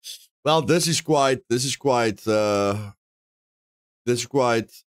 Well, this is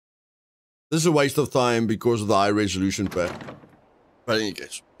a waste of time because of the high resolution pack. But in any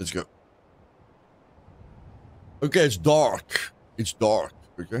case, let's go. Okay, it's dark. It's dark.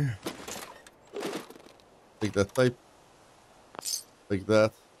 Okay. Take that tape. Take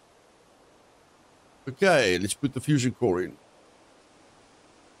that. Okay, let's put the fusion core in.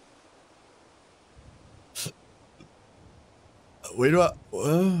 Where do I...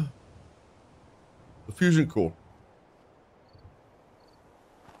 the fusion core.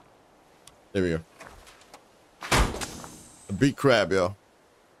 There we go. A big crab, yeah.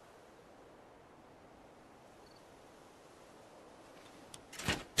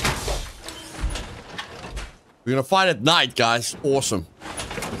 We're gonna fight at night, guys. Awesome.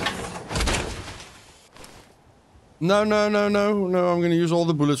 No, no, no, no, no. I'm gonna use all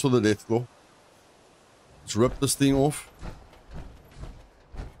the bullets for the death claw. Let's rip this thing off.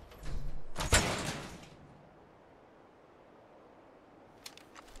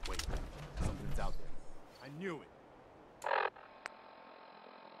 Wait, something's out there. I knew it.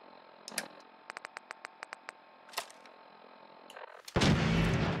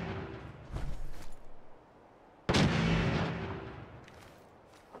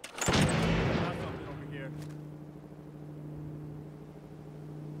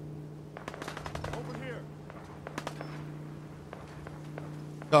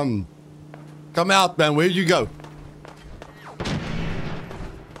 Come out, man. Where'd you go?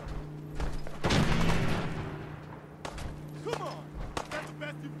 Come on, that's the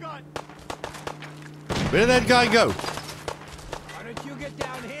best you've got. Where did that guy go? Why don't you get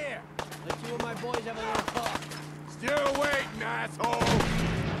down here? Let you and my boys have a little talk. Still waiting, asshole.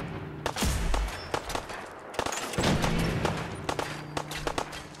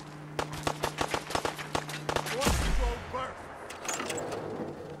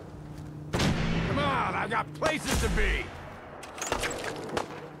 Come on, I got places to be.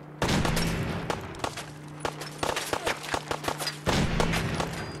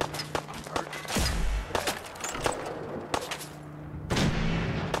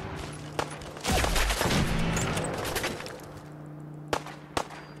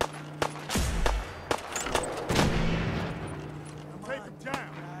 Take him down.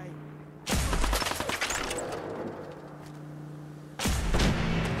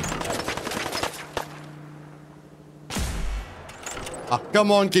 Ah,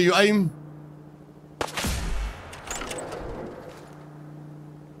 come on, can you aim?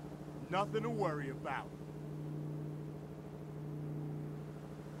 Nothing to worry about.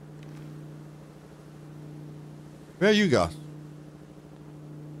 Where are you guys?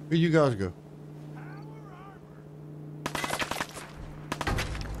 Where you guys go?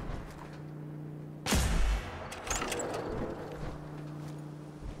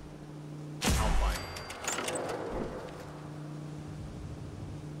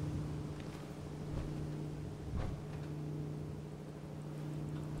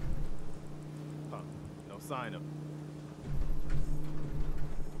 No sign of him.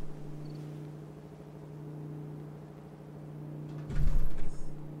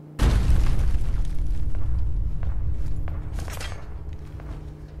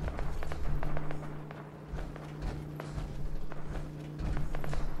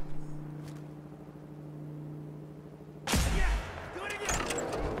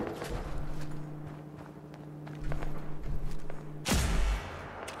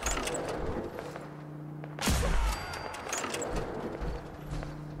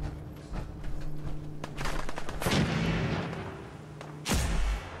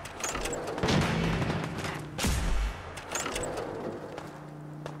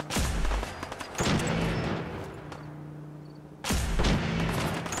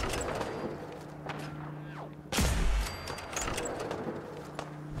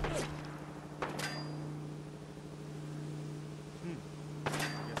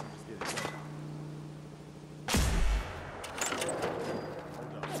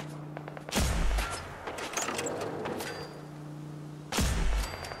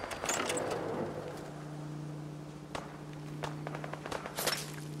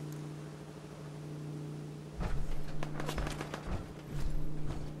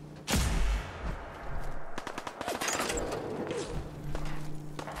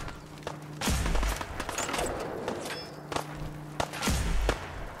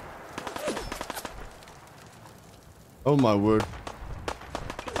 Oh my word.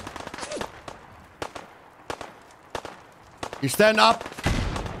 You stand up.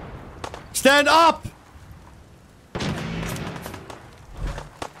 Stand up!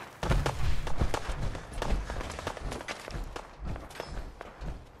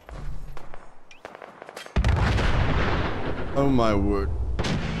 Oh my word.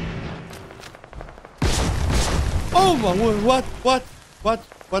 Oh my word,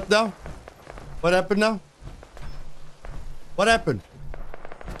 what now? What happened now? What happened?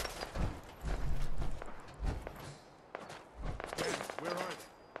 Where are they?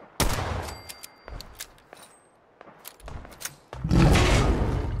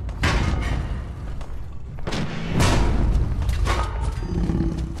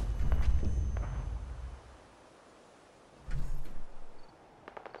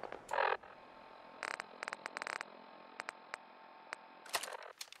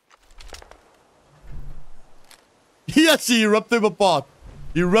 Yes, he ripped them apart.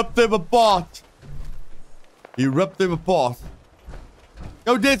 He ripped them apart. He ripped them apart.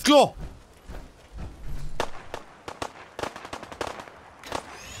 Go, Deathclaw.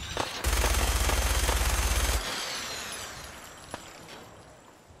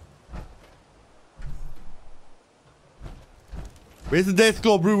 Where's the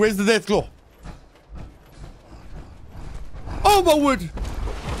Deathclaw, bro? Where's the Deathclaw? Oh my word!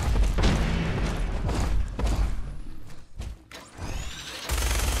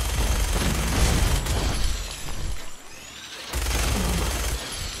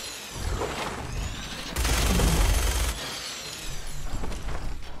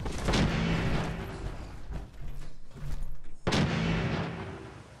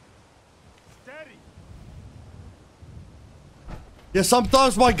 Yeah,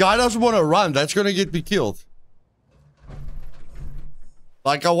 sometimes my guy doesn't want to run. That's going to get me killed.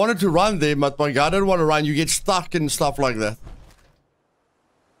 Like, I wanted to run there, but my guy didn't want to run. You get stuck and stuff like that.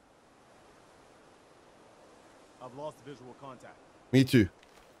 I've lost visual contact. Me too.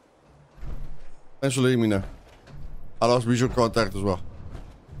 Thanks for letting me know. I lost visual contact as well.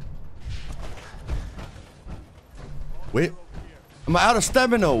 Wait. Am I out of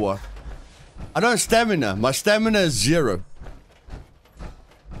stamina or what? I don't have stamina. My stamina is 0.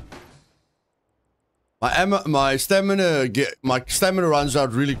 My stamina runs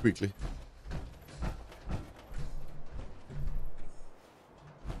out really quickly.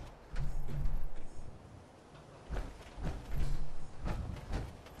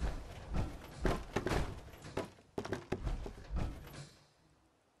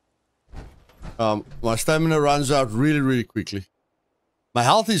 My stamina runs out really quickly. My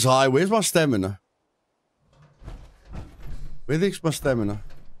health is high. Where's my stamina? Where the heck's my stamina?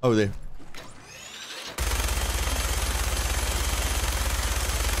 Oh, there.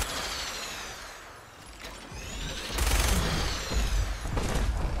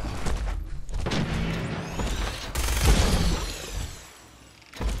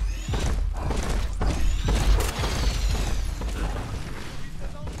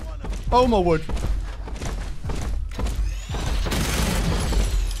 Oh my word.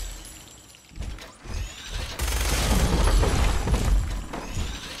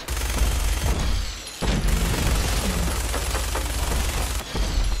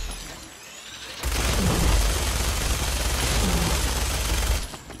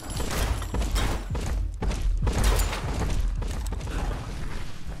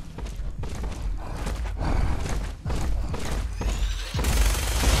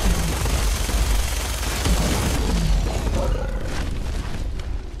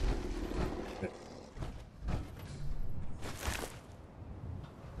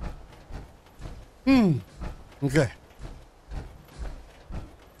 Okay.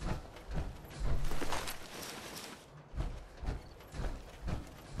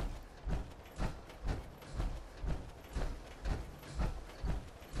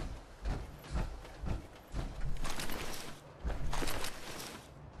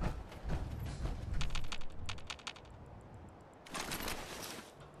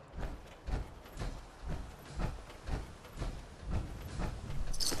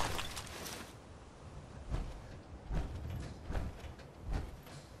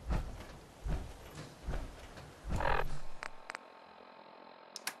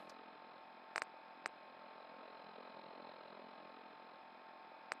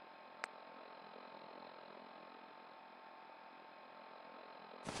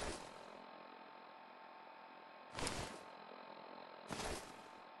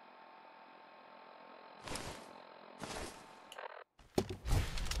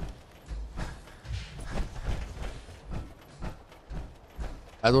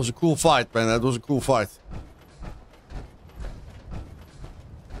 That was a cool fight, man. That was a cool fight.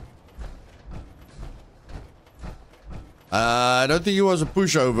 I don't think he was a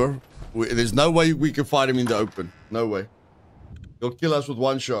pushover. There's no way we can fight him in the open. No way. He'll kill us with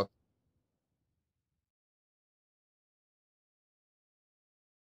one shot.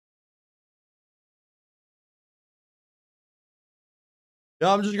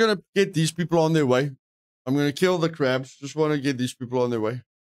 Yeah, I'm just going to get these people on their way. I'm going to kill the crabs. Just want to get these people on their way.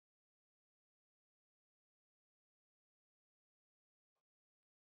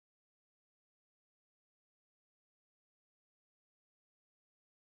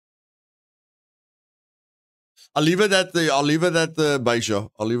 I'll leave it at the base, yeah.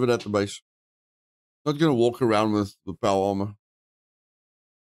 I'll leave it at the base. Not gonna walk around with the power armor.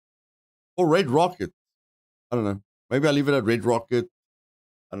 Or Red Rocket. I don't know. Maybe I'll leave it at Red Rocket.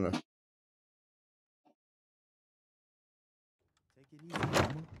 I don't know.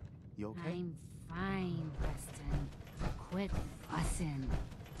 You okay? I'm fine, Preston. Quit fussing.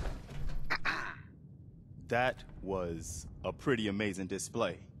 That was a pretty amazing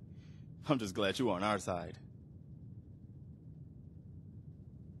display. I'm just glad you're on our side.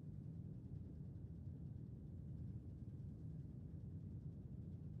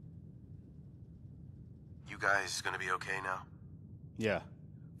 You guys gonna be okay now? Yeah,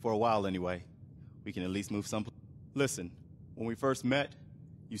 for a while anyway. We can at least move some. Listen, when we first met,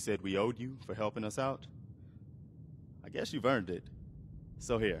 you said we owed you for helping us out. I guess you've earned it.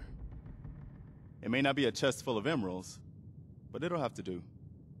 So here. It may not be a chest full of emeralds, but it'll have to do.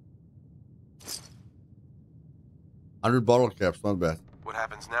 100 bottle caps, not bad. What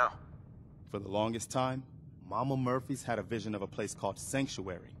happens now? For the longest time, Mama Murphy's had a vision of a place called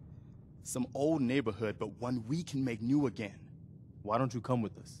Sanctuary. Some old neighborhood, but one we can make new again. Why don't you come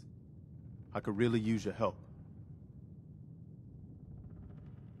with us? I could really use your help.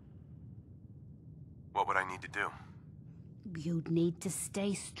 What would I need to do? You'd need to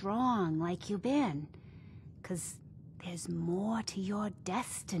stay strong like you've been. 'Cause there's more to your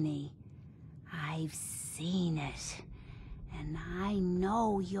destiny. I've seen it. And I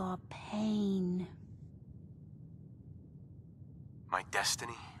know your pain. My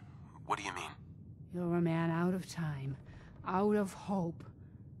destiny? What do you mean? You're a man out of time, out of hope.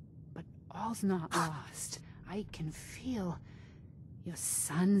 But all's not lost. I can feel your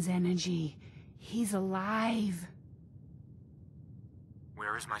son's energy. He's alive.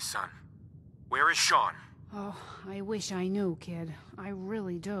 Where is my son? Where is Sean? Oh, I wish I knew, kid. I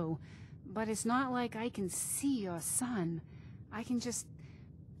really do. But it's not like I can see your son. I can just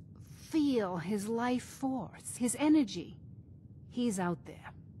feel his life force, his energy. He's out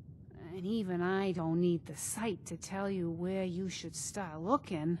there. And even I don't need the sight to tell you where you should start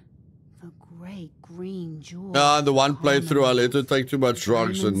looking. The great green jewel. The one playthrough, I let her take too much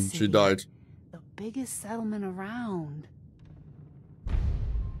drugs and she died. The biggest settlement around.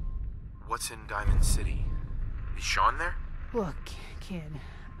 What's in Diamond City? Is Sean there? Look, kid,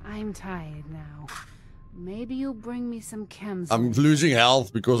 I'm tired now. Maybe you'll bring me some chems. I'm losing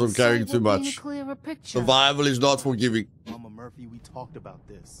health because I'm carrying too Paint a much. clearer picture. Survival is not forgiving. Mama Murphy, we talked about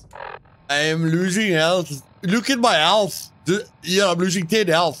this. I am losing health. Look at my health. Yeah, I'm losing 10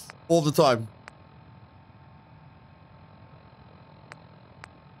 health all the time.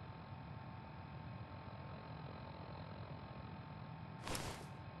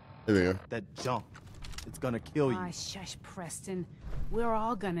 There we go. That junk. It's gonna kill you. Ah, shush, Preston. We're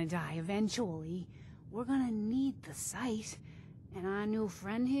all gonna die eventually. We're gonna need the sight. And our new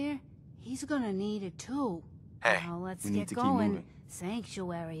friend here, he's gonna need it too. Hey, now let's we need get to keep going. moving.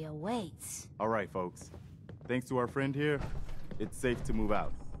 Sanctuary awaits. All right, folks. Thanks to our friend here, it's safe to move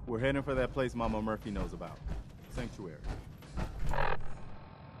out. We're heading for that place Mama Murphy knows about. Sanctuary.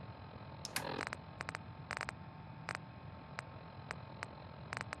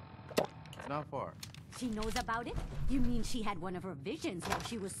 It's not far. She knows about it? You mean she had one of her visions while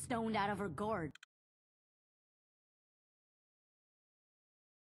she was stoned out of her gourd?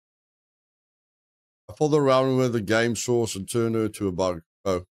 I followed around with the game source and turned her to a bug.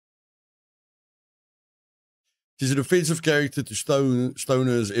 Oh. She's an offensive character to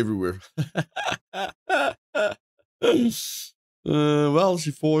stoners everywhere. Well,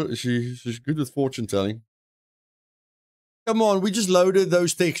 she's good with fortune telling. Come on, we just loaded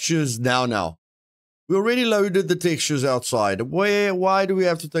those textures now. We already loaded the textures outside. Why do we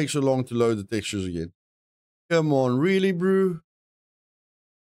have to take so long to load the textures again? Come on, really, bro?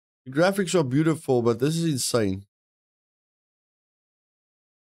 The graphics are beautiful, but this is insane.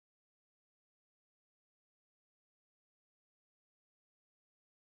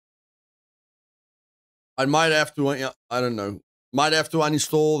 I might have to, I don't know. Might have to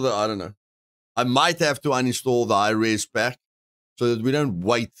uninstall the, I don't know. I might have to uninstall the high-res pack so that we don't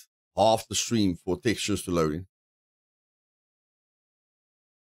wait half the stream for textures to load in.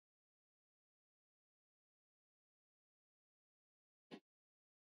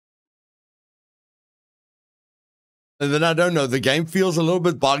 And then I don't know, the game feels a little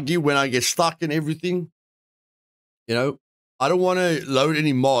bit buggy when I get stuck in everything. You know, I don't want to load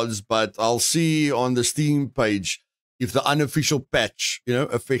any mods, but I'll see on the Steam page if the unofficial patch, you know,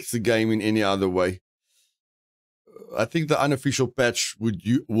 affects the game in any other way. I think the unofficial patch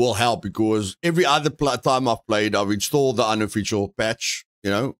will help, because every other time I've played, I've installed the unofficial patch, you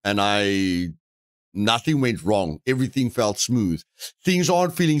know, and nothing went wrong. Everything felt smooth. Things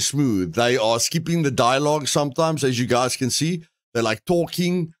aren't feeling smooth. They are skipping the dialogue sometimes, as you guys can see. They're like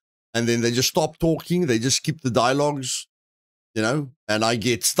talking, and then they just stop talking. They just skip the dialogues, you know, and I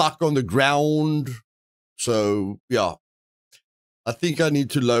get stuck on the ground. So, yeah, I think I need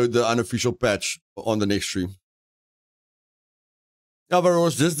to load the unofficial patch on the next stream. Yeah, but it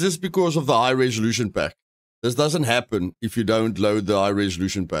was just because of the high resolution pack. This doesn't happen if you don't load the high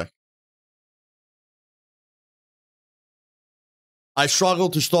resolution pack. I struggle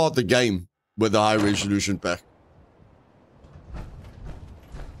to start the game with the high resolution pack.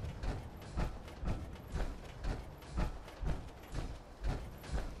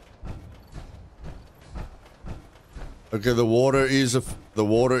 Okay, the water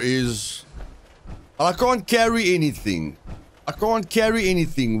is... I can't carry anything. I can't carry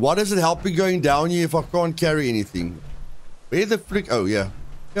anything. What does it help me going down here if I can't carry anything? Where the frick? Oh, yeah.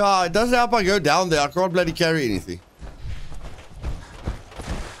 Yeah, it doesn't help I go down there. I can't bloody carry anything.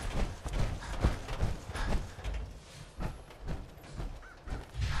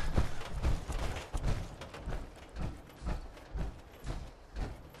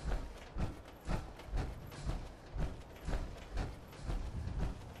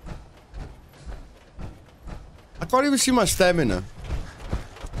 I can't even see my stamina.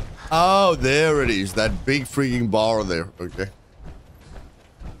 Oh, there it is. That big freaking bar there. Okay.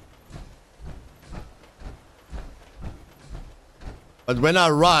 But when I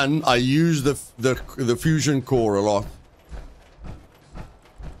run, I use the fusion core a lot.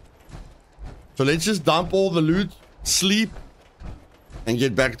 So let's just dump all the loot, sleep, and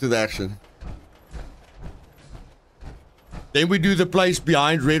get back to the action. Then we do the place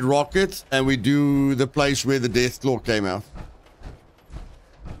behind Red Rocket, and we do the place where the Deathclaw came out.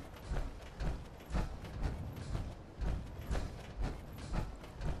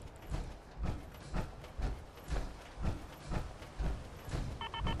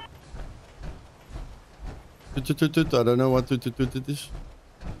 I don't know what it is.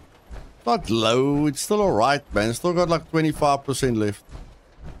 Not low, it's still alright, man. Still got like 25% left.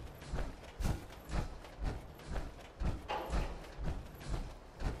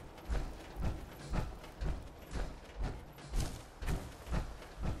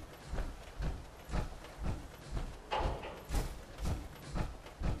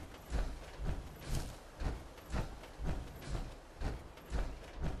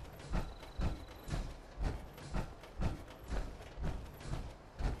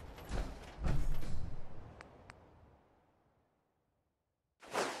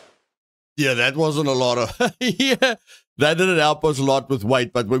 Yeah, that wasn't a lot of... yeah, that didn't help us a lot with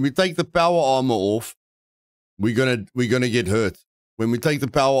weight. But when we take the power armor off, we're gonna get hurt. When we take the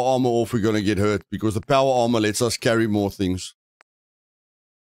power armor off, we're gonna get hurt, because the power armor lets us carry more things.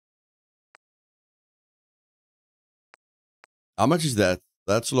 How much is that?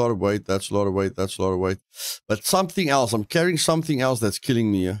 That's a lot of weight. That's a lot of weight. That's a lot of weight. But something else. I'm carrying something else that's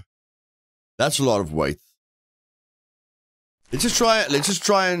killing me here. That's a lot of weight. Let's just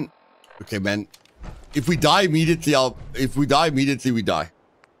try and... Okay, man. If we die immediately, if we die immediately, we die.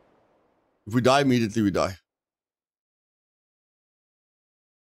 If we die immediately, we die.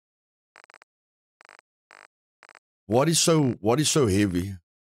 What is so heavy?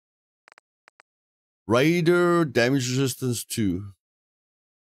 Raider, damage resistance 2.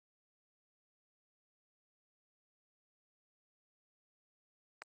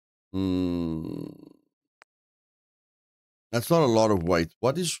 That's not a lot of weight.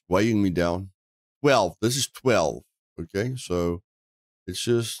 What is weighing me down? 12. This is 12. Okay, so let's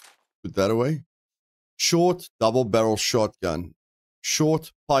just put that away. Short double barrel shotgun.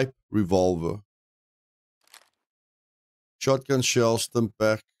 Short pipe revolver. Shotgun shell, stim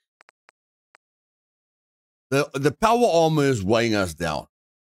pack. The power armor is weighing us down.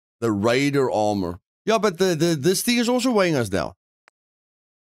 The Raider armor. Yeah, but this thing is also weighing us down.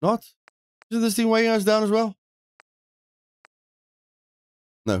 Not? Is this thing weighing us down as well?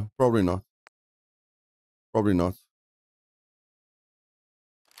 No, probably not. Probably not.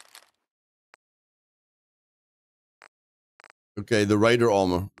 Okay, the Raider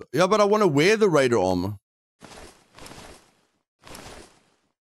armor. Yeah, but I want to wear the Raider armor.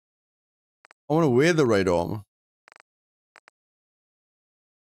 I want to wear the Raider armor.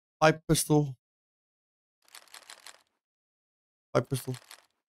 Pipe pistol. Pipe pistol.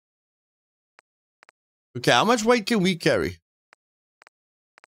 Okay, how much weight can we carry?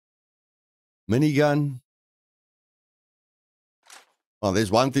 Minigun. Oh,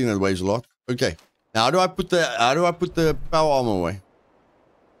 there's one thing that weighs a lot. Okay. Now how do I put the power armor away?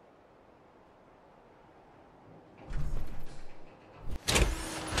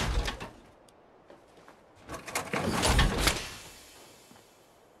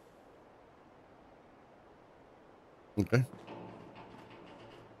 Okay.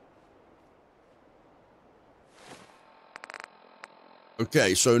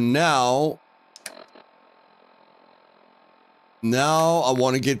 Okay, so now I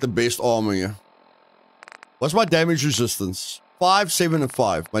want to get the best armor here. What's my damage resistance? 5, 7, and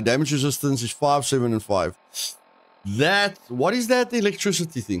 5. My damage resistance is 5, 7, and 5. What is that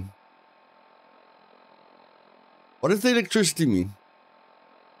electricity thing? What does the electricity mean?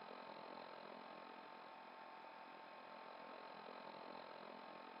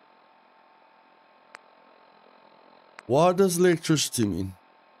 What does electricity mean?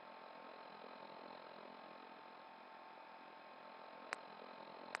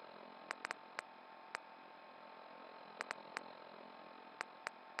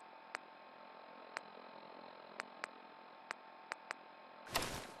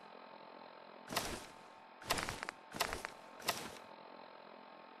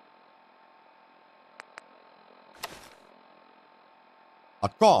 I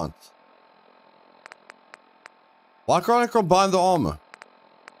can't. Why can't I combine the armor?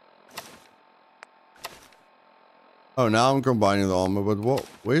 Oh, now I'm combining the armor, but what?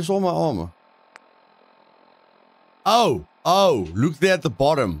 Where's all my armor? Oh, look there at the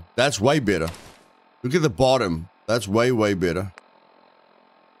bottom. That's way better. Look at the bottom. That's way, way better.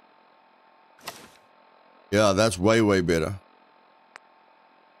 Yeah, that's way, way better.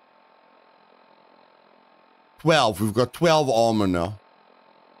 12. We've got 12 armor now.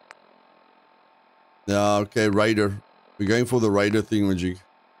 Yeah, okay, Raider. We're going for the Raider thingamajig.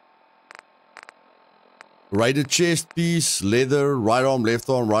 Raider chest piece, leather, right arm,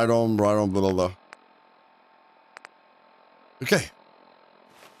 right arm, blah, blah, blah. Okay.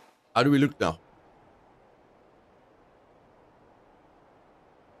 How do we look now?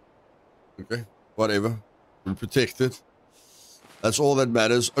 Okay, whatever. We're protected. That's all that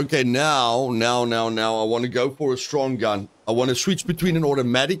matters. Okay, now, I want to go for a strong gun. I want to switch between an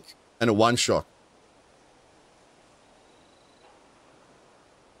automatic and a one-shot.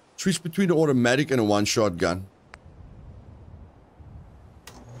 Switch between an automatic and a one-shot gun.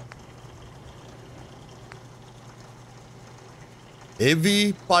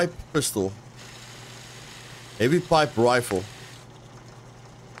 Heavy pipe pistol. Heavy pipe rifle.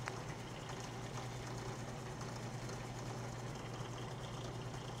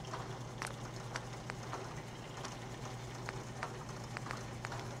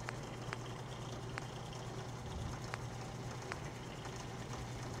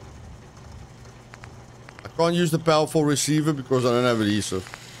 I can't use the powerful receiver because I don't have adhesive.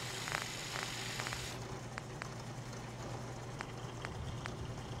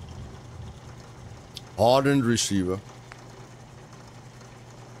 Hardened receiver.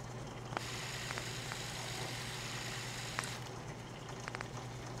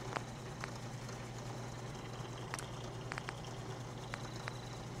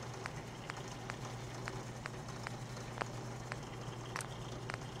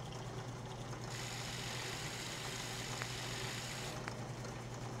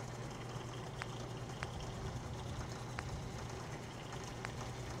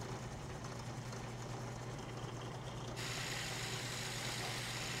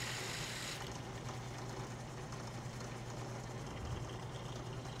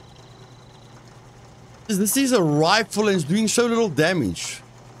 This is a rifle and it's doing so little damage.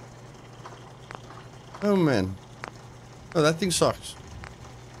 Oh man. Oh, that thing sucks.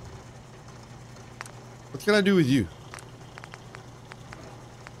 What can I do with you?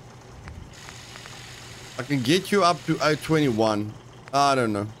 I can get you up to 021. I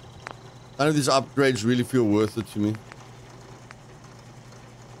don't know. None of these upgrades really feel worth it to me.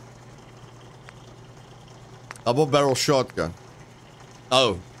 Double barrel shotgun.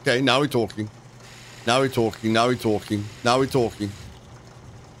 Oh, okay, now we're talking. Now we're talking, now we're talking, now we're talking.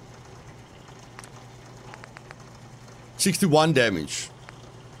 61 damage.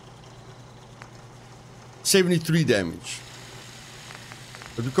 73 damage.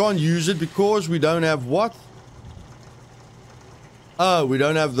 But we can't use it because we don't have what? Oh, we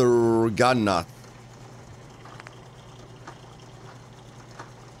don't have the gun nut.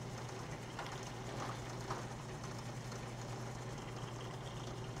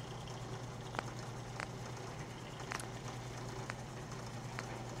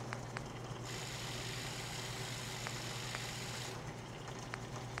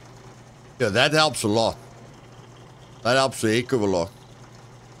 Yeah, that helps a lot. That helps a heck of a lot.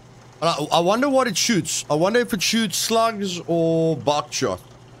 I wonder what it shoots. I wonder if it shoots slugs or buckshot.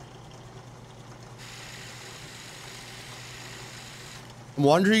 I'm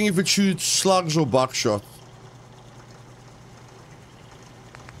wondering if it shoots slugs or buckshot.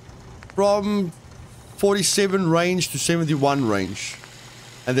 From 47 range to 71 range.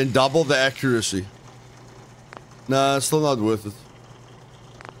 And then double the accuracy. Nah, it's still not worth it.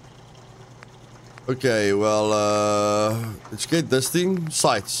 Okay, well, let's get this thing.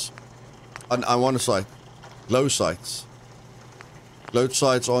 Sights. I want a sight. Glow sights. Glow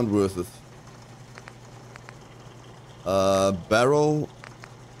sights aren't worth it. Barrel.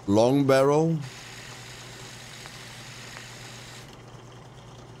 Long barrel.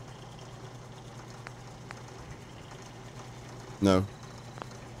 No.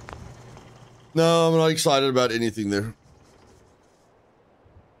 No, I'm not excited about anything there.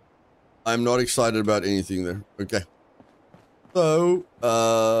 I'm not excited about anything there. Okay. So,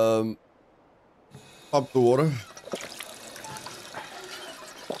 pump the water.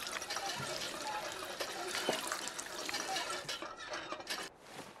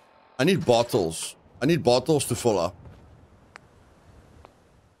 I need bottles. I need bottles to fill up.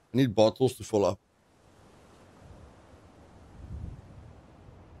 I need bottles to fill up.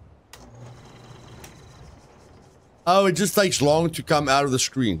 Oh, it just takes long to come out of the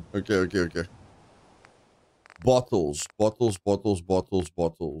screen. Okay, okay, okay. Bottles, bottles, bottles, bottles,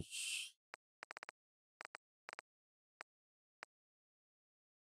 bottles.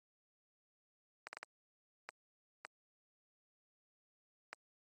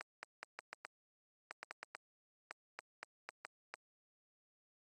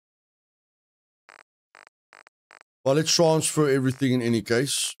 Well, let's transfer everything in any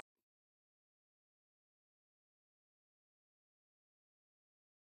case.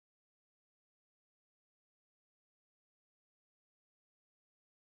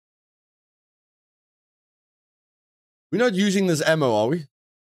 We're not using this ammo, are we?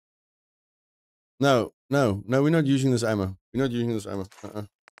 No, no, no, we're not using this ammo. We're not using this ammo.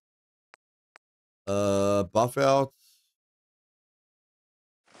 Buff out.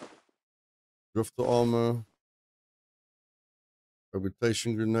 Drifter armor.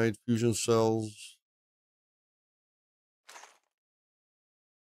 Gravitation grenade, fusion cells.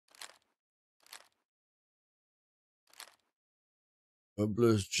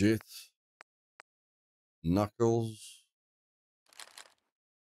 Obelisk jet. Knuckles.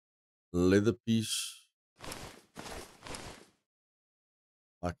 Leather piece.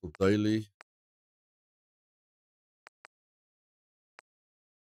 Michael Daly.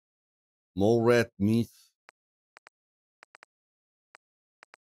 Mole rat meat.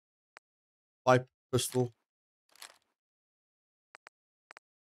 Pipe pistol.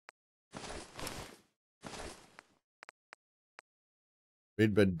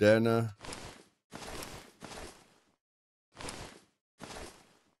 Red bandana.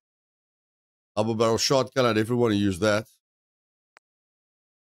 Double barrel shotgun. I definitely want to use that.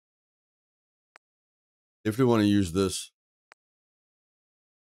 Definitely want to use this.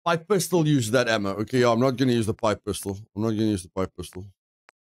 Pipe pistol uses that ammo. Okay, yeah, I'm not going to use the pipe pistol. I'm not going to use the pipe pistol.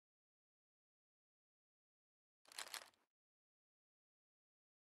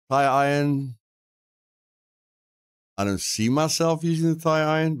 Tie iron. I don't see myself using the tie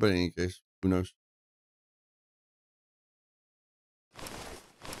iron, but in any case, who knows?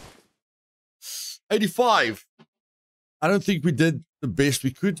 $85. I don't think we did the best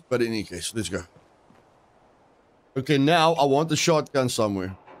we could, but in any case, let's go. Okay, now I want the shotgun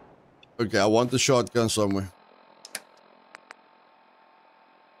somewhere. Okay, I want the shotgun somewhere.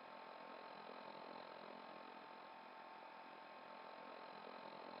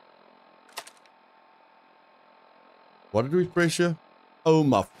 What did we press here? Oh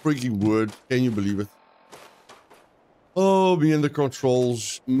my freaking word. Can you believe it? Oh, me and the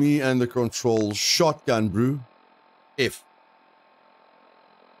controls. Me and the controls. Shotgun, bro. F.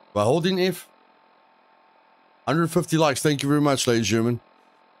 By holding F. 150 likes. Thank you very much, ladies and gentlemen.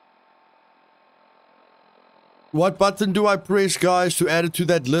 What button do I press, guys, to add it to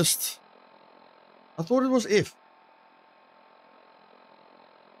that list? I thought it was F.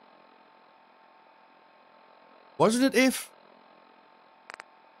 Wasn't it F?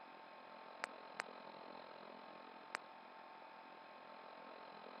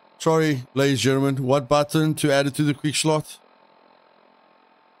 Sorry, ladies and gentlemen. What button to add it to the quick slot?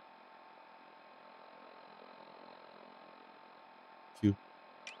 Q.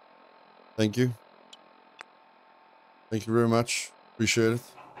 Thank you. Thank you very much. Appreciate it.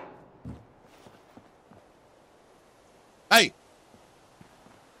 Hey!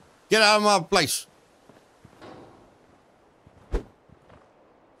 Get out of my place.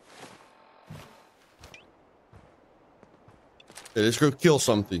 Okay, let's go kill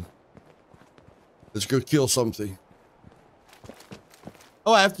something. Let's go kill something.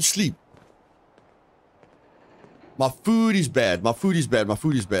 Oh, I have to sleep. My food is bad. My food is bad. My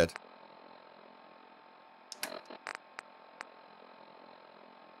food is bad.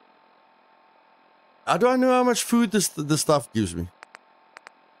 How do I know how much food this stuff gives me?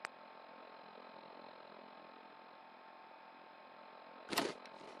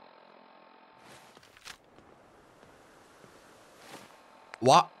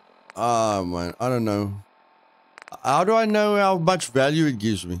 What? Oh, man. I don't know. How do I know how much value it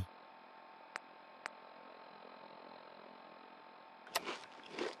gives me?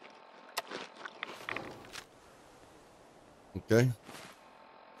 Okay.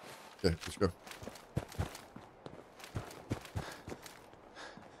 Okay, let's go.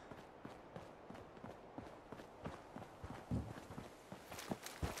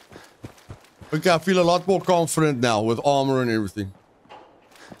 Okay, I feel a lot more confident now with armor and everything.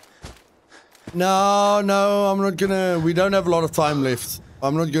 No, I'm not gonna. We don't have a lot of time left.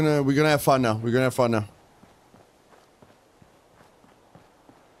 I'm not gonna. We're gonna have fun now. We're gonna have fun now.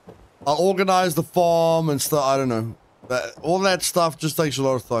 I'll organize the farm and stuff. I don't know. All that stuff just takes a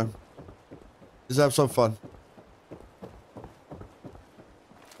lot of time. Let's have some fun.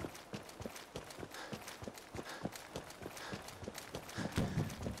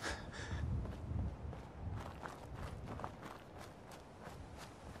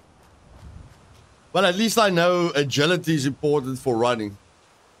 Well, at least I know agility is important for running.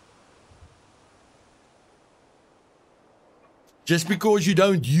 Just because you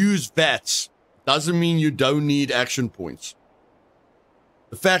don't use VATS doesn't mean you don't need action points.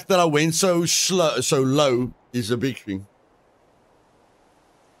 The fact that I went so low is a big thing.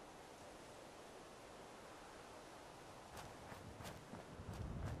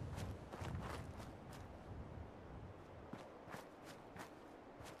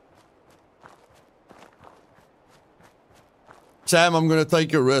 Sam, I'm going to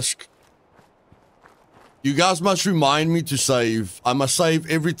take a risk. You guys must remind me to save. I must save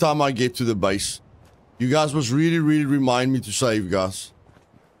every time I get to the base. You guys must really, really remind me to save, guys.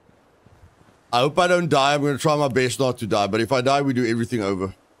 I hope I don't die. I'm going to try my best not to die. But if I die, we do everything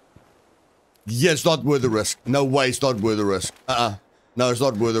over. Yeah, it's not worth the risk. No way, it's not worth the risk. No, it's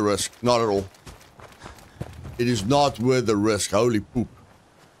not worth the risk. Not at all. It is not worth the risk. Holy poop.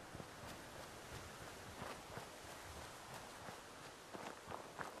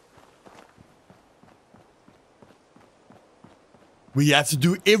 We have to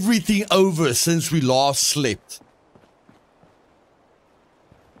do everything over since we last slept.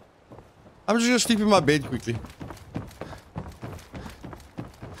 I'm just gonna sleep in my bed quickly.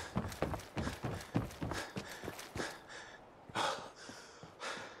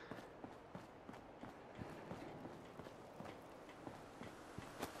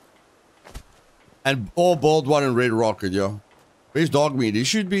 And all bald one and red rocket, yo. Where's dog meat? He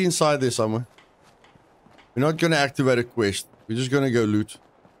should be inside there somewhere. We're not gonna activate a quest. We're just gonna go loot.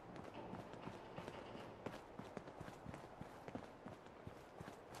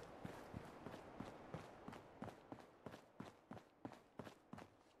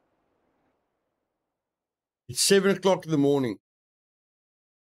 It's 7 o'clock in the morning.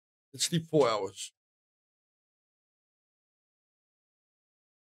 Let's sleep 4 hours.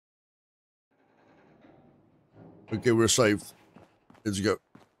 Okay, we're saved. Let's go.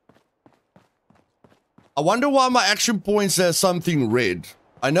 I wonder why my action points has something red.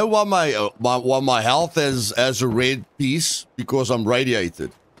 I know why my health has a red piece, because I'm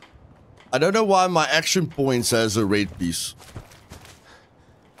radiated. I don't know why my action points has a red piece.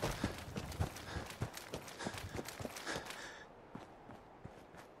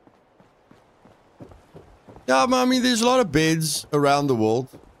 Yeah, I mean, there's a lot of beds around the world.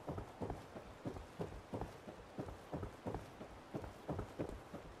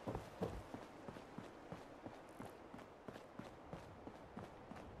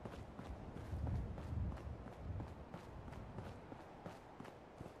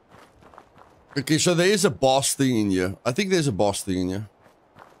 Okay, so there is a boss thing in here. I think there's a boss thing in here.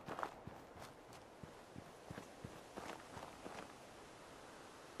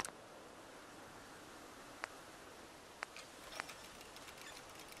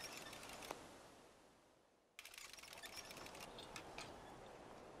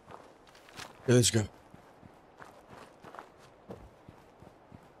 Okay, let's go.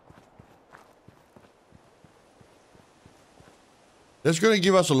 That's going to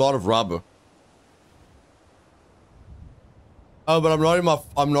give us a lot of rubber. Oh, but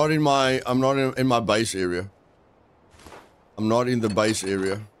I'm not in my base area. I'm not in the base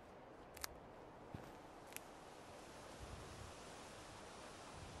area.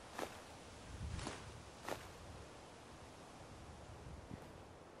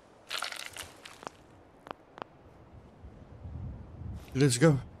 Let's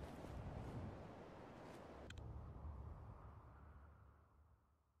go.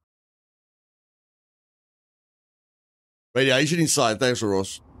 Radiation inside. Thanks,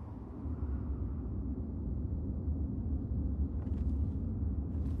 Ross.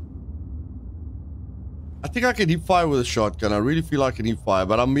 I think I can hip fire with a shotgun. I really feel I can hip fire,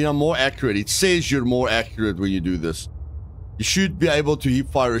 but I mean, I'm more accurate. It says you're more accurate when you do this. You should be able to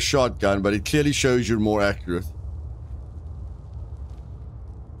hip fire a shotgun, but it clearly shows you're more accurate.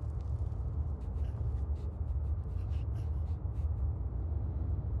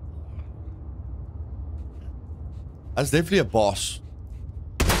 That's definitely a boss.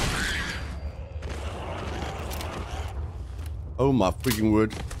 Oh my freaking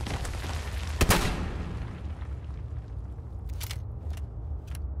word.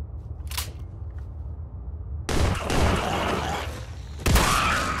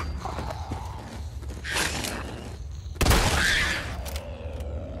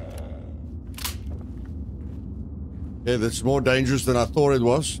 Yeah, that's more dangerous than I thought it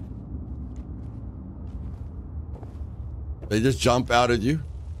was. They just jump out at you.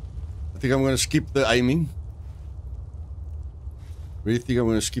 I think I'm going to skip the aiming. Really think I'm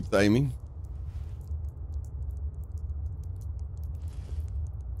going to skip the aiming.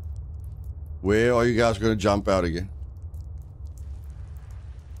 Where are you guys going to jump out again?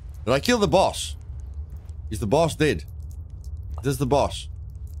 Did I kill the boss? Is the boss dead? Is this the boss?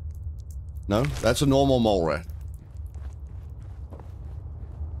 No, that's a normal mole rat.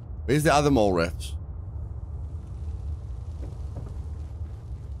 Where's the other mole rats?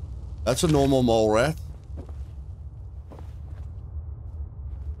 That's a normal mole rat.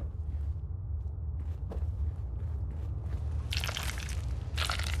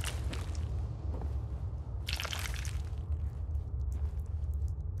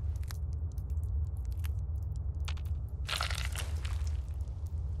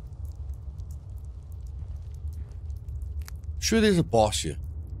 Sure, there's a boss here.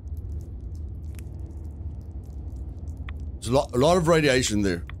 There's a lot of radiation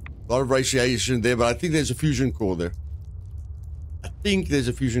there. A lot of radiation there, but I think there's a fusion core there. I think there's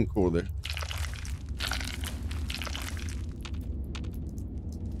a fusion core there.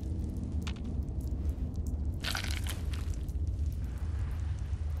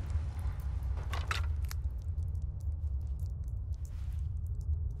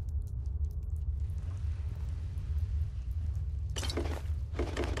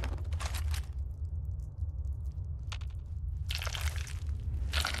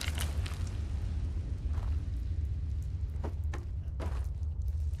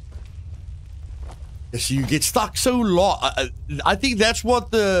 So you get stuck so long. I think that's what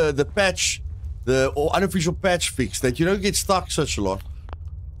the patch, the unofficial patch fixed, that you don't get stuck such a lot.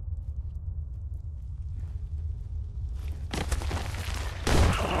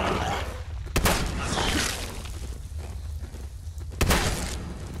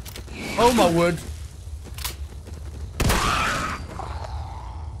 Oh my word.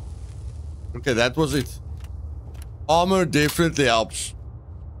 Okay, that was it. Armor definitely helps.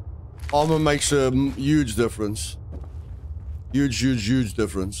 Armor makes a huge difference. Huge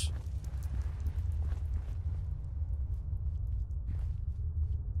difference.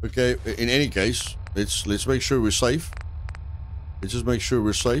 Okay, in any case, let's make sure we're safe. Let's just make sure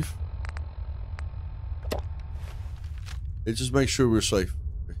we're safe. Let's just make sure we're safe.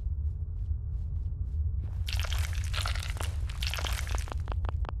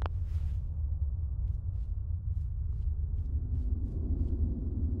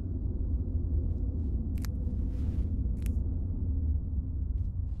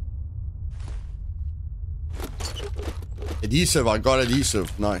 Adhesive, I got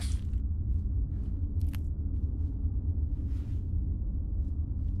adhesive. Nice.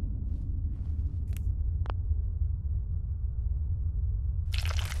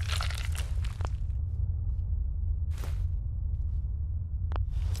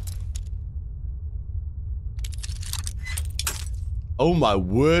 Oh my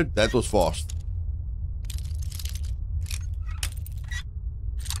word, that was fast.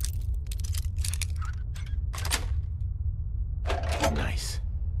 Nice.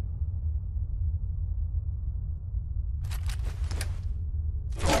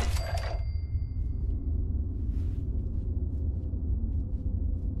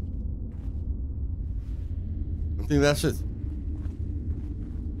 I think that's it.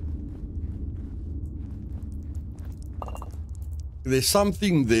 There's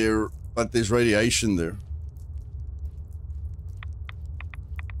something there, but there's radiation there.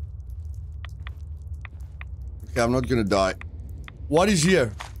 Okay, I'm not gonna die. What is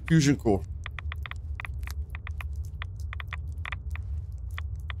here? Fusion core.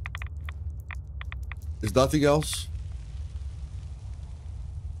 There's nothing else?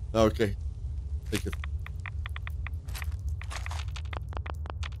 Okay. Take it.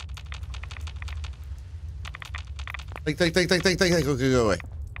 Take. Okay, go away.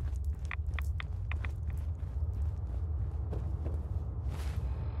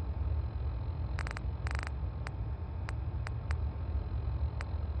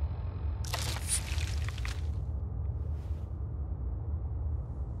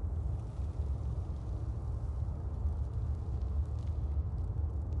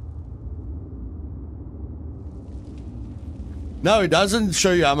 No, it doesn't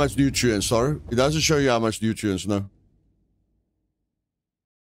show you how much nutrients, sorry. It doesn't show you how much nutrients, no.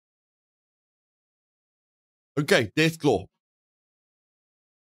 Okay, Deathclaw.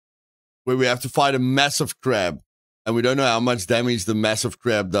 Where we have to fight a massive crab. And we don't know how much damage the massive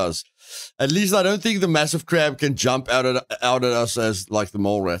crab does. At least I don't think the massive crab can jump out at us as like the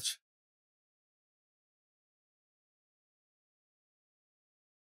mole rats.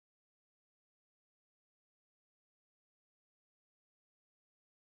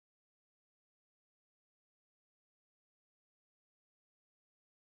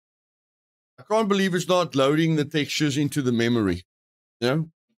 I can't believe it's not loading the textures into the memory.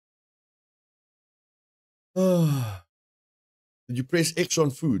 You know? Did you press X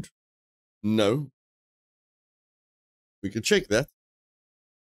on food? No. We can check that.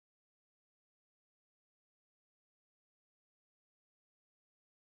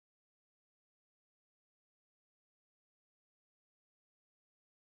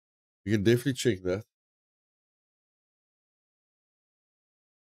 We can definitely check that.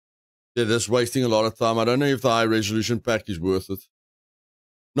 Yeah, that's wasting a lot of time. I don't know if the high resolution pack is worth it.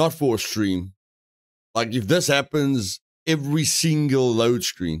 Not for a stream. Like, if this happens every single load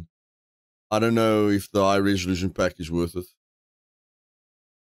screen, I don't know if the high resolution pack is worth it.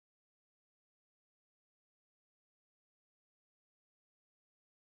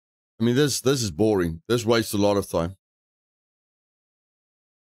 I mean, this is boring. This wastes a lot of time.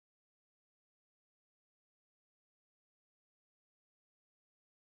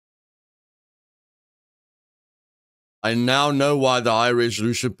 I now know why the high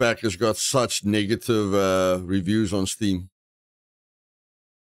resolution pack has got such negative reviews on Steam.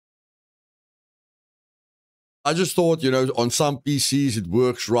 I just thought, you know, on some PCs it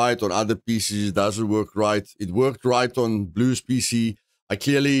works right, on other PCs it doesn't work right. It worked right on Blue's PC. He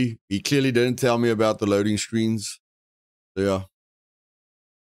clearly didn't tell me about the loading screens. So, yeah.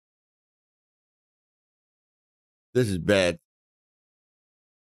 This is bad.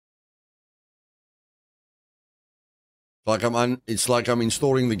 It's like I'm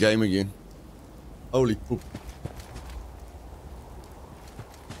installing the game again. Holy poop.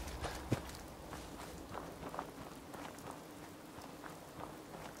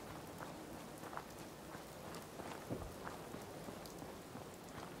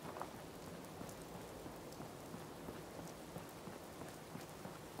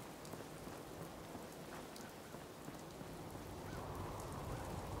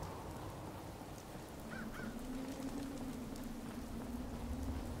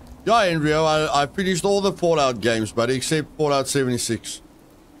 Yeah, Andrea, I finished all the Fallout games, buddy, except Fallout 76.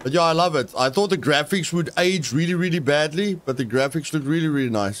 But yeah, I love it. I thought the graphics would age really, really badly, but the graphics look really,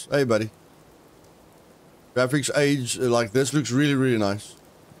 really nice. Hey, buddy. Graphics age like this looks really, really nice.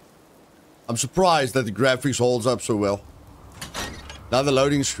 I'm surprised that the graphics holds up so well. Now the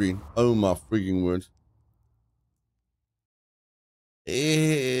loading screen. Oh my freaking word.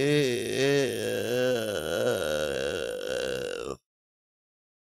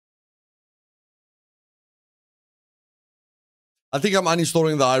 I think I'm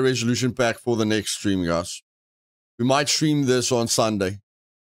uninstalling the high resolution pack for the next stream, guys. We might stream this on Sunday.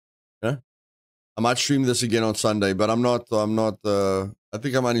 Yeah? I might stream this again on Sunday, but I think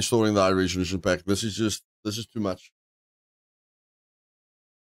I'm uninstalling the high resolution pack. This is too much.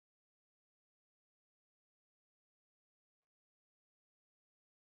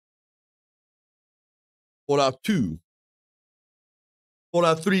 Fallout 2.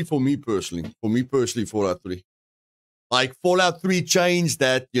 Fallout 3 for me personally. Fallout 3. Like, Fallout 3 changed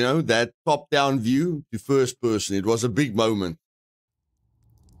that, you know, that top-down view to first person. It was a big moment.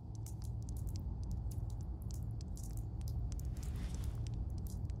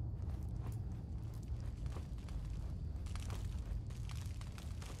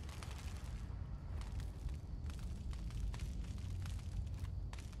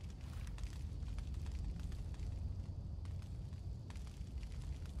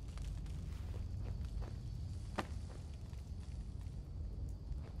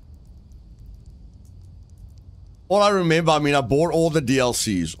 All I remember, I mean, I bought all the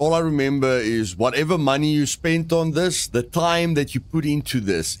DLCs. All I remember is whatever money you spent on this, the time that you put into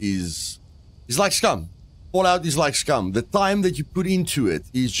this is like Scum. Fallout is like Scum. The time that you put into it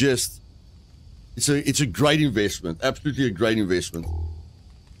is just, it's a great investment. Absolutely a great investment.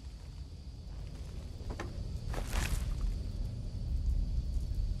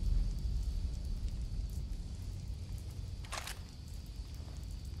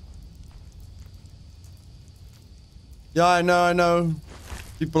 Yeah, I know.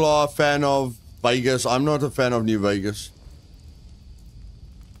 People are a fan of Vegas. I'm not a fan of New Vegas.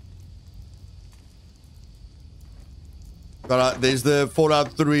 But there's the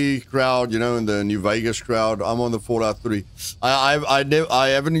Fallout 3 crowd, you know, and the New Vegas crowd. I'm on the Fallout 3. I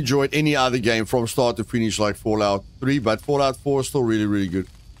haven't enjoyed any other game from start to finish like Fallout 3, but Fallout 4 is still really, really good.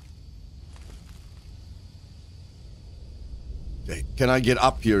 Okay, can I get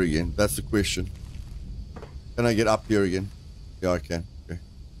up here again? That's the question. Can I get up here again? Yeah, I can. Okay.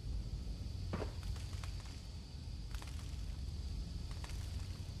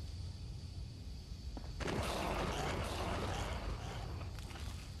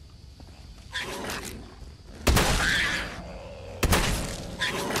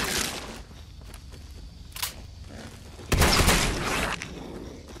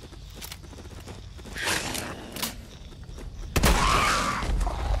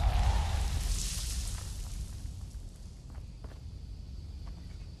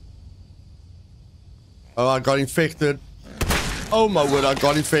 Oh, I got infected. Oh my word, I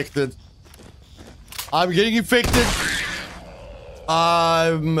got infected. I'm getting infected.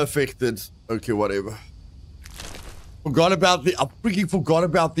 I'm affected. Okay, whatever. I freaking forgot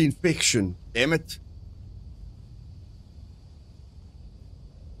about the infection. Damn it.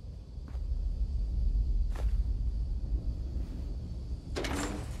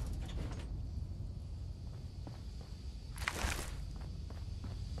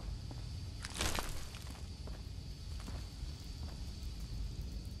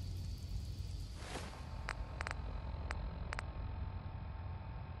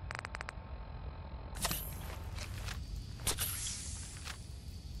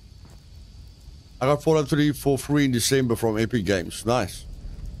 I got Fallout 3 for free in December from Epic Games. Nice.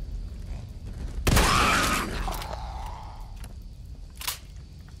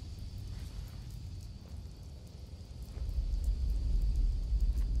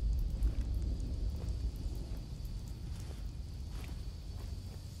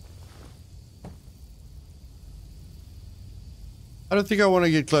 I don't think I want to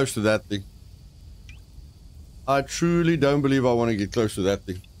get close to that thing. I truly don't believe I want to get close to that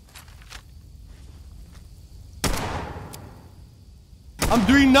thing. I'm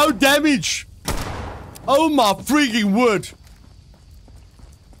doing no damage. Oh my freaking word.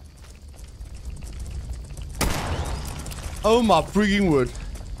 Oh my freaking word.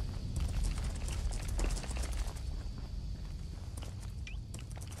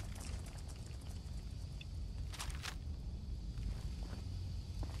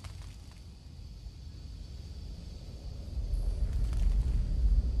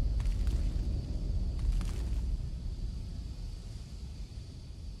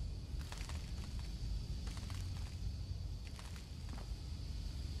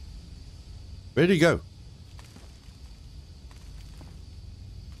 Where'd he go?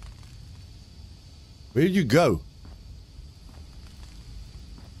 Where did you go?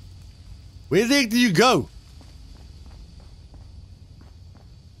 Where the heck did you go?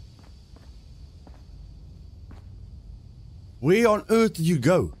 Where on earth did you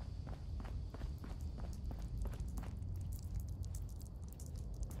go?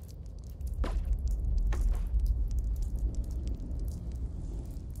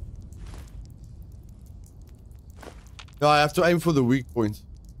 No, I have to aim for the weak point.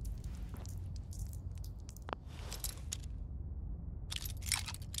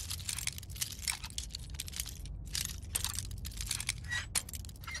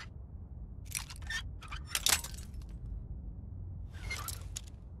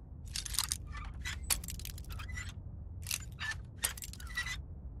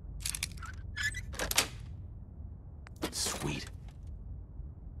 Sweet.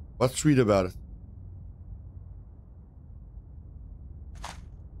 What's sweet about it?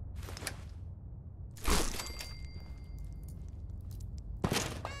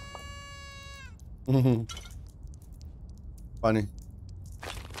 Funny.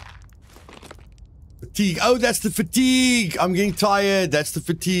 Fatigue. Oh, that's the fatigue. I'm getting tired. That's the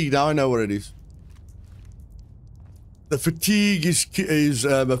fatigue. Now I know what it is. The fatigue is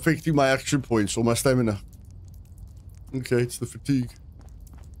affecting my action points or my stamina. Okay, it's the fatigue.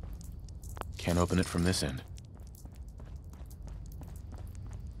 Can't open it from this end.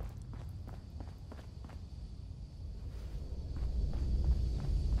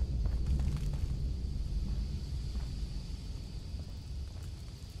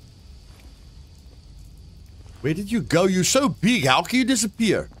 Where did you go? You're so big. How can you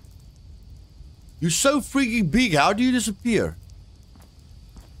disappear? You're so freaking big. How do you disappear?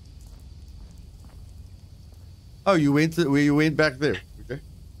 Oh, you went to where you went back there. Okay.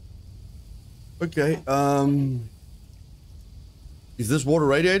 Okay. Is this water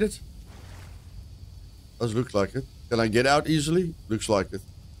radiated? Does look like it. Can I get out easily? Looks like it.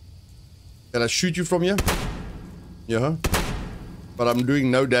 Can I shoot you from here? Yeah. But I'm doing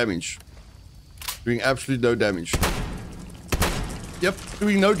no damage. Doing absolutely no damage. Yep,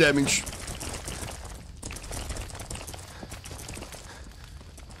 doing no damage.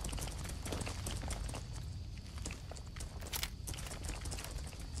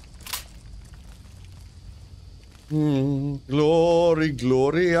 Glory,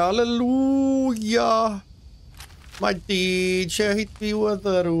 glory, hallelujah. My teacher hit me with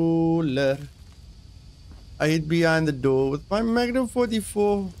a ruler. I hid behind the door with my Magnum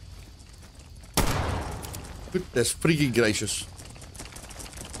 44. Goodness freaking gracious.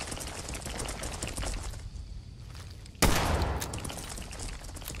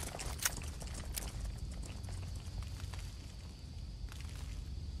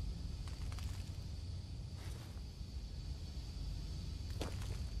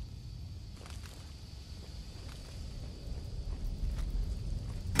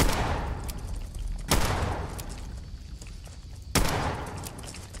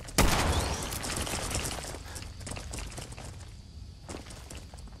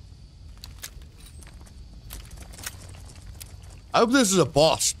 I hope this is a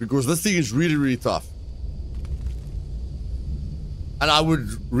boss, because this thing is really, really tough. And I would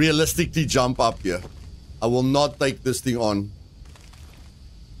realistically jump up here. I will not take this thing on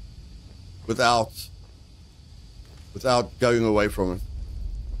without going away from it.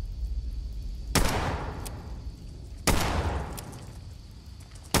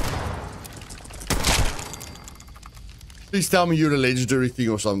 Please tell me you're a legendary thing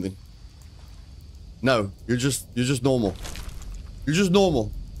or something. No, you're just normal. You're just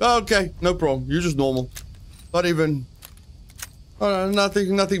normal. Oh, okay, no problem. You're just normal. Not even... Oh, no,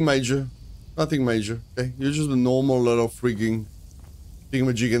 nothing major. Nothing major. Okay, you're just a normal little freaking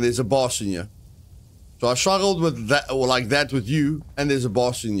thingamajig, and there's a boss in you. So I struggled with that, or like that with you, and there's a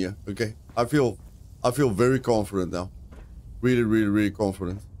boss in you. Okay, I feel very confident now. Really, really, really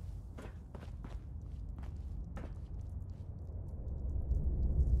confident.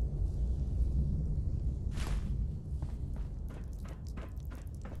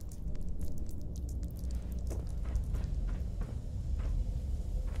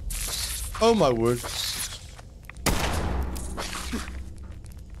 Oh my word.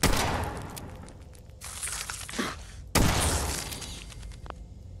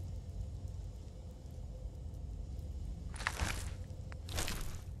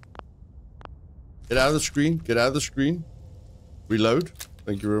 Get out of the screen. Get out of the screen. Reload.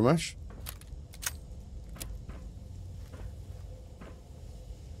 Thank you very much.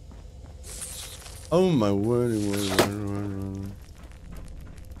 Oh my word.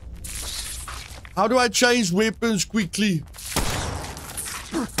 How do I change weapons quickly?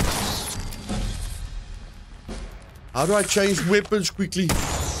 How do I change weapons quickly?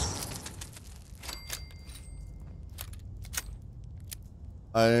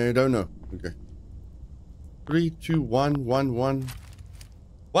 I don't know. Okay. 3, 2, 1, 1, 1.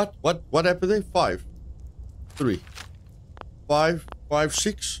 What happened there? 5. 3. 5, 5,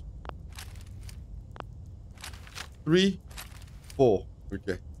 6. 3, 4.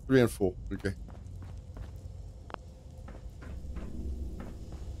 Okay. 3 and 4. Okay.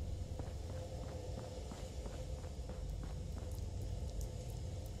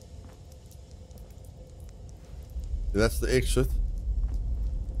 That's the exit.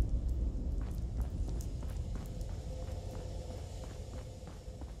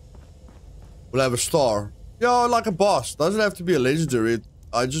 We'll have a star. Yeah, like a boss. Doesn't have to be a legendary.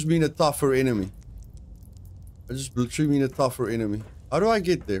 I just mean a tougher enemy. I just literally mean a tougher enemy. How do I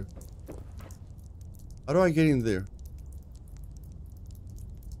get there? How do I get in there?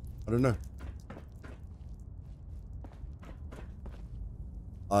 I don't know.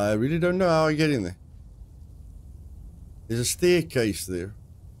 I really don't know how I get in there. There's a staircase there.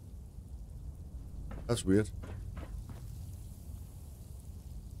 That's weird.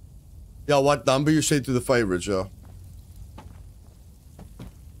 Yeah, what number you say to the favorites, yeah?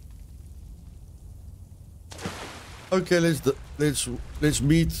 Okay, let's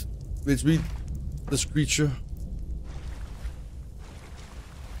meet this creature.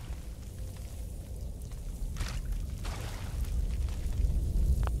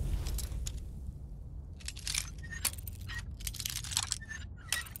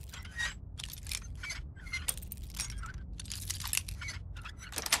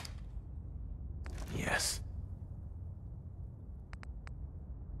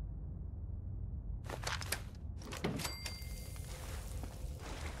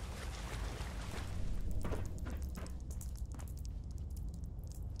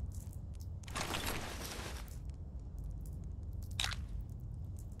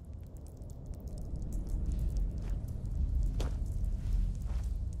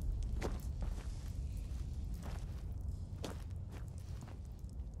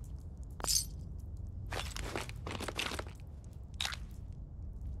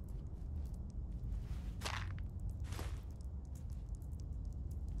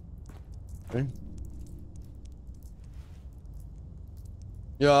 Okay.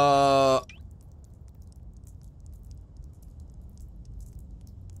 Yeah.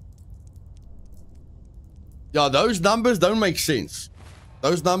 Yeah, those numbers don't make sense.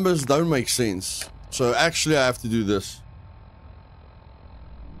 Those numbers don't make sense. So actually I have to do this.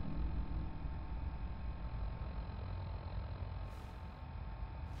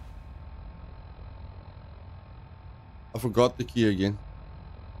 I forgot the key again.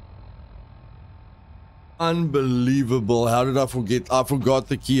 Unbelievable. How did I forget? I forgot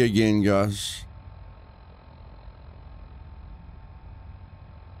the key again, guys.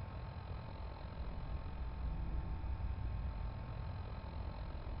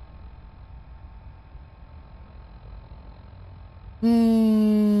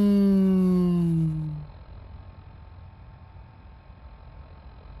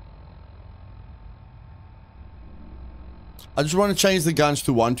 I just want to change the guns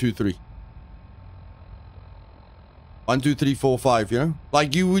to 1, 2, 3. 1, 2, 3, 4, 5, you know?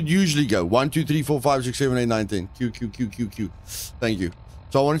 Like you would usually go. 1, 2, 3, 4, 5, 6, 7, 8, 9, 10. Q, Q, Q, Q, Q. Thank you.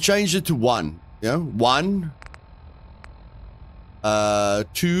 So I want to change it to 1. You know? 1.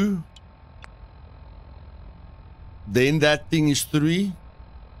 2. Then that thing is 3.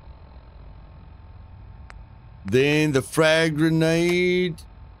 Then the frag grenade.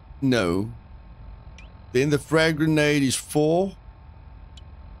 No. Then the frag grenade is 4.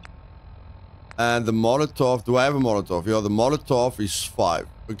 And the Molotov, do I have a Molotov? Yeah, the Molotov is 5.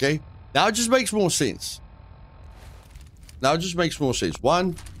 Okay? Now it just makes more sense. Now it just makes more sense.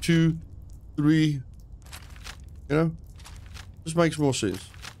 1, 2, 3. You know? Just makes more sense.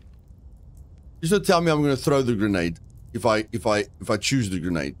 Just don't tell me I'm gonna throw the grenade if I choose the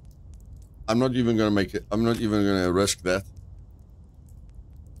grenade. I'm not even gonna make it. I'm not even gonna risk that.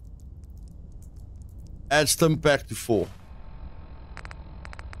 Add stim pack to 4.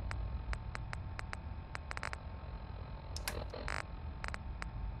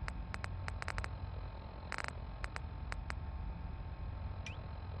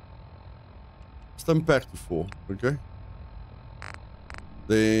 Stim pack to 4, okay?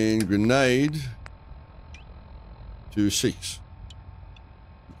 Then grenade to 6.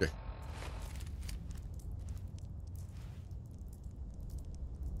 Okay.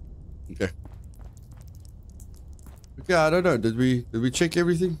 Okay. Okay, I don't know. Did we check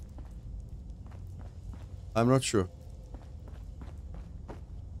everything? I'm not sure.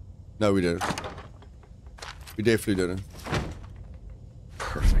 No, we didn't. We definitely didn't.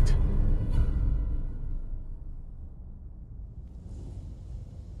 Perfect.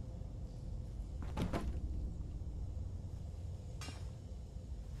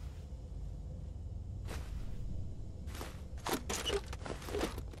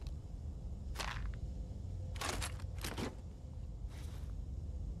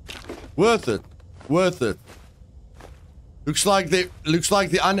 Worth it. Worth it. Looks like the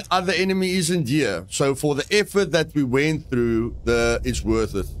other enemy isn't here. So for the effort that we went through, it's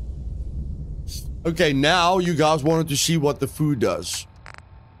worth it. Okay, now you guys wanted to see what the food does.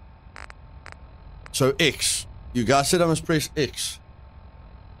 So X. You guys said I must press X.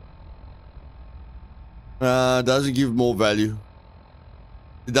 Doesn't give more value.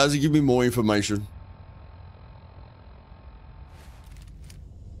 It doesn't give me more information.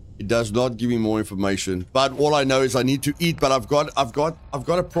 It does not give me more information. But all I know is I need to eat, but I've got a problem. I've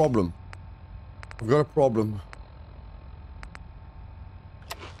got a problem.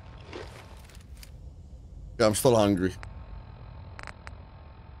 Yeah, I'm still hungry.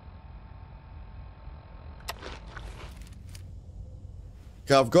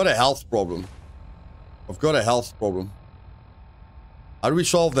 Okay, I've got a health problem. I've got a health problem. How do we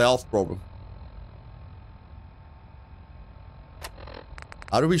solve the health problem?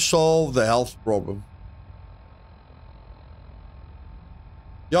 How do we solve the health problem?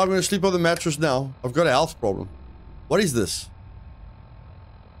 Yeah, I'm gonna sleep on the mattress now. I've got a health problem. What is this?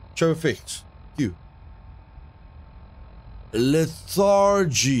 Show effects. Q.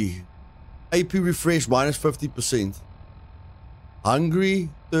 Lethargy. AP refresh minus 50%. Hungry,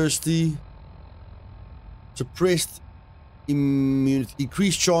 thirsty, suppressed immunity,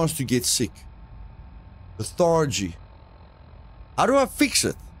 increased chance to get sick. Lethargy. How do I fix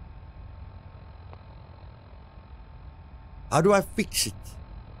it? How do I fix it?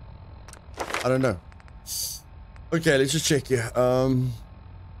 I don't know. Okay, let's just check here.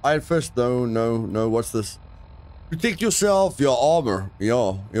 I first no. What's this? Protect yourself, your armor.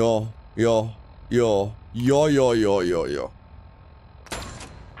 Yo.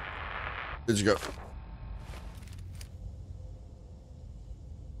 Let's go.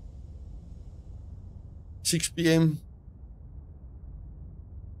 PM.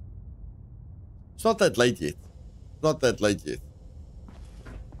 It's not that late yet. It's not that late yet.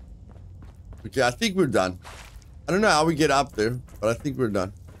 Okay, I think we're done. I don't know how we get up there, but I think we're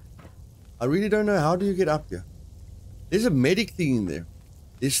done. I really don't know. How do you get up there? There's a medic thing in there.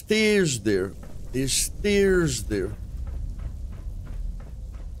 There's stairs there. There's stairs there.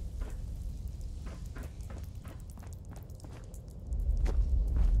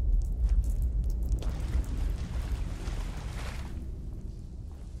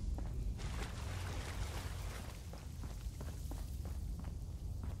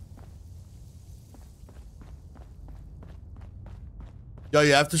 Yeah,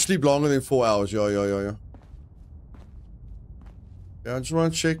 you have to sleep longer than 4 hours. Yeah. Yeah, I just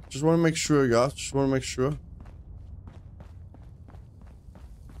want to check. Just want to make sure, guys. Just want to make sure.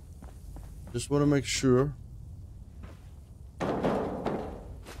 Just want to make sure.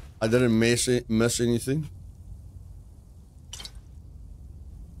 I didn't miss anything.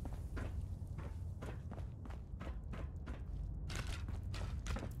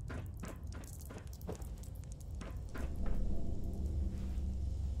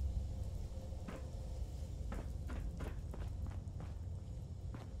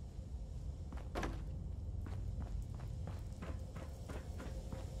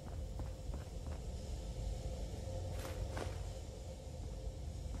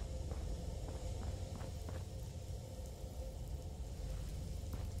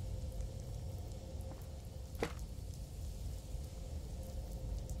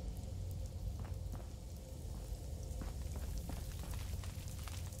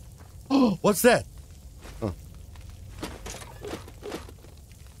 What's that? Oh.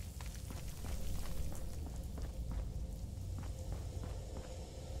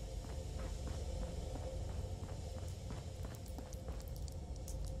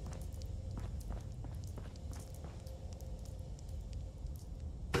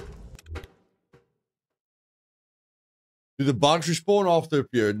 Do the bugs respawn after a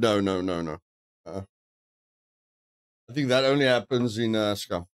period? No. I think that only happens in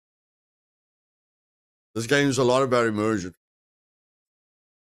Scum. This game is a lot about immersion.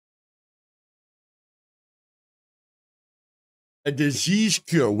 A disease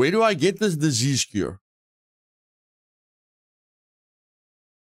cure. Where do I get this disease cure?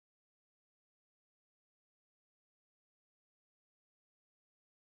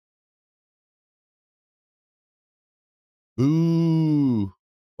 Boo.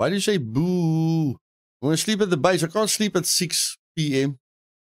 Why do you say boo? I want to sleep at the base. I can't sleep at 6 p.m.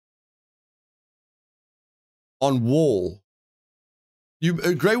 on wall. You,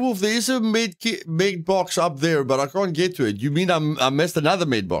 Grey Wolf, there is a med box up there, but I can't get to it. You mean I missed another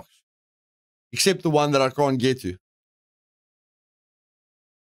med box? Except the one that I can't get to.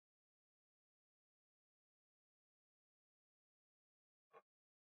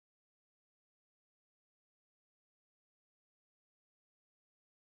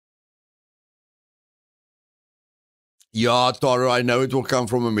 Yeah, Taro, I know it will come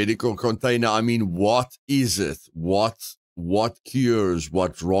from a medical container. I mean, what is it? What cures?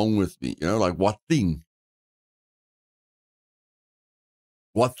 What's wrong with me? You know, like what thing?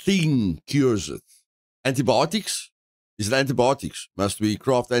 What thing cures it? Antibiotics? Is it antibiotics? Must we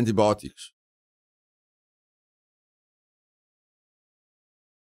craft antibiotics?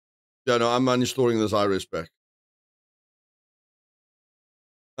 Yeah, no, I'm uninstalling this iris pack.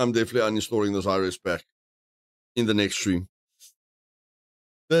 I'm definitely uninstalling this iris pack in the next stream.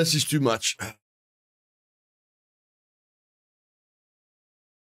 This is too much.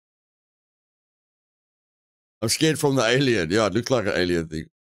 I'm scared from the alien. Yeah, it looked like an alien thing.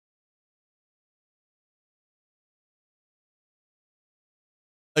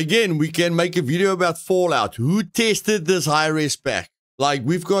 Again, we can make a video about Fallout. Who tested this high-res pack? Like,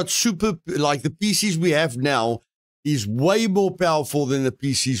 we've got like the PCs we have now is way more powerful than the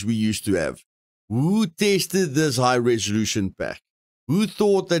PCs we used to have. Who tested this high-resolution pack? Who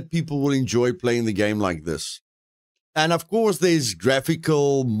thought that people will enjoy playing the game like this? And of course, there's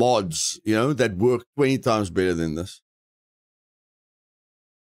graphical mods, you know, that work 20 times better than this.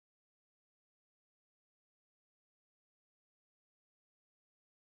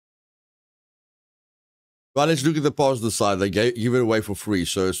 But let's look at the positive side. They give it away for free,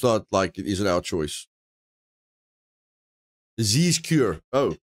 so it's not like it isn't our choice. Disease cure.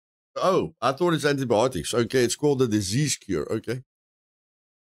 Oh, I thought it's antibiotics. Okay, it's called the disease cure. Okay.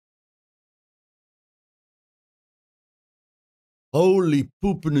 Holy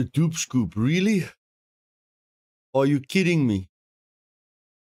poop in a tube scoop. Really? Are you kidding me?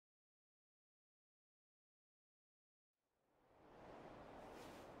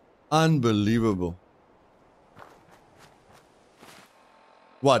 Unbelievable.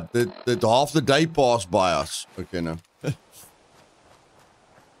 What? Did half the day pass by us? Okay, no. Okay,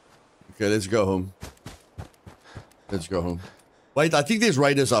 let's go home. Let's go home. Wait, I think there's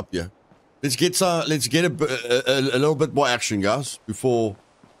raiders up here. Let's get a little bit more action, guys, before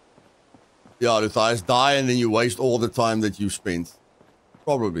the thighs die and then you waste all the time that you spent.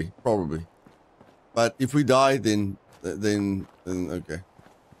 Probably. But if we die, then okay.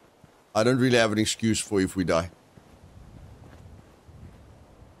 I don't really have an excuse for if we die.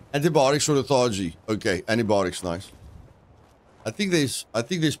 Antibiotics for lethargy. Okay, antibiotics, nice. I think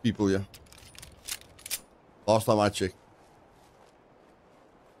there's people here. Last time I checked.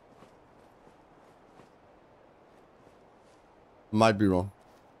 Might be wrong.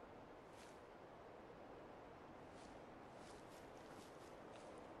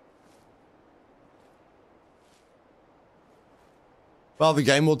 Well, the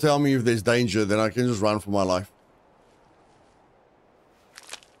game will tell me if there's danger, then I can just run for my life.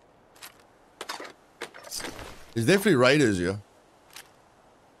 There's definitely raiders here.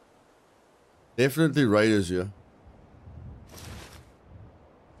 Definitely raiders here.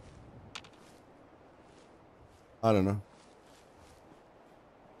 I don't know.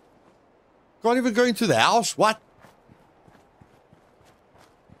 Can't even go into the house? What?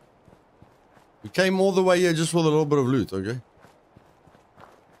 We came all the way here just for a little bit of loot, okay?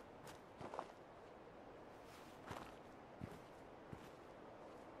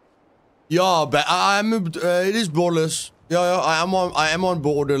 Yeah, but it is borderless. Yeah, I am on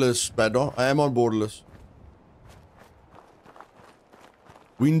borderless, Baddo. I am on borderless.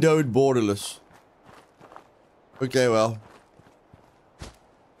 Windowed borderless. Okay, well.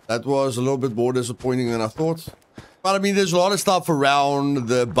 That was a little bit more disappointing than I thought. But I mean, there's a lot of stuff around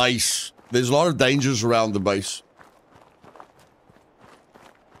the base. There's a lot of dangers around the base.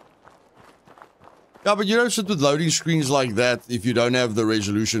 Yeah, but you don't sit with loading screens like that if you don't have the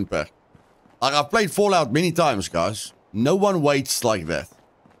resolution pack. Like, I've played Fallout many times, guys. No one waits like that.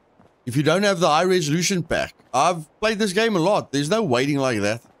 If you don't have the high resolution pack, I've played this game a lot. There's no waiting like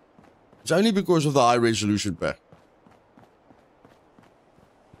that. It's only because of the high resolution pack.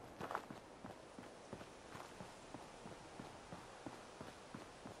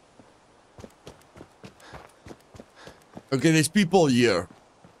 Okay, there's people here.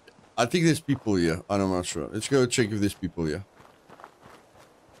 I think there's people here. I'm not sure. Let's go check if there's people here.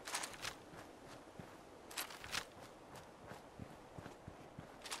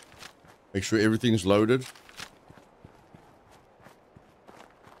 Make sure everything's loaded.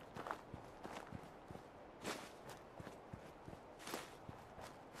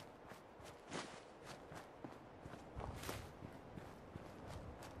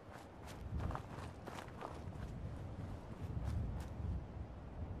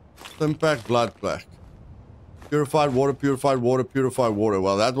 Impact blood plaque. Purified water, purified water, purified water.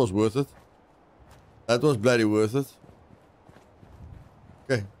 Well, that was worth it. That was bloody worth it.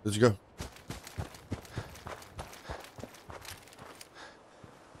 Okay, let's go.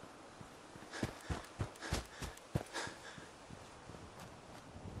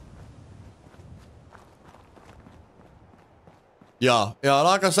 Yeah,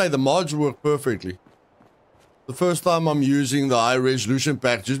 like I say, the mods work perfectly. The first time I'm using the high resolution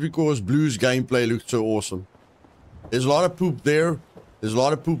pack just because Blue's gameplay looked so awesome. There's a lot of poop there. There's a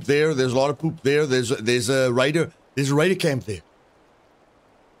lot of poop there. There's a lot of poop there. There's a raider. There's a raider camp there.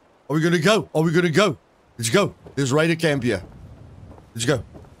 Are we gonna go? Are we gonna go? Let's go. There's a raider camp here. Let's go.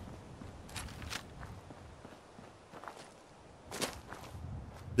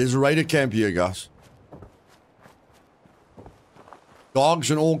 There's a raider camp here, guys.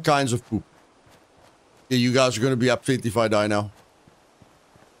 Dogs and all kinds of poop. Yeah, you guys are going to be upset if I die now.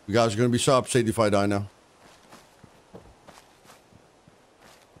 You guys are going to be so upset if I die now.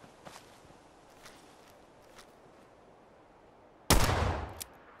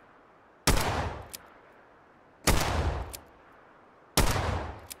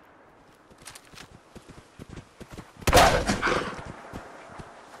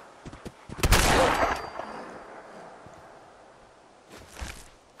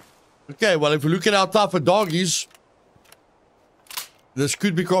 Okay, well, if we look at how tough a dog is, this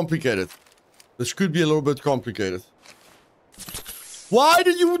could be complicated. This could be a little bit complicated. Why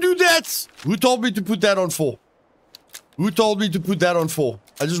did you do that? Who told me to put that on 4? Who told me to put that on 4?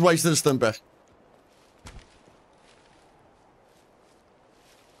 I just wasted a stim pack.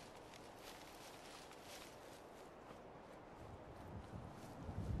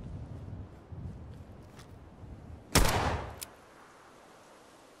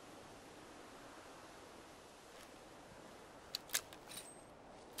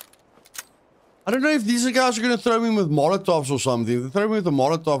 I don't know if these guys are going to throw me with Molotovs or something. If they throw me with a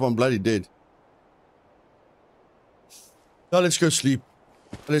Molotov, I'm bloody dead. Now let's go sleep.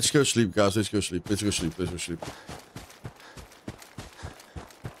 Let's go sleep, guys. Let's go sleep. Let's go sleep. Let's go sleep.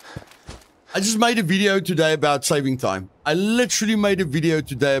 I just made a video today about saving time. I literally made a video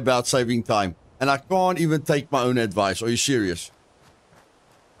today about saving time. And I can't even take my own advice. Are you serious?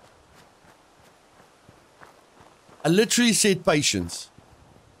 I literally said patience.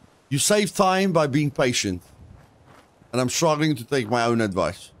 You save time by being patient. And I'm struggling to take my own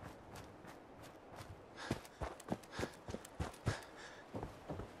advice.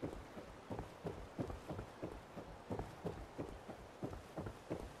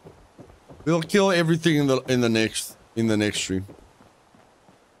 We'll kill everything in the next stream.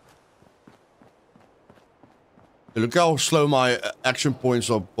 Look how slow my action points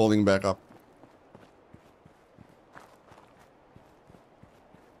are building back up.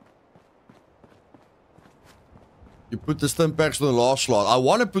 You put the stim packs on the last slot. I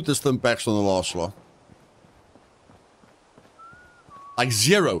want to put the stim packs on the last slot. Like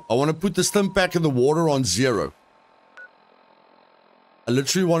 0. I want to put the stim pack in the water on 0. I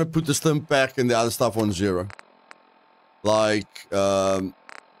literally want to put the stim pack and the other stuff on 0. Like, the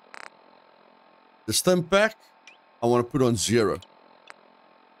stim pack, I want to put on 0.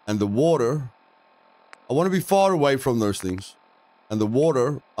 And the water, I want to be far away from those things. And the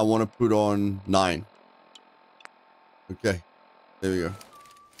water, I want to put on 9. Okay, there we go.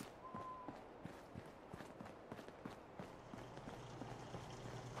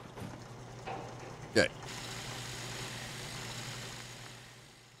 Okay.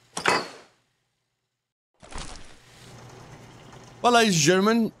 Well, ladies and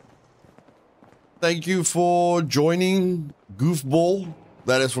gentlemen, thank you for joining Goofball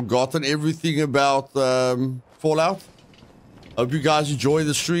that has forgotten everything about Fallout. Hope you guys enjoy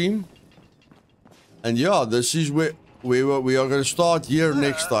the stream. And yeah, this is where we are going to start here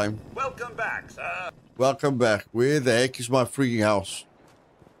next time. Welcome back, sir. Welcome back. Where the heck is my freaking house?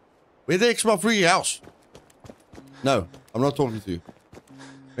 Where the heck is my freaking house? No, I'm not talking to you.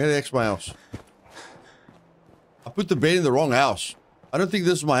 Where the heck is my house? I put the bed in the wrong house. I don't think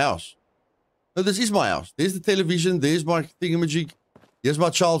this is my house. No, this is my house. There's the television. There's my thingamajig. Here's my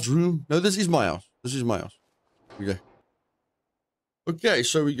child's room. No, this is my house. This is my house. Okay. Okay,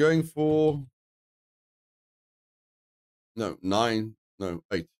 so we're going for... No, 9. No,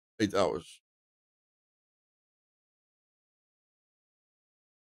 8. 8 hours.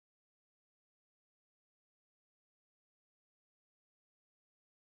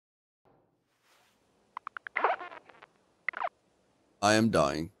 I am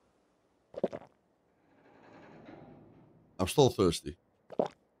dying. I'm still thirsty.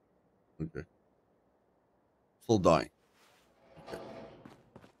 Okay. Still dying. Okay.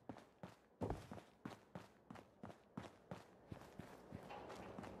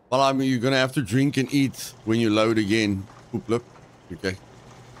 Well, I mean, you're gonna have to drink and eat when you load again. Look. Okay.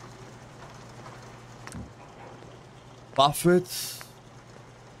 Buffett.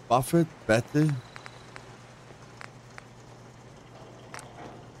 Better.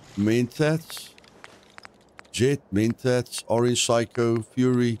 Mentats. Jet, Mentats, Orange Psycho,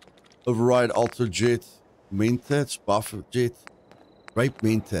 Fury, Override, Alter Jet, Mentats, Buffer Jet, Rape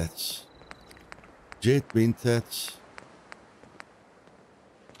Mentats, Jet Mentats.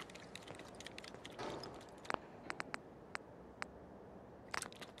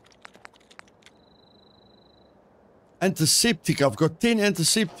 Antiseptic, I've got 10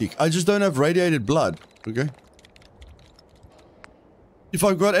 antiseptic. I just don't have radiated blood, okay? If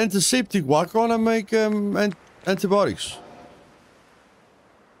I've got antiseptic, why can't I make antibiotics?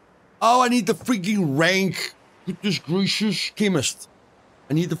 Oh, I need the freaking rank. Goodness gracious, chemist.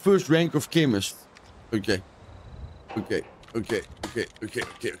 I need the first rank of chemist. Okay. Okay.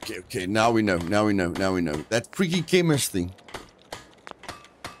 Now we know. That freaking chemist thing.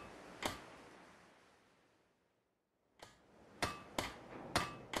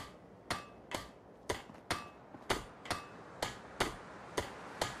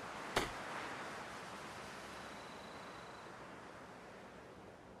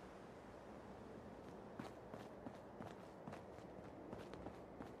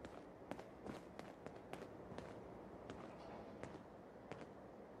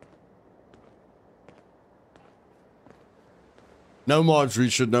 No mods,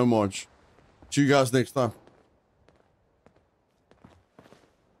 Richard, no mods. See you guys next time.